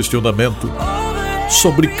meio do questionamento,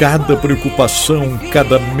 sobre cada preocupação,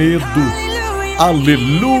 cada medo,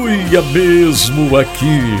 aleluia mesmo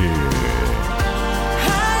aqui.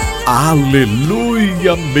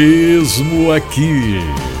 Aleluia mesmo aqui.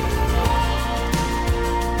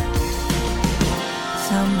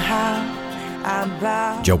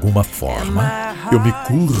 De alguma forma, Eu me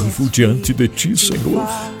curvo diante de ti, Senhor,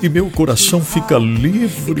 e meu coração fica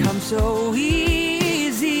livre.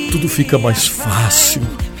 Tudo fica mais fácil.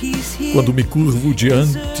 Quando me curvo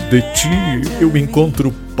diante de ti, eu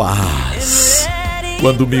encontro paz.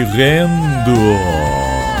 Quando me rendo,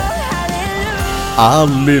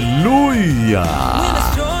 aleluia!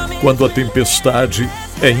 Quando a tempestade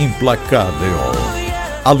é implacável,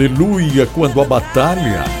 aleluia! Quando a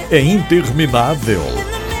batalha é interminável.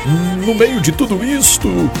 No meio de tudo isto,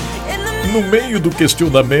 no meio do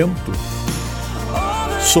questionamento,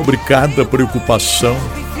 sobre cada preocupação,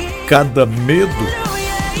 cada medo,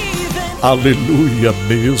 aleluia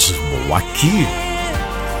mesmo aqui,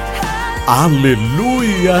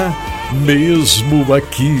 aleluia mesmo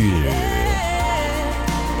aqui.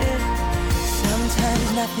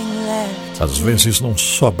 Às vezes não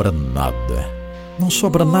sobra nada. Não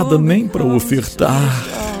sobra nada nem para ofertar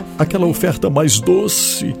aquela oferta mais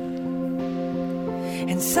doce.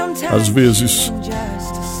 Às vezes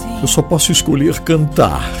eu só posso escolher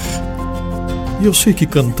cantar. E eu sei que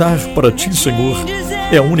cantar para ti, Senhor,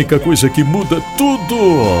 é a única coisa que muda tudo.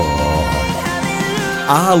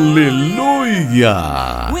 Aleluia!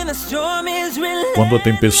 Quando a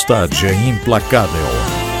tempestade é implacável,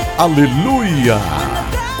 aleluia!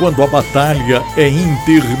 Quando a batalha é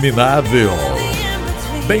interminável.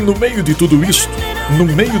 Bem no meio de tudo isto, no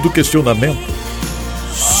meio do questionamento,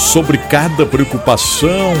 sobre cada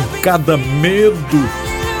preocupação, cada medo,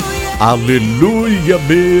 aleluia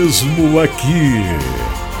mesmo aqui.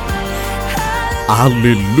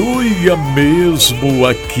 Aleluia mesmo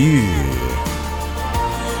aqui.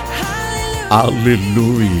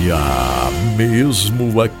 Aleluia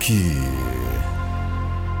mesmo aqui.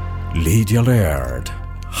 Lady Alert.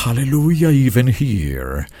 Hallelujah even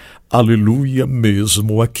here. Aleluia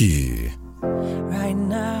mesmo aqui. Right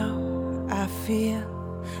now I feel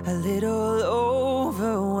a little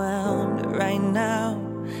overwhelmed. Right now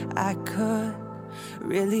I could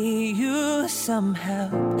really use some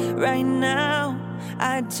help. Right now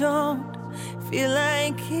I don't feel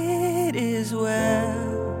like it is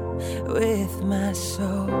well with my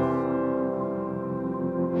soul.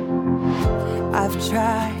 I've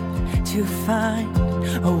tried to find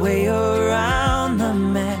a way around the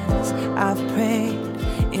mess. I've prayed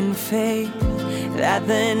in faith that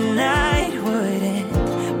the night would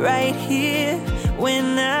end right here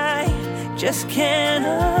when I just can't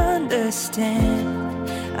understand.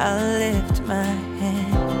 I lift my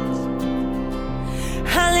hands.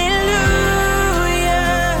 Hallelujah.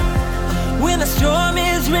 When the storm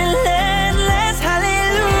is relentless.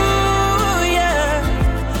 Hallelujah.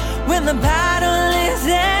 When the battle is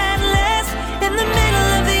endless. In the middle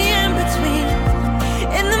of the in-between.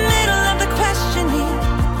 In the middle of the questioning.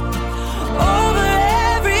 Over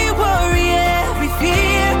every worry, every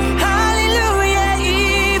fear. Hallelujah,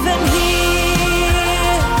 even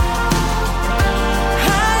here.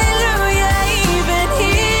 Hallelujah, even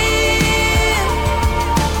here.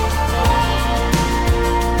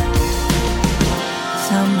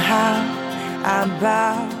 Somehow I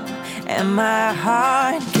bow and my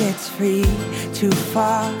heart gets free. Too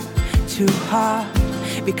far, too hard,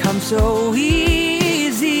 becomes so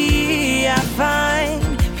easy. I find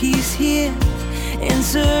peace here in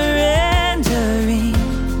surrendering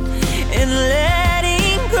and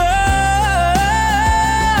letting go.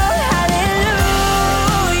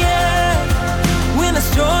 Hallelujah. When the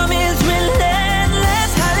storm is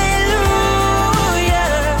relentless. Hallelujah.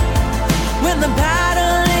 When the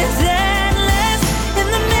battle is endless. In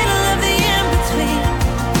the middle of the in-between.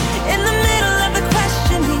 In the middle of the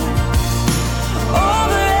questioning.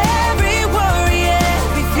 Over every worry,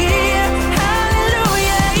 every fear.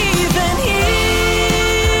 Hallelujah, even here.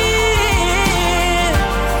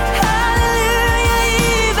 Hallelujah,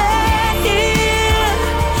 even here.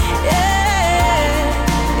 Yeah.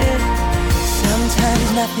 Sometimes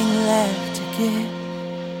nothing left to give.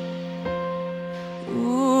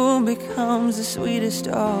 Ooh, becomes the sweetest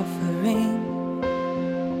offering.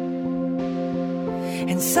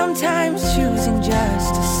 And sometimes choosing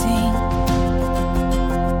just to sing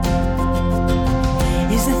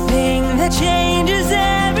is the thing that changes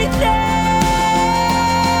everything.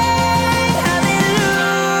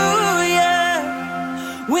 Hallelujah.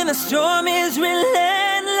 When the storm is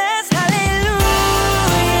relentless. Hallelujah.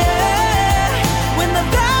 When the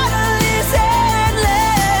battle is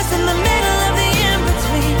endless. In the middle of the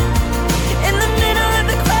in-between. In the middle of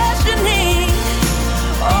the questioning.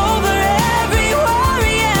 Over every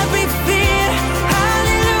worry, every fear.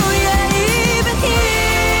 Hallelujah, even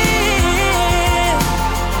here.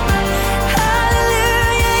 Hallelujah.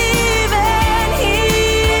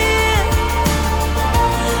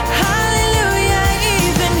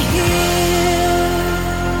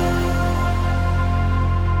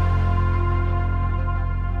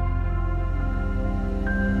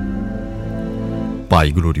 Pai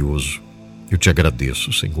glorioso, eu te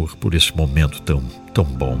agradeço, Senhor, por esse momento tão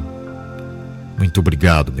bom. Muito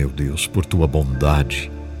obrigado, meu Deus, por tua bondade.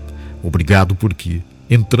 Obrigado porque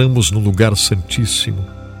entramos no lugar santíssimo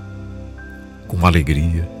com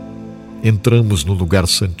alegria. Entramos no lugar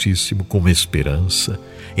santíssimo com esperança.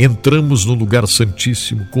 Entramos no lugar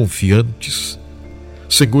santíssimo confiantes.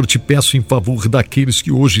 Senhor, te peço em favor daqueles que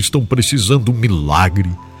hoje estão precisando de um milagre.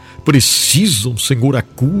 Precisam, Senhor, a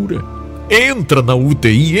cura. Entra na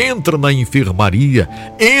UTI, entra na enfermaria.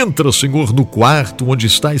 Entra, Senhor, no quarto onde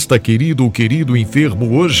está esta querida ou querido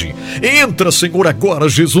enfermo hoje. Entra, Senhor, agora,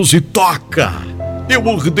 Jesus, e toca. Eu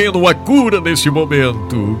ordeno a cura nesse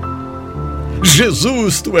momento.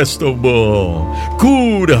 Jesus, tu és tão bom.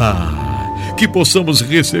 Cura. Que possamos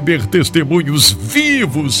receber testemunhos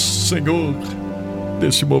vivos, Senhor,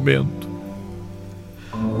 desse momento.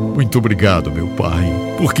 Muito obrigado, meu Pai,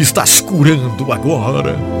 porque estás curando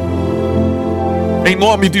agora. Em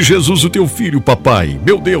nome de Jesus, o teu filho, papai.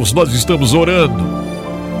 Meu Deus, nós estamos orando.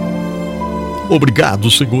 Obrigado,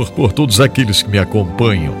 Senhor, por todos aqueles que me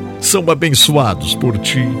acompanham. São abençoados por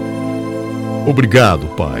ti. Obrigado,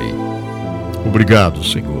 Pai. Obrigado,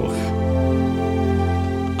 Senhor.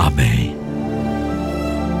 Amém.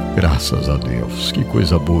 Graças a Deus. Que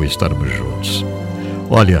coisa boa estarmos juntos.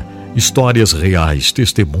 Olha, histórias reais,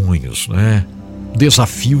 testemunhos, né?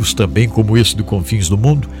 Desafios também, como esse do Confins do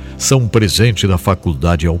Mundo, são um presente da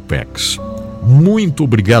Faculdade Alpex. Muito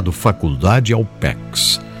obrigado, Faculdade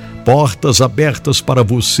Alpex. Portas abertas para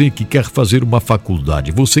você que quer fazer uma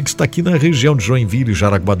faculdade. Você que está aqui na região de Joinville,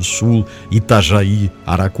 Jaraguá do Sul, Itajaí,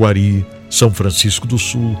 Araquari, São Francisco do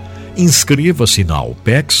Sul. Inscreva-se na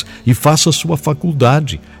Alpex e faça sua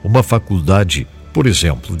faculdade. Uma faculdade, por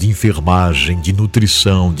exemplo, de enfermagem, de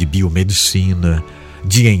nutrição, de biomedicina,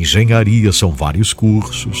 de engenharia, são vários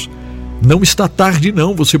cursos. Não está tarde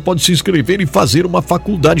não, você pode se inscrever e fazer uma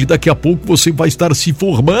faculdade. Daqui a pouco você vai estar se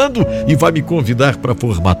formando e vai me convidar para a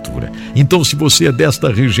formatura. Então, se você é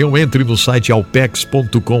desta região, entre no site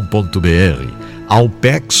alpex.com.br,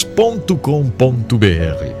 alpex.com.br,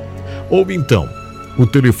 ou então o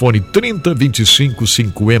telefone 3025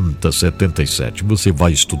 50 77. Você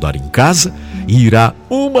vai estudar em casa e irá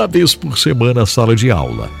uma vez por semana à sala de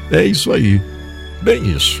aula. É isso aí.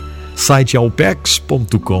 Bem isso. Site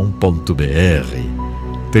alpex.com.br.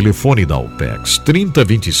 Telefone da Alpex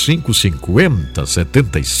 3025 50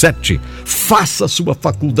 77. Faça a sua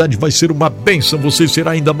faculdade, vai ser uma bênção. Você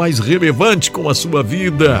será ainda mais relevante com a sua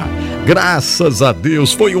vida. Graças a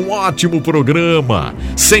Deus, foi um ótimo programa.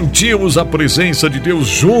 Sentimos a presença de Deus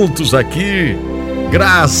juntos aqui.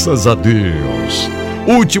 Graças a Deus.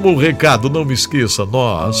 Último recado, não me esqueça,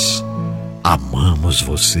 nós amamos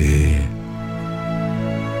você.